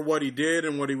 For what he did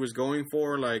and what he was going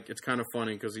for, like, it's kind of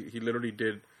funny because he literally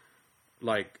did,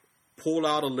 like, pull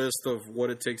out a list of what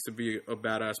it takes to be a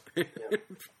badass pimp.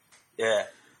 Yeah.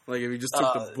 Like, if he just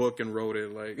took the book and wrote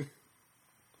it, like...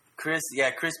 Chris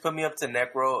put me up to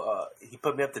Necro. He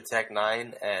put me up to Tech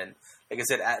 9, and, like I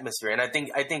said, Atmosphere. And I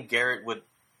think Garrett would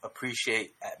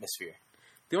appreciate Atmosphere.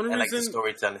 The only reason... like the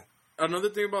storytelling. Another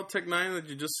thing about Tech 9 that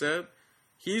you just said,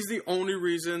 he's the only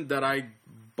reason that I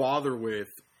bother with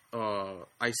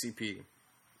ICP,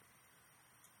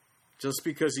 just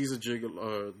because he's a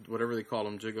gigolo, whatever they call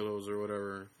them, gigolos or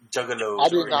whatever. Juggalos.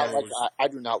 I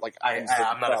do not like. I'm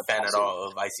not a fan at all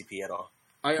of ICP at all.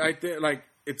 I think like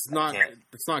it's not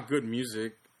good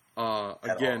music.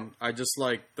 Again, I just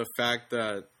like the fact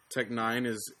that Tech 9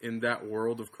 is in that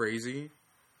world of crazy.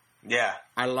 Yeah,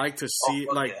 I like to see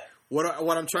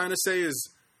what I'm trying to say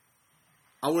is,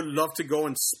 I would love to go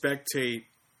and spectate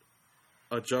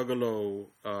a Juggalo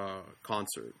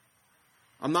concert.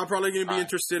 I'm not probably going to be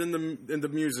interested in the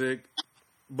music,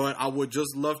 but I would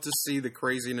just love to see the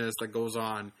craziness that goes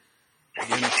on.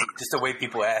 Just the way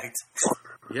people act.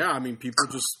 Yeah, I mean, people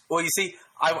just... Well, you see,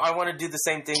 I want to do the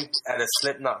same thing at a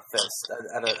Slipknot fest,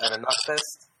 at a Knot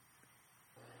fest.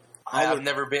 I've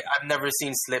never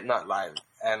seen Slipknot live,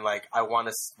 and like I want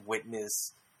to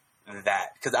witness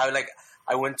that because I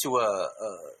went to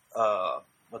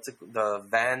the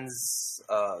Vans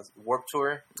Warped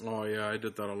Tour. Oh yeah, I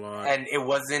did that a lot. And it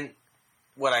wasn't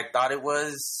what I thought it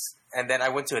was. And then I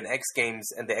went to an X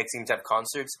Games, and the X Games have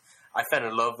concerts. I fell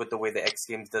in love with the way the X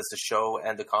Games does the show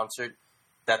and the concert.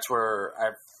 That's where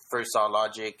I first saw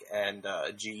Logic and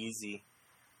G-Eazy.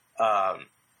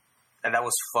 And that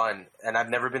was fun. And I've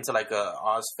never been to like a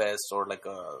Ozfest or like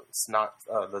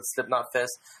the Slipknot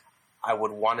Fest. I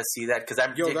would want to see that because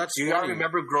do y'all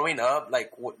remember growing up,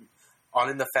 like all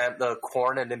in the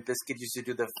Korn and Limp Bizkit used to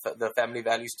do the Family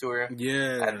Values tour.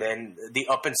 Yeah, and then the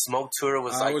Up in Smoke tour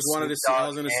was I always wanted to see. I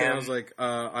was gonna say, I was like,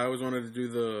 I always wanted to do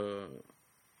the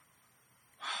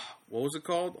what was it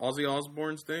called? Ozzy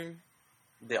Osbourne's thing.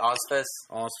 The Ozfest.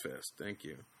 Ozfest, thank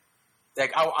you.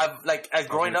 Like I've like as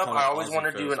growing up, I always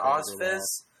wanted to do an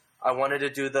Ozfest. I wanted to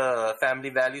do the Family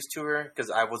Values tour because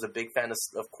I was a big fan of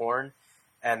Korn,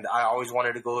 and I always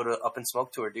wanted to go to Up in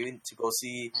Smoke tour, dude, to go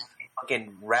see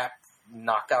fucking rap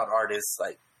knockout artists,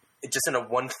 like just in a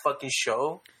one fucking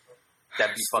show.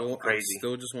 That'd be fucking crazy. I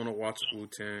still just want to watch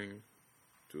Wu-Tang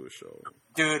do a show,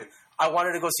 dude. I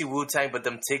wanted to go see Wu-Tang, but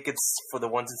them tickets for the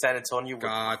ones in San Antonio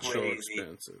were crazy. So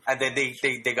expensive. And then they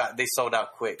sold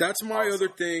out quick. That's my other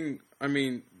thing. I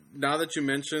mean, now that you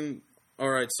mentioned,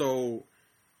 all right, so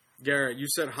Garrett, you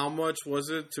said how much was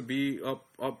it to be up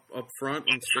front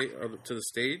on to the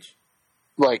stage?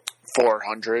 Like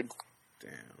 $400.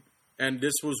 Damn. And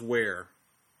this was where?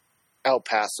 El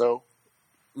Paso.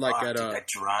 Like at a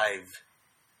drive.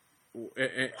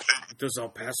 Does El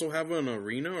Paso have an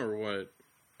arena or what?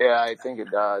 Yeah, I think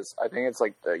it does. I think it's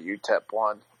like the UTEP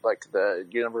one, like the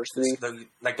university.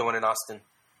 Like the one in Austin.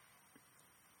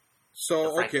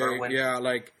 So, okay, yeah,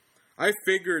 like, I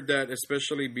figured that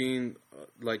especially being,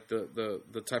 like,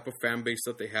 the type of fan base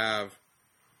that they have,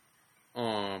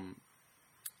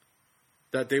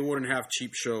 that they wouldn't have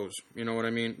cheap shows, you know what I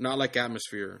mean? Not like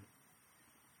Atmosphere.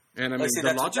 And, I mean,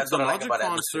 the Logic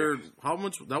concert, how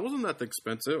much, that wasn't that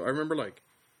expensive. I remember, like,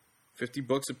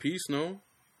 $50 a piece, no?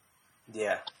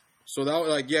 Yeah. So that was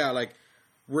like, yeah, like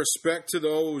respect to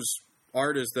those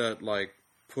artists that like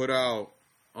put out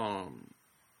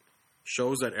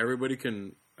shows that everybody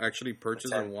can actually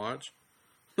purchase and watch.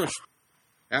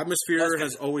 Atmosphere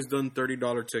has always done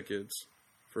 $30 tickets,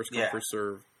 first come first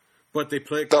serve, but they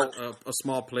play a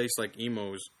small place like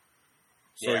Emos.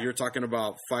 So you're talking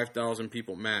about 5,000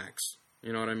 people max.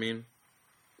 You know what I mean?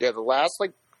 Yeah, the last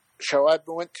like show I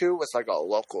went to was like a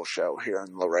local show here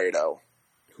in Laredo.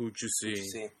 Who'd you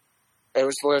see? It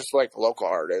was just like local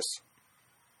artists.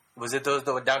 Was it those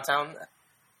that were downtown?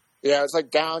 Yeah, it's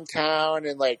like downtown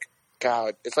and like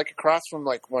God, it's like across from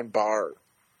like one bar.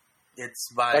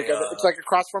 It's by it's like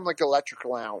across from like Electric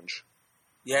Lounge.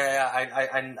 Yeah,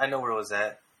 I know where it was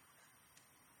at.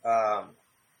 Was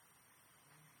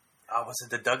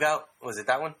it the Dugout? Was it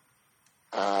that one?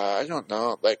 I don't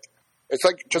know. Like, it's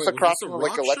like just across from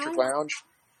like Electric Lounge.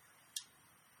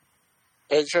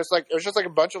 It was just like a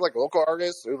bunch of like local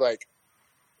artists who like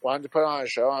wanted to put on a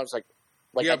show. I was like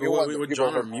yeah, but what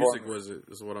genre of music was it?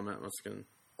 Is what I'm asking.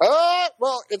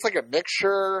 Well, it's like a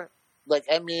mixture. Like,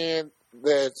 I mean,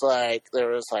 it's like there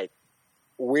was like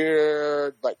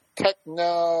weird like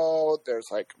techno. There's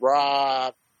like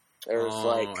rock. There's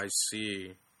I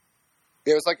see.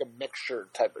 It was like a mixture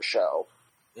type of show.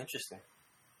 Interesting.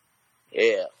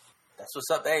 Yeah. That's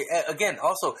what's up. Hey, again,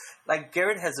 also, like,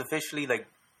 Garrett has officially, like,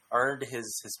 earned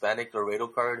his Hispanic Laredo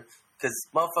card because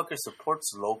motherfucker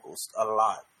supports locals a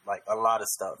lot. Like, a lot of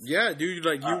stuff. Yeah, dude,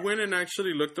 like, you went and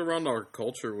actually looked around our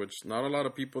culture, which not a lot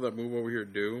of people that move over here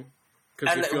do.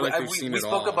 Because we feel like they've seen it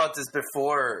all. We spoke about this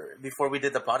before we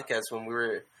did the podcast when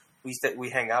we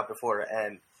hang out before,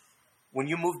 and when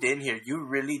you moved in here, you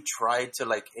really tried to,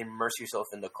 like, immerse yourself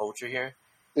in the culture here,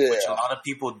 which a lot of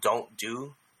people don't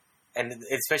do. And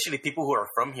especially people who are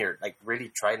from here, like,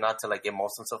 really try not to, like,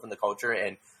 immerse themselves in the culture.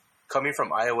 And coming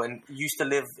from Iowa, and you used to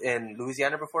live in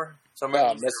Louisiana before?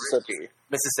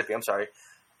 Mississippi, I'm sorry.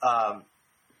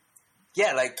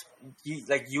 Yeah, like, you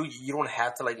don't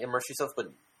have to, like, immerse yourself,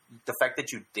 but the fact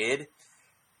that you did,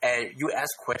 and you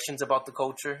ask questions about the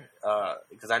culture,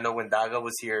 because I know when Daga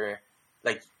was here,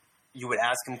 like, you would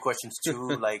ask him questions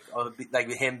too, like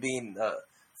him being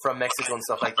from Mexico and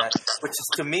stuff like that, which is,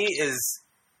 to me is,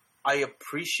 I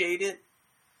appreciate it.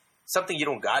 Something you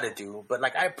don't gotta do, but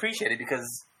like I appreciate it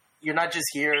because you're not just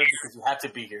here because you have to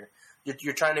be here.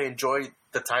 You're trying to enjoy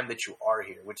the time that you are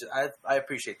here, which I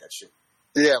appreciate that shit.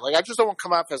 Yeah, like I just don't want to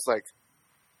come off as like,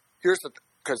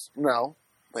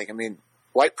 like I mean,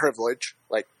 white privilege,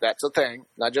 like that's a thing.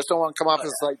 And I just don't want to come off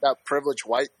as like that privileged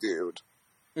white dude.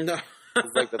 No.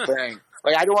 It's like the thing.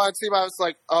 Like, I don't want to seem I was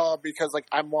like, oh, because, like,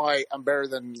 I'm white, I'm better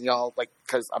than, y'all, like,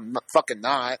 because I'm not, fucking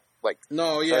not. Like,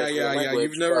 no, yeah.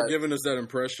 You've never given us that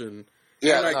impression.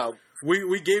 Yeah, like, no.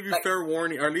 We gave you fair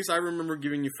warning, or at least I remember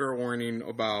giving you fair warning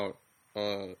about,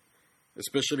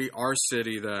 especially our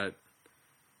city, that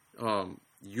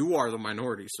you are the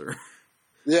minority, sir.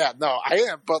 Yeah, no, I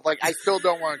am, but, like, I still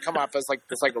don't want to come off as, like,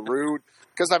 this, like, a rude,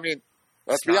 because, I mean,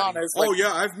 let's be honest. Like,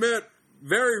 I've met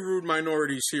very rude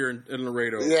minorities here in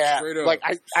Laredo. Yeah, like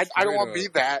I don't want to be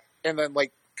that, and then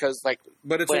like because like.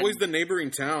 But it's always the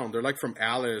neighboring town. They're like from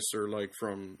Alice or like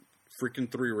from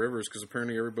freaking Three Rivers, because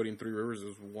apparently everybody in Three Rivers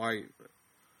is white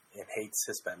and hates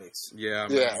Hispanics. Yeah,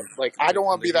 yeah. Man. Like I don't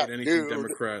want to be that dude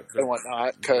Democrat and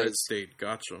whatnot. Because state,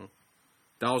 gotcha.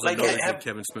 That was like, another good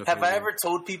Kevin Smith. Have I ever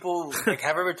told people? Like,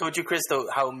 have I ever told you, Chris,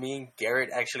 how me and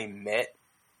Garrett actually met?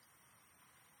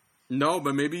 No,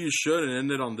 but maybe you should and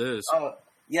end it on this. Oh,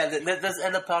 yeah, let's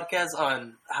end the podcast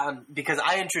on because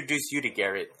I introduced you to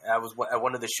Garrett. I was at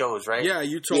one of the shows, right? Yeah,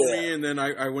 you told me, and then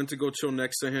I went to go chill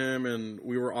next to him, and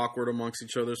we were awkward amongst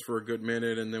each other for a good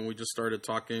minute, and then we just started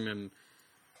talking, and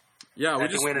yeah, we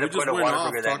just went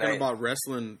off talking about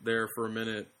wrestling there for a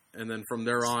minute, and then from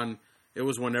there on, it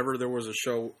was whenever there was a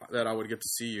show that I would get to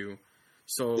see you.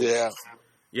 So yeah.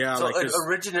 So like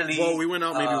originally, well, we went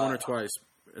out maybe one or twice,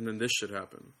 and then this shit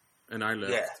happened. And I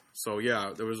left. Yeah. So,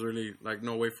 yeah, there was really, like,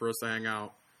 no way for us to hang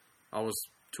out. I was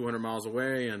 200 miles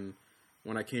away, and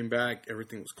when I came back,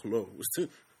 everything was closed.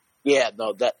 Yeah,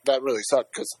 no, that really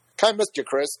sucked, because kind of missed you,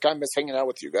 Chris. Kind of missed hanging out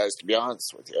with you guys, to be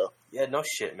honest with you. Yeah, no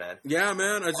shit, man. Yeah,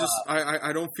 man,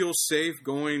 I don't feel safe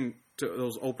going to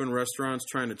those open restaurants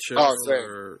trying to chill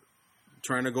or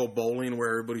trying to go bowling where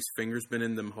everybody's fingers been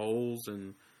in them holes,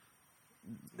 and...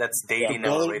 That's dating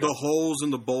the holes in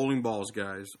the bowling balls,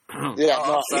 guys. Yeah,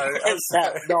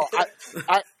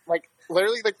 I like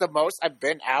literally like the most I've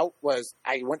been out was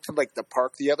I went to like the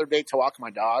park the other day to walk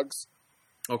my dogs.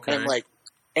 Okay. And like,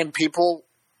 and people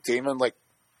didn't even like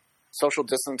social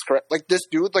distance correct. Like this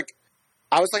dude, like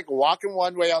I was like walking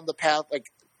one way on the path, like,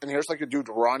 and here's like a dude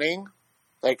running,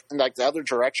 like in like the other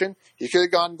direction. He could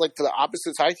have gone like to the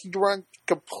opposite side. He'd run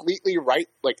completely right,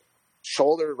 like.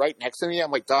 Shoulder right next to me. I'm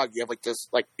like, dog, you have like this,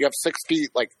 like you have 6 feet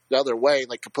like the other way,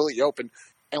 like completely open.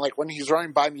 And like when he's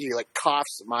running by me, he like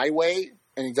coughs my way,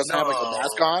 and he doesn't have like a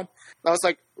mask on. And I was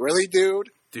like, really, dude?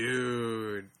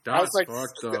 Dude, that's like,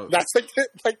 fucked up. That's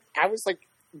like I was like,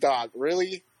 dog,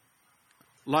 really?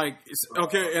 Like,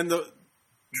 okay, and the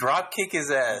drop kick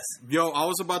his ass. Yo, I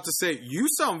was about to say, you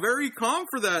sound very calm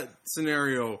for that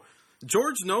scenario.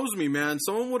 George knows me, man.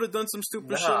 Someone would have done some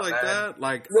stupid shit like that.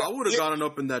 Like, I would have gotten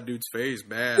up in that dude's face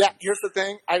bad. Yeah, here's the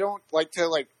thing. I don't like to,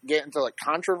 like, get into, like,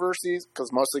 controversies,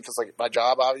 because like, my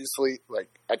job, obviously, like,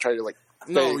 I try to, like...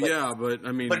 No, like, yeah, but,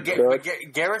 I mean... But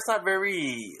Garrett's not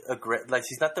very... Like,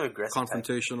 he's not the aggressive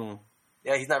confrontational. Type.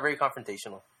 Yeah, he's not very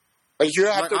confrontational. Like, you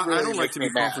have to really I don't like to be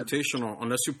confrontational.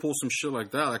 Unless you pull some shit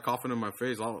like that, like coughing in my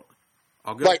face, I'll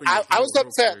get like, I was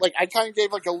upset. Like, I kind of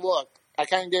gave, like, a look.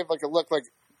 Like,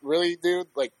 really, dude?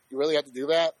 Like, you really have to do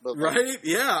that? But, like, right?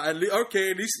 Yeah. At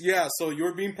least, yeah. So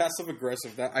you're being passive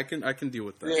aggressive. That I can deal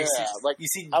with that. Yeah. You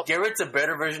see, Garrett's a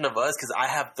better version of us because I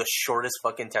have the shortest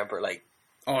fucking temper. Like,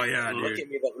 oh yeah,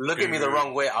 look at me the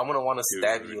wrong way. I'm gonna want to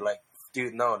stab you. Like,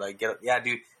 dude, no, like, get up. Yeah,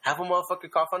 dude, have a motherfucker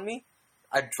cough on me.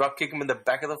 I drop kick him in the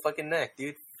back of the fucking neck,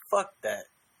 dude. Fuck that.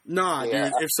 Nah,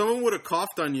 dude. If someone would have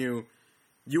coughed on you,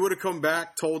 you would have come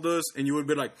back, told us, and you would have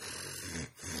been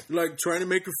like trying to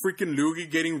make a freaking loogie,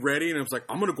 getting ready, and I was like,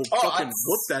 I'm gonna go fucking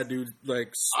whoop that dude,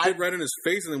 like spit right in his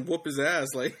face and then whoop his ass,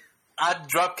 like. I'd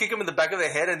drop kick him in the back of the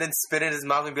head and then spit in his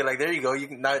mouth and be like, "There you go. You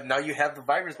can, now you have the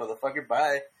virus, motherfucker.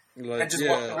 Bye." Like, and just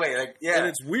walk away. Like, yeah. And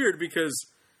it's weird because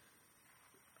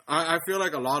I feel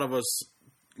like a lot of us,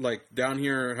 like, down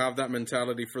here have that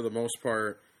mentality for the most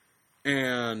part.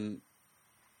 And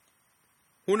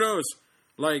who knows?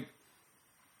 Like,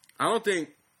 I'm not going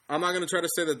to try to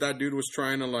say that dude was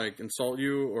trying to, like, insult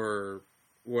you or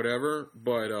whatever.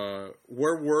 But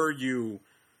where were you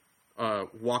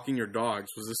walking your dogs?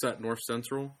 Was this at North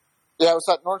Central? Yeah, it was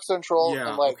at North Central. Yeah,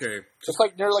 and, like, okay. Just,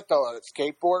 like, near, like, the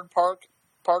skateboard park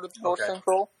part of North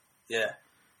Central. Yeah.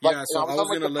 Like, yeah, so I was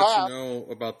going to let you know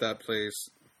about that place.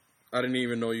 I didn't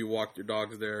even know you walked your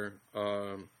dogs there.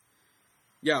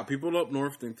 Yeah, people up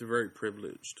north think they're very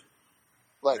privileged.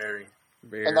 Like, very.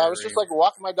 And I was just, like,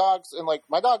 walking my dogs, and, like,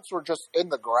 my dogs were just in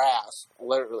the grass,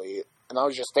 literally. And I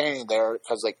was just standing there,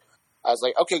 because, like, I was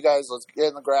like, okay, guys, let's get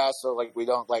in the grass so, like, we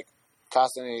don't, like,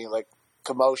 cause any, like,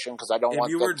 commotion, because I don't want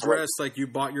them to... If you were dressed like you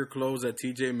bought your clothes at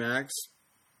TJ Maxx...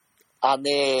 I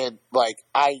mean, like,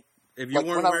 if you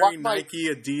weren't wearing Nike,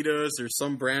 Adidas, or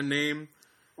some brand name...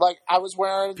 Like, I was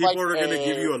wearing, people are going to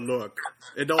give you a look.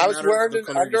 It don't matter. I was wearing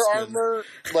an Under Armour,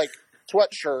 like,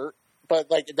 sweatshirt,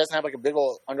 but, like, it doesn't have, like, a big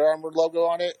old Under Armour logo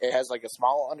on it. It has, like, a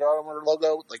small Under Armour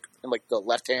logo, like, in, like, the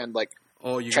left-hand, like,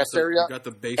 chest area. You got the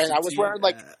basic and I was wearing,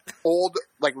 like, old,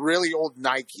 like, really old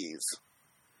Nikes.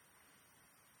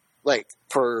 Like,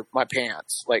 for my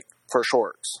pants. Like, for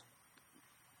shorts.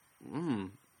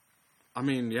 I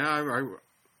mean, yeah,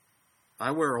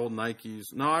 I wear old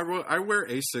Nikes. No, I wear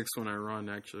Asics when I run,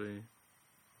 actually.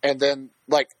 And then,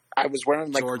 like, I was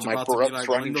wearing, like, George, my Brooks running shoes.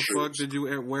 When the shoes. fuck did you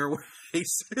wear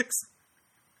Asics?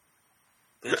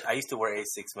 Bitch, I used to wear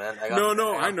Asics, man. I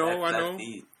know.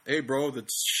 Hey, bro,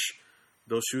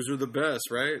 those shoes are the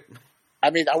best, right? I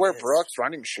mean, I wear Brooks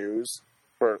running shoes.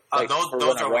 For, like,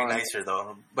 those are way nicer,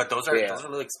 though. But those are a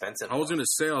little expensive. I was going to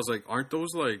say, I was like, aren't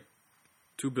those, like,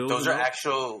 $2 billion? Those are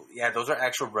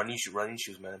actual running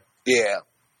shoes, man. Yeah.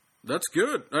 That's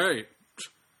good. Hey,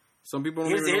 some people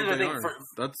don't even know what they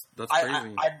are. That's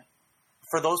crazy.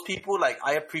 For those people, like,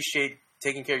 I appreciate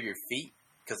taking care of your feet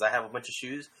because I have a bunch of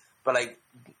shoes. But, like,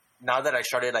 now that I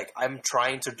started, like, I'm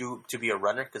trying to be a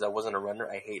runner because I wasn't a runner.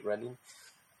 I hate running.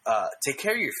 Take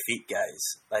care of your feet,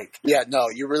 guys. Like, yeah, no,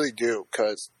 you really do.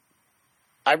 Because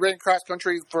I ran cross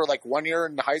country for, like, 1 year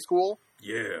in high school.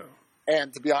 Yeah.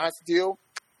 And to be honest with you,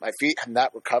 my feet have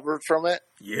not recovered from it.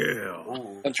 Yeah.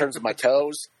 In terms of my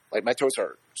toes. Like, my toes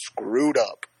are screwed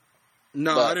up.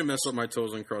 No, I didn't mess up my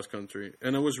toes in cross country.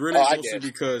 And it was really mostly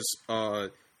because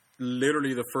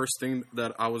literally the first thing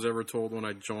that I was ever told when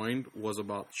I joined was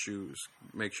about shoes.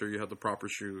 Make sure you have the proper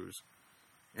shoes.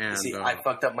 And see, I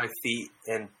fucked up my feet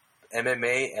in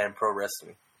MMA and pro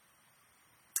wrestling.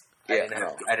 Yeah,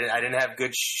 I didn't have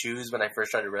good shoes when I first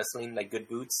started wrestling, like good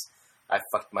boots. I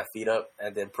fucked my feet up,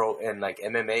 and then like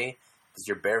MMA, because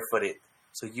you're barefooted,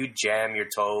 so you jam your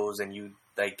toes and you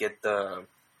like get the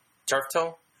turf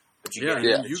toe. But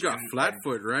you got flat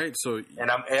foot, right? So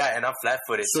and I'm flat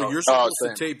footed. So you're supposed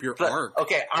to tape your arc.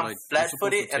 Okay, I'm flat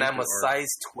footed and I'm a size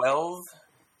 12,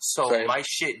 so my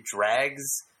shit drags.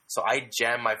 So I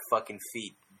jam my fucking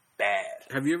feet bad.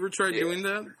 Have you ever tried doing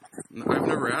that? I've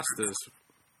never asked this.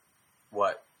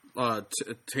 What?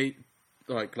 Tape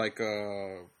like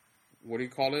what do you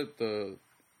call it?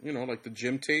 Like the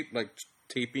gym tape, like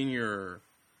taping your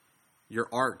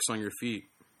arcs on your feet.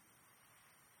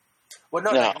 Well,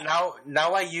 no.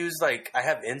 Now I use I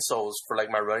have insoles for like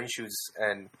my running shoes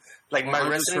and like my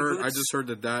wrestling boots. I just heard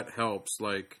that helps,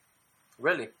 like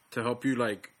really to help you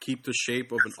like keep the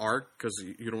shape of an arc because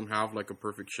you don't have like a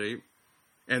perfect shape,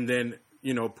 and then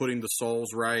putting the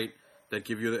soles right that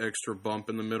give you the extra bump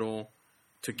in the middle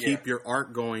to keep your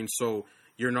arc going, so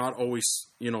you're not always,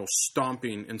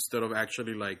 stomping instead of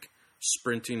actually like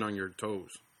sprinting on your toes.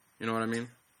 You know what I mean?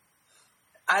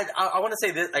 I want to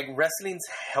say this, like, wrestling's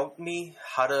helped me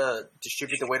how to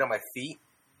distribute the weight on my feet.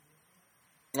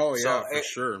 Oh yeah, for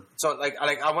sure. So like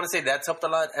I want to say that's helped a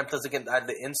lot, and plus again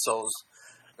the insoles.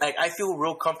 Like, I feel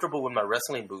real comfortable with my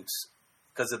wrestling boots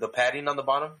because of the padding on the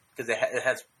bottom, because it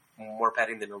has more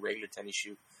padding than a regular tennis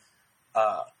shoe.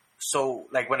 So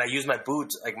like when I use my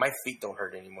boots, like my feet don't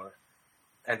hurt anymore.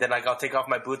 And then like I'll take off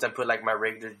my boots and put like my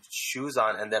regular shoes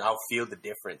on, and then I'll feel the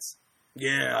difference.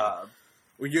 Yeah.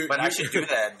 But I should do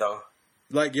that though.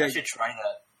 Like, yeah, I should try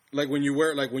that. Like when you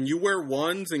wear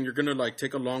ones and you're gonna like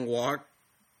take a long walk,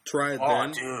 try it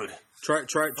then. Dude.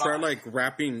 Try like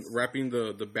wrapping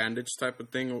the bandage type of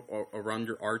thing around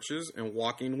your arches and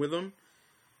walking with them,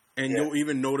 and you'll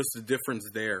even notice the difference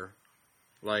there.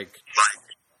 Like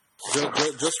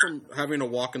just from having a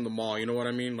walk in the mall, you know what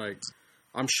I mean? Like,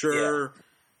 I'm sure,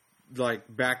 like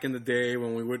back in the day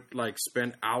when we would like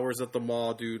spend hours at the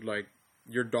mall, dude, like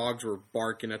your dogs were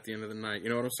barking at the end of the night. You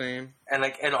know what I'm saying? And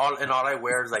like and all I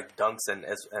wear is like Dunks and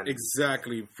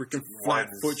exactly freaking flat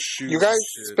foot shoes. You guys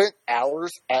spent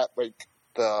hours at like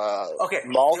the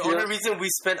mall. The only reason we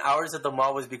spent hours at the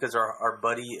mall was because our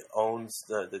buddy owns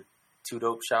the Two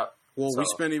Dope shop. Well, we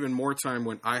spent even more time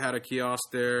when I had a kiosk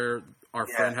there. Our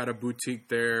friend had a boutique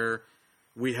there.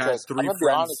 We had three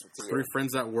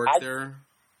friends that worked there.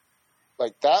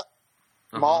 Like that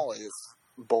mall is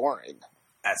boring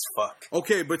as fuck.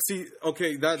 Okay, but see,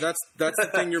 that's the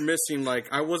thing you're missing. Like,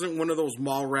 I wasn't one of those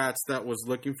mall rats that was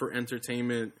looking for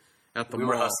entertainment at the mall.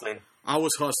 We were hustling. I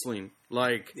was hustling.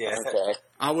 Like, okay.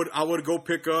 I would go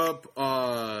pick up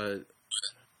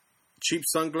cheap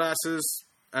sunglasses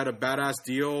at a badass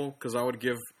deal, because I would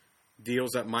give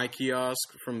deals at my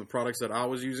kiosk from the products that I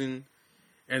was using,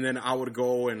 and then I would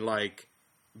go and like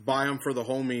buy them for the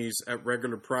homies at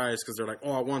regular price because they're like,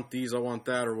 oh, I want these, I want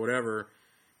that, or whatever,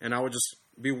 and I would just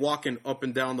be walking up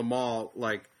and down the mall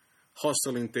like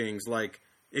hustling things. Like,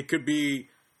 it could be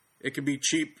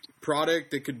cheap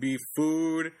product, it could be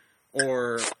food,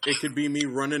 or it could be me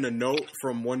running a note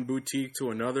from one boutique to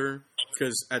another,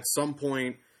 because at some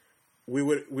point we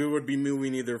would be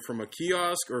moving either from a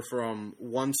kiosk or from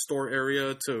one store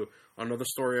area to another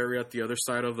store area at the other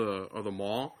side of the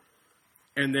mall.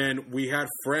 And then we had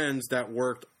friends that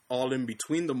worked all in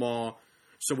between the mall,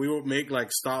 so we would make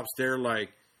like stops there,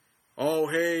 like, oh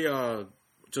hey,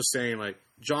 just saying like,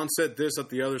 John said this at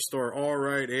the other store. All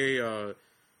right, hey,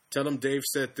 tell him Dave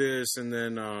said this, and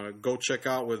then go check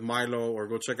out with Milo or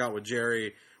go check out with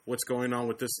Jerry what's going on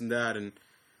with this and that. And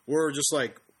we're just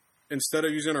like, instead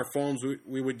of using our phones,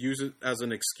 we would use it as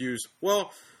an excuse.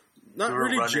 Well, not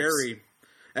really Jerry.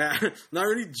 Not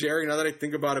really Jerry, now that I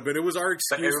think about it, but it was our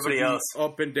excuse to be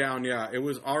up and down. Yeah, it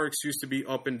was our excuse to be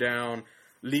up and down,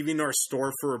 leaving our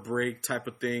store for a break type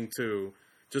of thing to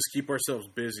just keep ourselves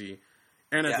busy.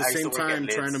 And at the same time,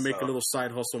 trying to make a little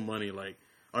side hustle money, like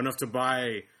enough to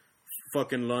buy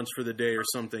fucking lunch for the day or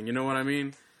something. You know what I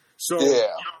mean? So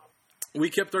we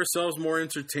kept ourselves more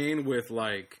entertained with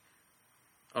like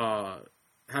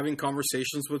having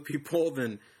conversations with people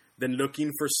than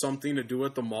looking for something to do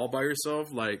at the mall by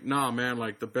yourself. Like, nah, man,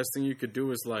 like the best thing you could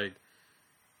do is like,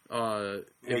 if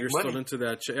you're still into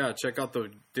that, check out the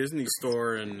Disney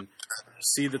store and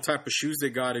see the type of shoes they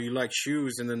got if you like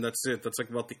shoes, and then that's it. That's like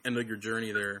about the end of your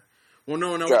journey there. Well,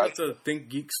 no, we got the Think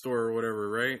Geek store or whatever,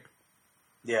 right?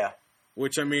 Yeah.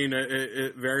 Which, I mean,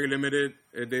 it very limited.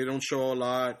 They don't show a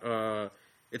lot.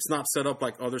 It's not set up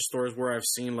like other stores where I've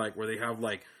seen, like, where they have,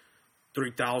 like,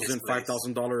 $3,000,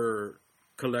 $5,000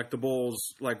 collectibles,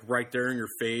 like, right there in your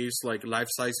face, like,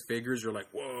 life-size figures. You're like,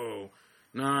 whoa.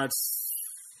 Nah, it's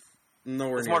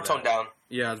nowhere near It's more toned down.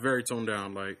 Yeah, it's very toned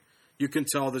down. Like, you can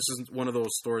tell this is one of those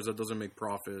stores that doesn't make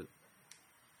profit.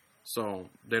 So,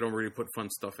 they don't really put fun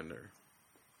stuff in there.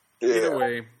 Yeah. Either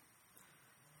way.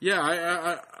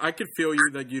 Yeah, I could feel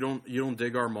you that you don't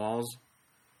dig our malls.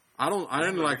 I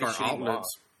didn't like our outlets. Mall.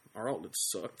 Our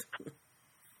outlets sucked.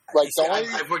 Like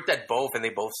I've worked at both, and they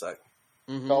both suck.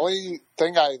 Mm-hmm. The only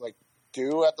thing I like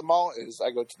do at the mall is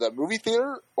I go to the movie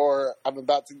theater, or I'm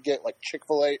about to get like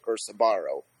Chick-fil-A or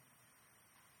Sbarro.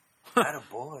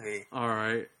 Attaboy. All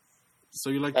right. So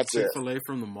you like the Chick-fil-A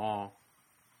from the mall?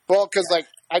 Well, because like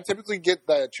I typically get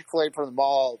the Chick-fil-A from the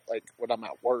mall like when I'm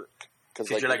at work. Because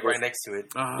like, you're like right next to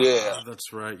it. Yeah.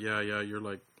 That's right. Yeah. You're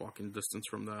like walking distance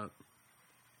from that.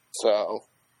 So.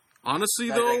 Honestly,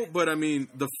 though, but I mean,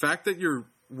 the fact that you're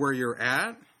where you're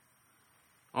at.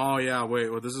 Oh, yeah. Wait.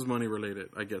 Well, this is money related.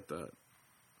 I get that.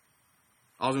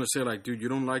 I was gonna say, like, dude, you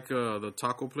don't like the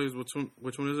taco place? Which one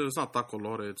is it? It's not Taco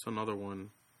Lore. It's another one.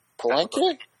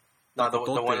 Palenque? No, the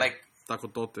one like Taco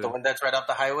Tote. The one that's right off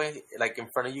the highway, like in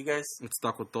front of you guys. It's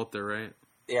Taco Tote, right?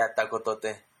 Yeah, Taco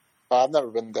Tote. I've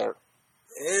never been there.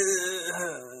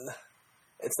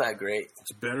 It's not great.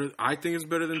 It's better. I think it's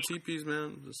better than TP's, man.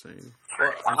 I'm just saying.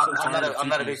 Well, I'm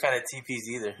not a big fan of TP's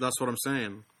either. That's what I'm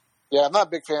saying. Yeah, I'm not a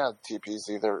big fan of TP's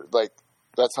either. Like,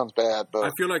 that sounds bad, but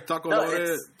I feel like Taco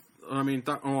Lore. I mean,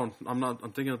 I'm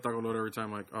thinking of Taco Lore every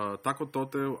time. Like Taco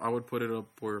Tote, I would put it up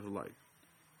where like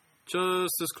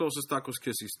just as close as Tacos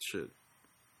Kissy's shit.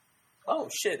 Oh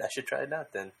shit! I should try it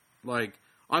out then. Like,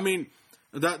 I mean,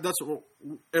 that's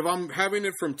if I'm having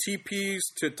it from TP's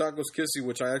to Tacos Kissy,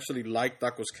 which I actually like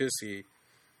Tacos Kissy.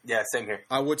 Yeah, same here.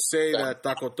 I would say that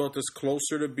Taco Tote is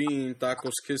closer to being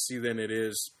Tacos Kissy than it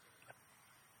is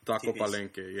Taco TP's.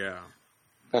 Palenque. Yeah.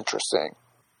 interesting.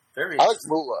 Very. I like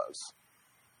mulas.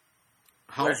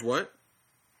 How's what?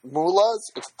 Mulas?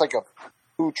 It's like a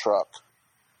food truck.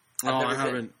 No, I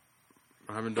haven't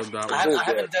done that one.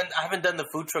 I haven't done the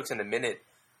food trucks in a minute.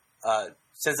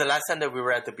 Since the last time that we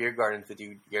were at the beer gardens with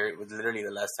you, Garrett, was literally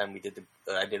the last time we did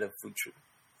I did a food truck.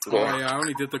 Oh yeah, I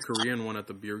only did the Korean one at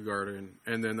the beer garden,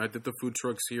 and then I did the food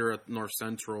trucks here at North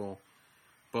Central.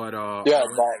 But Yeah,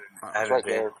 haven't right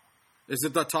been. there. is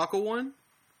it the taco one?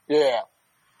 Yeah.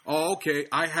 Oh, okay.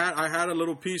 I had a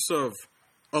little piece of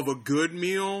a good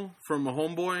meal from a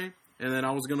homeboy, and then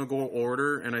I was gonna go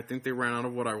order, and I think they ran out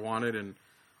of what I wanted, and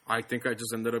I think I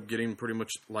just ended up getting pretty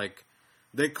much like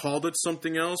they called it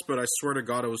something else, but I swear to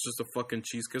God, it was just a fucking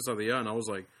cheese quesadilla, and I was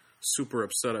like super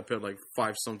upset. I paid like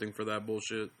 $5 something for that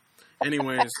bullshit.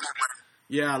 Anyways,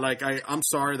 yeah, like I'm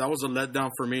sorry, that was a letdown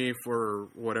for me for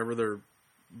whatever their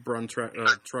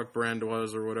truck brand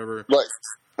was or whatever.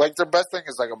 Like their best thing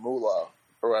is like a mula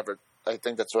or whatever. I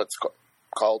think that's what it's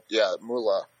called. Yeah,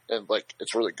 mula, and like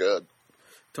it's really good.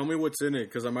 Tell me what's in it,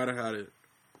 because I might have had it.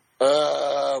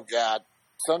 Oh God,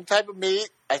 some type of meat.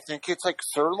 I think it's like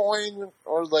sirloin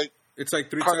or like It's like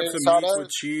 3 carne types of meat asada with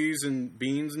cheese and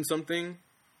beans and something.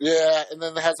 Yeah, and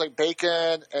then it has like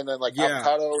bacon and then like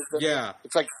avocados. Yeah,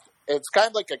 it's kind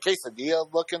of like a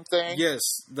quesadilla looking thing. Yes,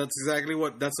 that's exactly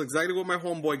what my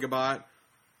homeboy bought.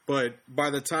 But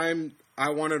by the time I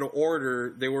wanted to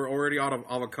order, they were already out of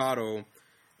avocado.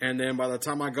 And then by the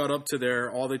time I got up to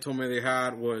there, all they told me they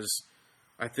had was,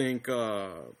 I think,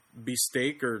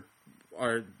 beefsteak or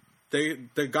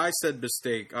the guy said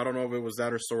beefsteak. I don't know if it was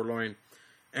that or sirloin.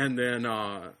 And then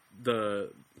the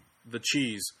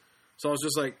cheese. So I was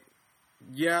just like,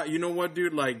 yeah, you know what,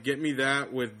 dude? Like, get me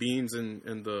that with beans and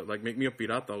the like, make me a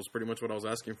pirata. Was pretty much what I was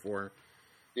asking for.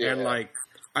 Yeah. And like,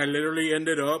 I literally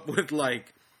ended up with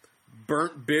like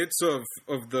burnt bits of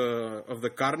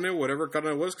the carne, whatever carne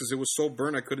it was, because it was so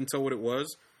burnt I couldn't tell what it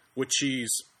was, with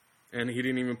cheese, and he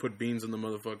didn't even put beans in the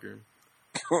motherfucker.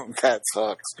 That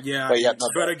sucks. Yeah,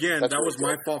 but again, that was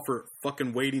my fault for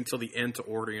fucking waiting till the end to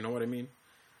order. You know what I mean?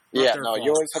 Yeah, no,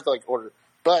 you always have to like order.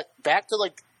 But back to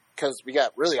like, because we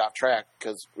got really off track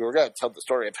because we were going to tell the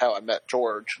story of how I met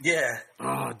George. Yeah.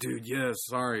 Oh, dude, yes.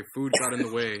 Sorry, food got in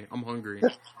the way. I'm hungry.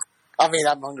 I mean,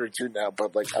 I'm hungry too now,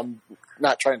 but like, I'm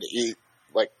not trying to eat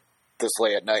like this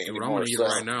late at night anymore. I'm gonna eat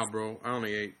right now, bro. I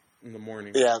only ate in the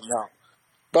morning. Yeah, no.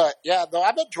 But yeah, though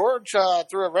I met George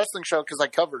through a wrestling show because I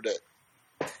covered it.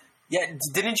 Yeah,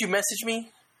 didn't you message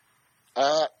me?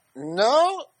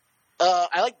 No.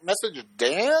 I like message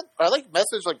Dan. I like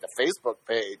message like the Facebook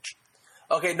page.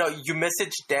 Okay, no, you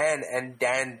messaged Dan, and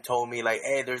Dan told me like,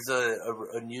 "Hey, there's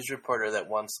a news reporter that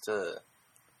wants to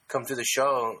come to the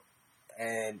show,"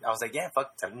 and I was like, "Yeah,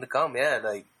 fuck, tell him to come." Yeah,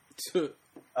 like,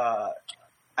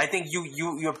 I think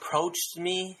you approached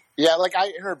me. Yeah, like I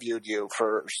interviewed you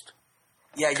first.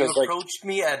 Yeah, you approached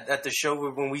me at the show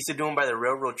when we used to do them by the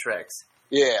railroad tracks.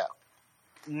 Yeah.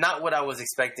 Not what I was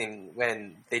expecting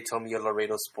when they told me a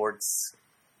Laredo Sports.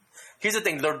 Here's the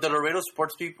thing: the Laredo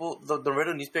Sports people, the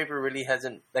Laredo newspaper really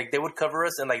hasn't like they would cover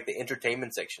us in like the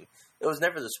entertainment section. It was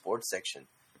never the sports section.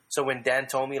 So when Dan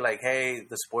told me like, "Hey,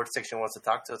 the sports section wants to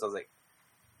talk to us," I was like,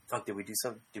 "Fuck, did we do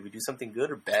something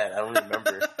good or bad? I don't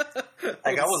remember."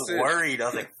 Like I was worried. I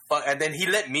was like, "Fuck!" And then he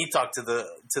let me talk to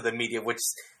the media, which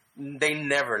they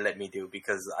never let me do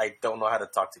because I don't know how to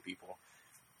talk to people.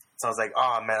 So I was like,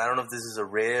 "Oh man, I don't know if this is a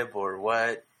rib or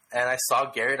what." And I saw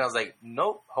Garrett, and I was like,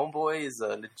 "Nope, homeboy is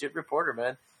a legit reporter,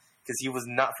 man," because he was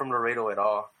not from Laredo at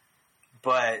all.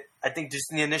 But I think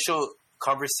just in the initial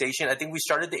conversation, I think we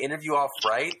started the interview off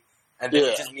right, and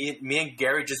then just me and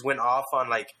Garrett just went off on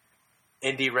like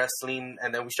indie wrestling,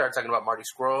 and then we started talking about Marty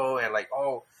Scurll and like,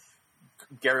 oh,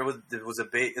 Garrett was a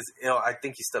big, I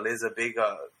think he still is a big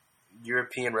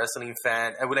European wrestling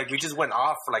fan, and we just went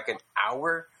off for like an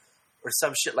hour or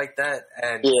some shit like that,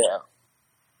 and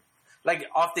like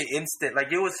off the instant,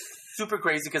 like it was super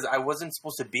crazy because I wasn't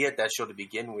supposed to be at that show to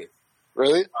begin with.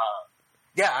 Really?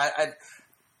 Yeah, I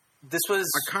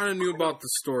kind of knew about the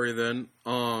story then.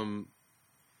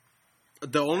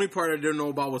 The only part I didn't know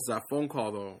about was that phone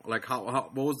call, though. Like,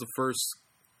 what was the first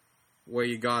way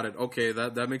you got it? Okay,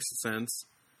 that makes sense.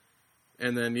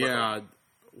 And then,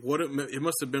 it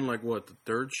must have been like, what, the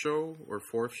third show or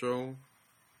fourth show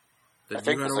that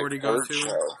you had already gone to?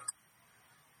 Show.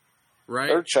 Right?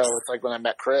 Third show, it's like when I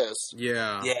met Chris.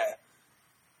 Yeah.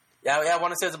 I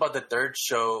want to say it's about the third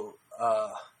show,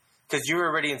 because you were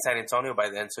already in San Antonio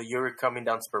by then, so you were coming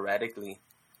down sporadically.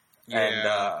 Yeah.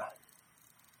 And,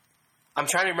 I'm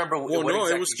trying to remember what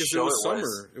exactly show it was.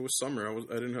 Summer. It was summer.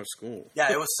 I didn't have school. Yeah,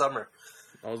 it was summer.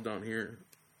 I was down here.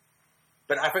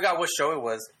 But I forgot what show it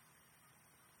was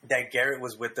that Garrett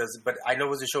was with us. But I know it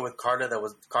was a show with Carla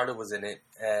Carla was in it.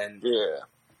 And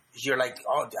you're like,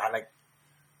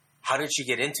 how did she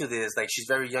get into this? Like, she's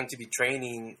very young to be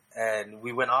training. And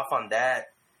we went off on that.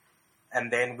 And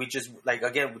then we just, like,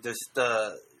 again, we just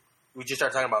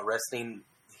started talking about wrestling.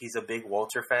 He's a big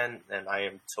Walter fan, and I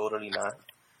am totally not.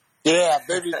 Yeah,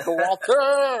 baby, the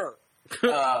Walter!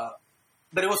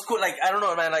 But it was cool. Like, I don't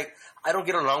know, man. Like, I don't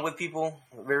get along with people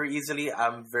very easily.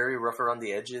 I'm very rough around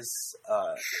the edges.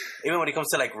 Even when it comes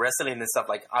to, like, wrestling and stuff,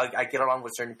 like, I get along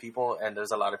with certain people, and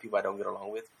there's a lot of people I don't get along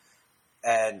with.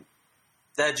 And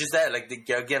like,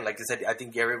 again, like I said, I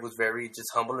think Garrett was very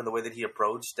just humble in the way that he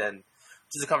approached and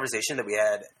just the conversation that we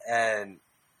had. And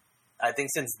I think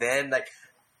since then, like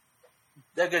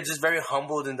just very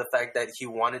humbled in the fact that he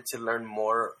wanted to learn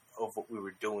more of what we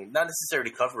were doing. Not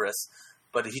necessarily cover us,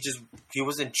 but he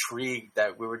was intrigued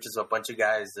that we were just a bunch of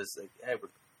guys that's like, hey,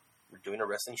 we're doing a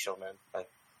wrestling show, man. Like,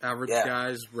 average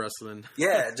guys wrestling.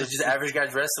 Yeah, just average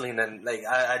guys wrestling. And like,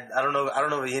 I don't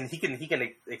know. He can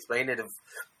explain it of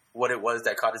what it was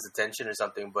that caught his attention or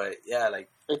something. But yeah, like,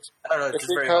 I don't know. It's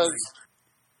because, very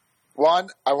one,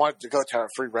 I wanted to go to a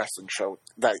free wrestling show.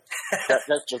 Like,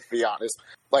 let's just be honest.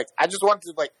 Like, I just wanted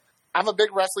to, like, I'm a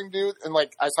big wrestling dude, and,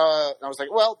 like, I was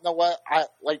like, well, you know what?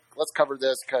 Let's cover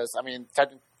this, because, I mean,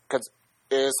 because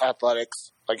it is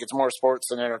athletics. Like, it's more sports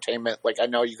than entertainment. Like, I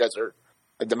know you guys are,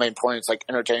 like, the main point is, like,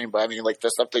 entertaining, but, I mean, like,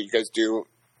 the stuff that you guys do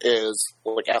is,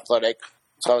 like, athletic.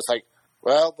 So I was like,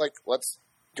 well, like, let's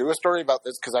do a story about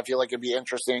this, because I feel like it'd be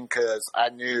interesting, because I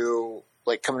knew,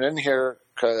 like, coming in here,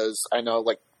 because I know,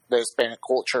 like, the Hispanic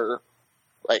culture,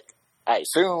 like, I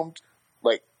assumed,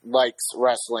 like, likes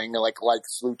wrestling and, like,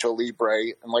 likes Lucha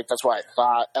Libre. And, like, that's why I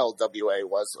thought LWA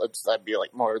was. That'd be,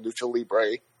 like, more Lucha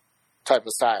Libre type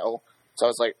of style. So I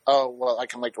was like, oh, well, I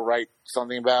can, like, write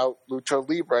something about Lucha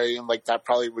Libre. And, like, that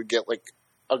probably would get, like,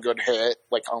 a good hit,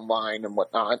 like, online and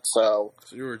whatnot. So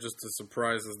you were just as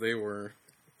surprised as they were.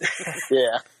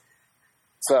 Yeah.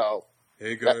 So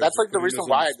hey guys, that's, like, the reason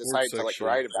why I decided to, like,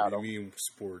 write about them. What do you mean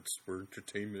sports? We're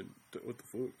entertainment. What the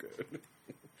fuck?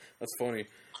 That's funny.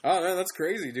 Oh, man, that's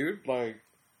crazy, dude. Like,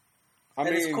 I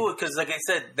mean, it's cool because, like I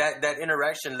said, that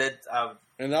interaction led.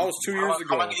 And that was 2 years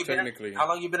ago, technically. How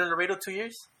long you been in Laredo? 2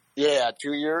 years? Yeah,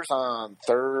 2 years on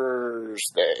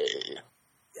Thursday.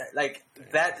 Yeah, like,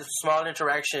 that small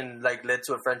interaction, like, led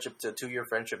to a friendship, to a 2-year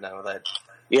friendship now.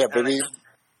 Yeah, baby.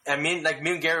 Me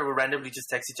and Garrett will randomly just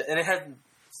text each other, and it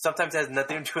sometimes has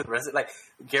nothing to do with wrestling. Like,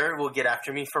 Garrett will get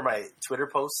after me for my Twitter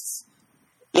posts.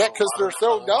 Yeah, because they're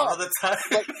so dumb. All the time.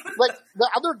 Like the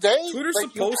other day, Twitter's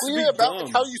like, supposed you to be about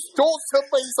dumb. how you stole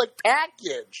somebody's, like,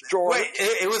 package, George. Wait,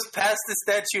 it was past the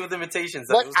statute of limitations.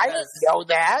 Like, I didn't know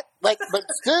that. Like, but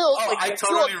still, like, I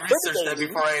totally researched that intimidating.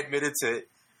 before I admitted to it.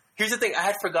 Here's the thing: I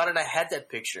had forgotten I had that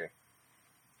picture.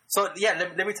 So yeah,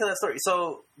 let me tell that story.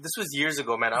 So this was years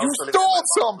ago, man. You stole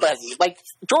somebody, like,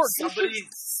 George.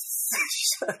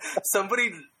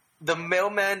 Somebody, the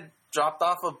mailman dropped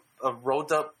off a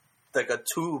rolled up, like, a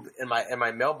tube in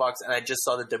my mailbox, and I just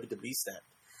saw the WWE stamp.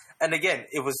 And again,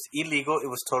 it was illegal. It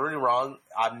was totally wrong.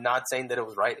 I'm not saying that it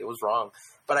was right. It was wrong.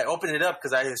 But I opened it up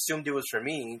because I assumed it was for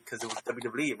me because it was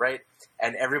WWE, right?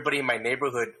 And everybody in my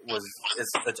neighborhood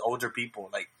it's older people.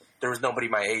 Like, there was nobody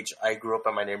my age. I grew up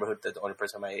in my neighborhood. That's the only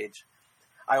person my age.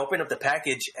 I opened up the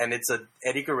package, and it's a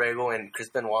Eddie Guerrero and Chris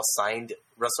Benoit signed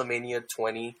WrestleMania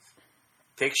 20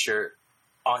 picture.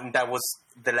 That was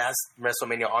the last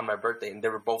WrestleMania on my birthday, and they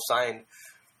were both signed.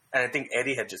 And I think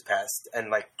Eddie had just passed, and,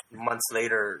 like, months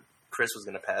later, Chris was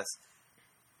gonna pass.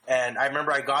 And I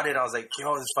remember I got it. I was like,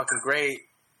 "Yo, this is fucking great."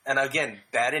 And again,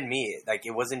 bad in me, like,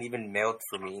 it wasn't even mailed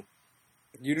for me.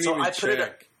 You didn't even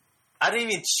check. I didn't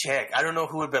even check. I don't know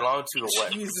who it belonged to or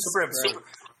what.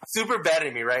 super bad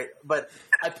at me, right? But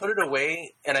I put it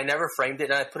away, and I never framed it,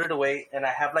 and I put it away, and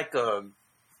I have like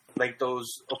those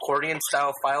accordion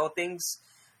style file things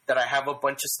that I have a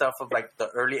bunch of stuff of like the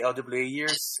early LWA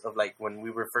years of like when we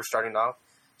were first starting off.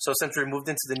 So since we moved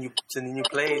into the new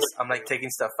place, I'm like taking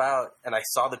stuff out, and I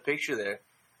saw the picture there,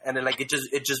 and then like it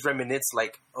just reminisced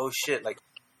like, oh shit, like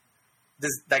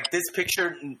this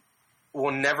picture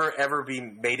will never ever be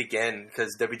made again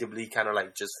because WWE kind of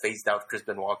like just phased out Chris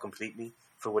Benoit completely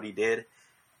for what he did,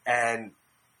 and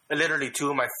literally two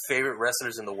of my favorite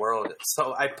wrestlers in the world.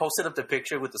 So I posted up the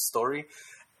picture with the story.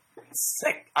 It's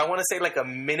like, I want to say like a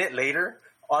minute later,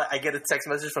 I get a text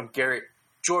message from Garrett.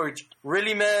 George,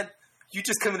 really, man? You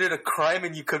just committed a crime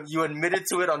and you admitted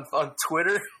to it on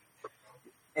Twitter?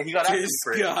 And he got after me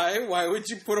for it. This guy, why would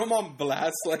you put him on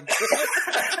blast like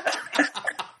that?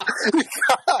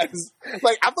 Because,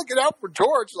 like, I'm looking out for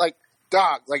George, like,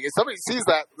 dog. Like, if somebody sees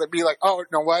that, they'd be like, oh, you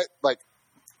know what? Like,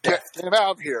 get him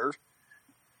out of here.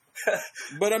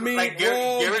 But I mean, like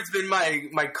Garrett's been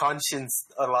my conscience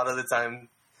a lot of the time.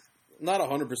 Not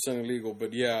 100% illegal,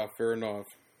 but yeah, fair enough.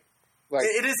 Like,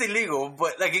 it is illegal,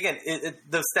 but like again,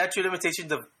 the statute of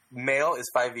limitations of mail is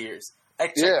 5 years. I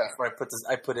checked before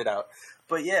I put it out.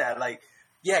 But yeah,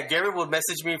 Garrett will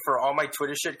message me for all my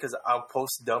Twitter shit because I'll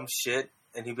post dumb shit,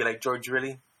 and he'll be like, "George,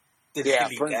 really?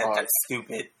 That's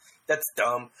stupid. That's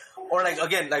dumb." Or like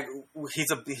again, like he's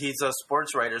a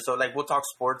sports writer, so like we'll talk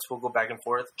sports, we'll go back and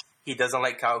forth. He doesn't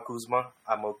like Kyle Kuzma.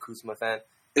 I'm a Kuzma fan.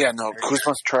 Yeah, no,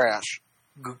 Kuzma's trash.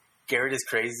 Garrett is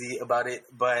crazy about it,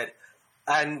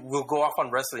 and we'll go off on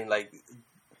wrestling. Like,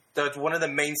 one of the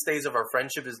mainstays of our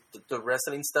friendship is the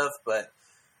wrestling stuff. But,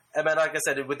 and man, like I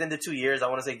said, within the 2 years, I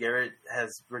want to say Garrett has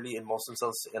really immersed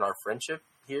himself in our friendship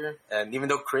here. And even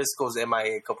though Chris goes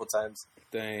MIA a couple times.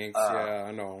 Thanks, yeah,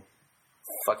 I know.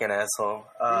 Fucking asshole.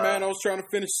 Man, I was trying to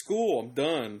finish school. I'm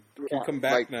done. I can come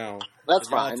back now. That's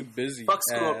fine. Too busy. Fuck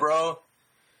school, bro.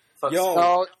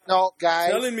 Yo, no,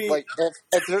 guys. Telling me, like,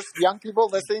 if there's young people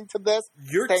listening to this,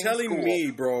 you're telling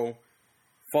me, bro.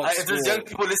 If there's young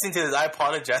people listening to this, I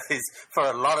apologize for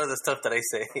a lot of the stuff that I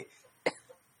say.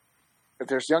 If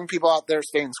there's young people out there,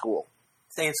 stay in school.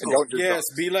 Stay in school. Yes,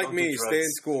 be like me. Stay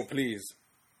in school, please.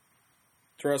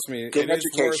 Trust me, Get an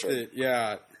education. Worth it.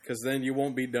 Yeah, because then you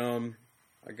won't be dumb.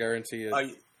 I guarantee it.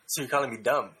 So you're calling me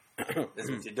dumb? That's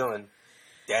what you're doing.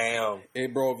 Damn. Hey,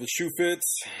 bro, if the shoe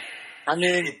fits. I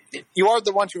mean, you are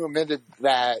the one who admitted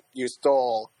that you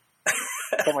stole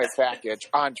somebody's package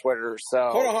on Twitter, so...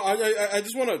 Hold on, I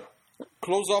just want to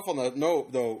close off on that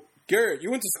note, though. Garrett,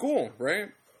 you went to school, right?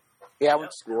 Yeah, I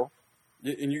went to school.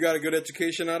 And you got a good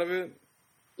education out of it?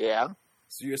 Yeah.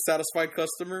 So you're a satisfied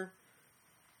customer?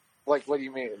 Like, what do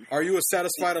you mean? Are you a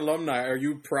satisfied alumni? Are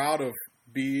you proud of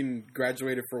being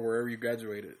graduated for wherever you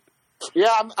graduated? Yeah,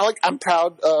 I'm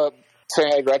proud of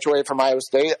saying I graduated from Iowa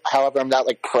State. However, I'm not,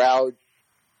 like, proud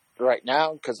right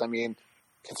now because, I mean,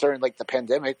 considering, like, the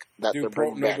pandemic that they're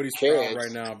bringing back nobody's kids. Proud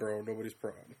right now, bro. Nobody's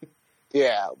proud.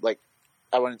 Yeah, like,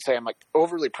 I wouldn't say I'm, like,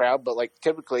 overly proud, but, like,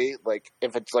 typically, like,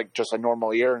 if it's, like, just a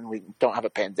normal year and we don't have a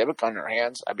pandemic on our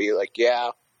hands, I'd be like,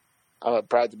 yeah, I'm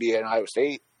proud to be an Iowa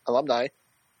State alumni.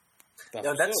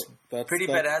 That's pretty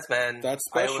badass, man. That's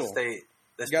special. Iowa State.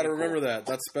 You got to remember that.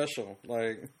 That's special.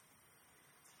 Like,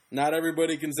 not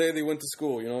everybody can say they went to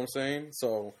school. You know what I'm saying?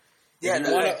 So,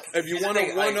 if you want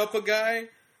to one up a guy,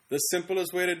 the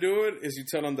simplest way to do it is you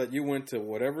tell them that you went to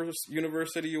whatever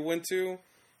university you went to,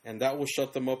 and that will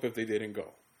shut them up if they didn't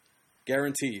go.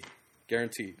 Guaranteed.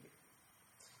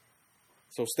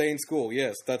 So stay in school.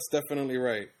 Yes, that's definitely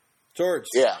right. George,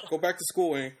 go back to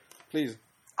school, please.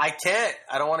 I can't.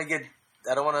 I don't want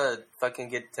to fucking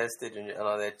get tested and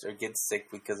all that, or get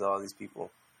sick because of all these people.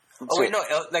 Oh wait, no,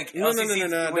 like no. You can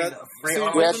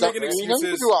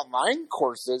do online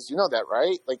courses. You know that,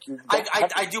 right? Like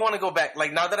I do want to go back.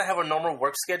 Like now that I have a normal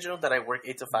work schedule, that I work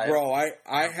 8 to 5. Bro,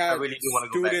 I have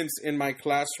students in my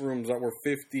classrooms that were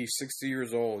 50, 60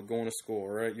 years old going to school.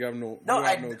 Right? You have no.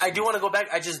 I do want to go back.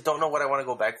 I just don't know what I want to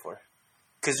go back for.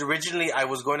 Because originally I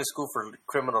was going to school for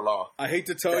criminal law. I hate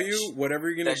to tell you, whatever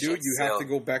you're going to do, you have to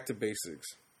go back to basics.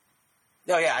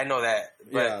 Oh, yeah, I know that.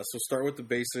 Yeah, so start with the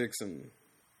basics and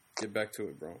get back to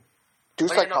it, bro. Do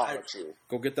psychology.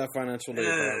 Go get that financial aid,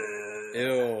 bro.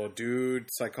 Ew, dude.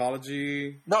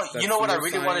 Psychology. No, you know what I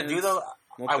really want to do, though?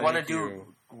 I want to do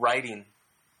writing.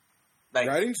 Like,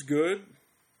 writing's good.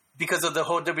 Because of the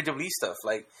whole WWE stuff.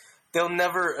 Like, they'll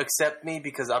never accept me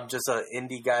because I'm just an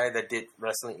indie guy that did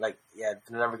wrestling. Like, yeah,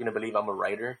 they're never going to believe I'm a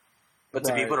writer. But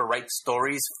to be able to write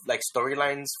stories, like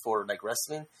storylines for like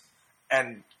wrestling,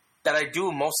 and that I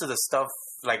do most of the stuff,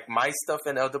 like my stuff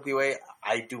in LWA,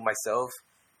 I do myself.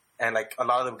 and like a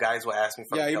lot of the guys will ask me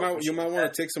for. Yeah, you might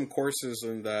want to take some courses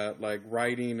in that, like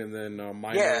writing and then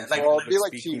minor. Yeah, like it'd be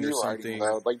like TV writing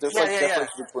though. Like there's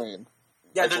difference between.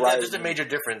 Yeah, there's a major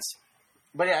difference.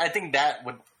 But yeah, I think that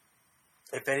would,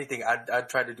 if anything, I'd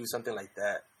try to do something like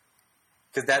that.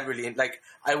 Because that really, like,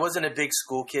 I wasn't a big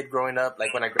school kid growing up.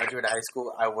 Like, when I graduated high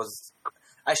school,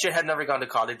 I should have never gone to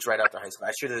college right after high school.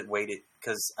 I should have waited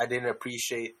because I didn't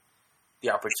appreciate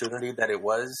the opportunity that it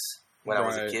was when I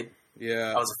was a kid.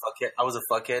 Yeah. I was a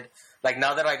fuckhead. Like,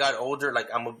 now that I got older, like,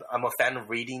 I'm a fan of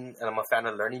reading and I'm a fan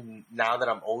of learning now that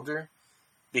I'm older.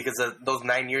 Because of those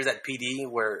 9 years at PD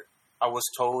where I was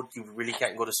told you really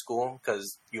can't go to school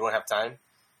because you don't have time,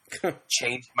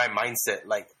 changed my mindset.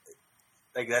 Like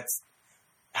that's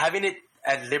having it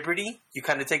at liberty. You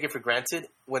kind of take it for granted.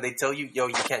 When they tell you, "Yo,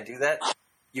 you can't do that,"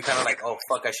 you kind of like, "Oh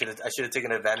fuck, I should have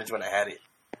taken advantage when I had it."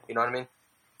 You know what I mean?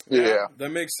 Yeah, that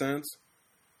makes sense.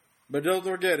 But don't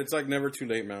forget, it's like never too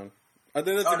late, man. I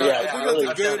think that's I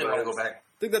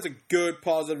think that's a good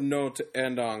positive note to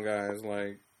end on, guys.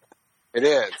 Like. It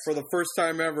is. For the first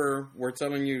time ever, we're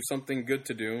telling you something good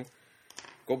to do.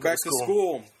 Go back to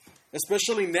school.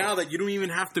 Especially now that you don't even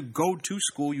have to go to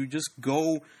school. You just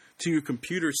go to your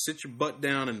computer, sit your butt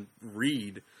down, and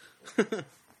read.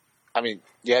 I mean,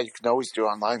 yeah, you can always do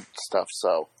online stuff,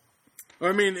 so.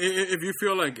 I mean, if you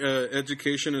feel like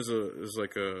education is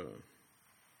like a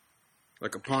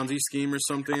Ponzi scheme or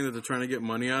something that they're trying to get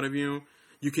money out of you,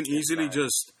 you can easily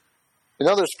just... You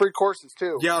know, there's free courses,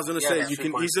 too. Yeah, I was going to say, you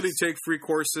can easily take free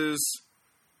courses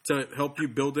to help you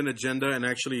build an agenda and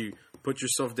actually put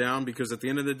yourself down. Because at the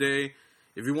end of the day,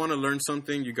 if you want to learn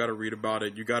something, you got to read about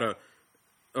it. You got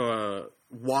to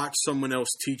watch someone else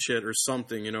teach it or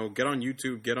something. You know, get on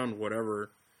YouTube, get on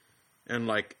whatever, and,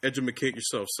 like, educate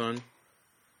yourself, son.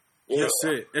 Yeah. That's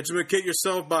it. Educate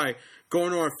yourself by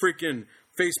going to our freaking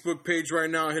Facebook page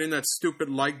right now, hitting that stupid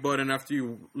like button after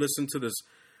you listen to this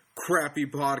crappy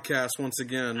podcast once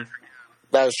again.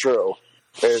 That is true.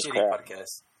 It is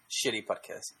Shitty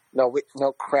podcast.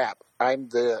 No crap. I'm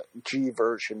the G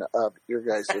version of your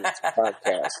guys'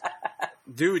 podcast.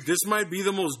 Dude, this might be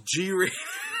the most G-rated.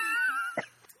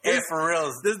 Hey, for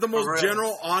real. This is the most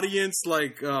general audience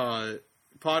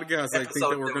podcast I think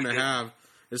that we're going to have,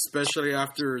 especially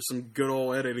after some good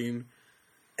old editing.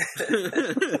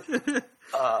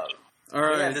 All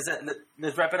right. Yeah,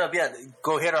 let's wrap it up. Yeah,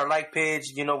 go hit our like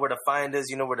page. You know where to find us.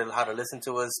 You know how to listen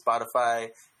to us. Spotify.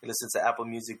 You listen to Apple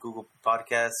Music, Google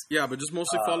Podcasts. Yeah, but just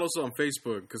mostly follow us on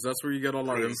Facebook because that's where you get all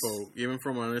our info, even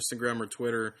from on Instagram or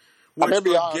Twitter. Which,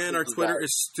 again, our Twitter is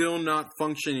still not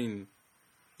functioning.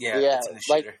 Yeah,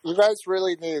 like you guys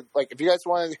really need, like, if you guys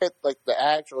want to hit like the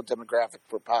actual demographic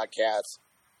for podcasts,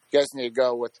 you guys need to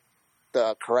go with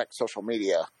the correct social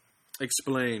media.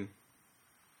 Explain.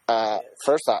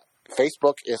 First off,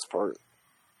 Facebook is for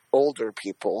older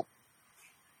people.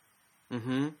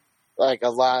 Mm-hmm. Like, a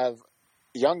lot of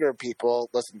younger people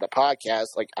listen to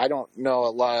podcasts. Like, I don't know a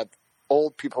lot of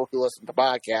old people who listen to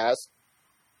podcasts.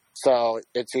 So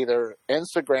it's either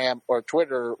Instagram or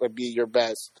Twitter would be your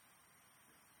best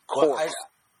course. Well,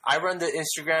 I run the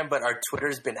Instagram, but our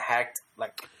Twitter's been hacked.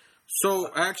 So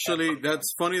actually,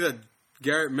 that's funny that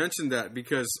Garrett mentioned that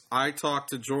because I talked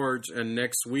to George, and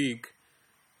next week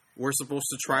we're supposed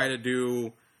to try to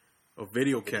do a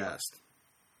video cast.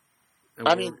 And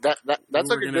I mean, that's like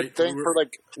a good thing for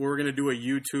like. We're gonna do a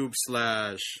YouTube /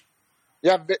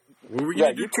 Yeah, were we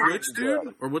gonna do Twitch,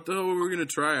 dude? Or what the hell were we gonna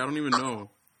try? I don't even know.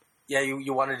 Yeah,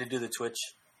 you wanted to do the Twitch.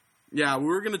 Yeah, we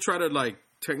were gonna try to like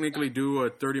technically do a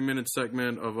 30-minute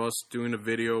segment of us doing a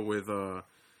video with.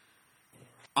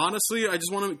 Honestly, I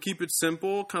just want to keep it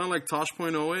simple, kind of like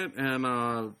Tosh.0 it,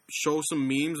 and show some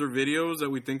memes or videos that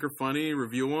we think are funny,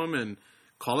 review them, and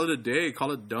call it a day,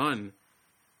 call it done.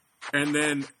 And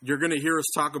then you're going to hear us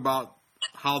talk about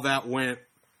how that went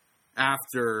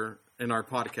after in our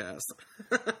podcast.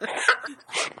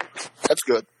 That's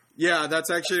good. Yeah, that's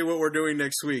actually what we're doing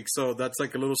next week. So that's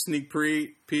like a little sneak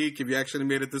peek if you actually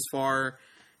made it this far.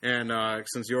 And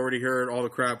since you already heard all the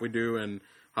crap we do and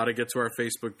how to get to our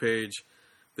Facebook page,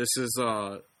 this is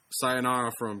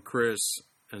sayonara from Chris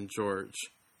and George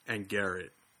and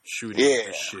Garrett shooting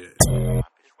the shit.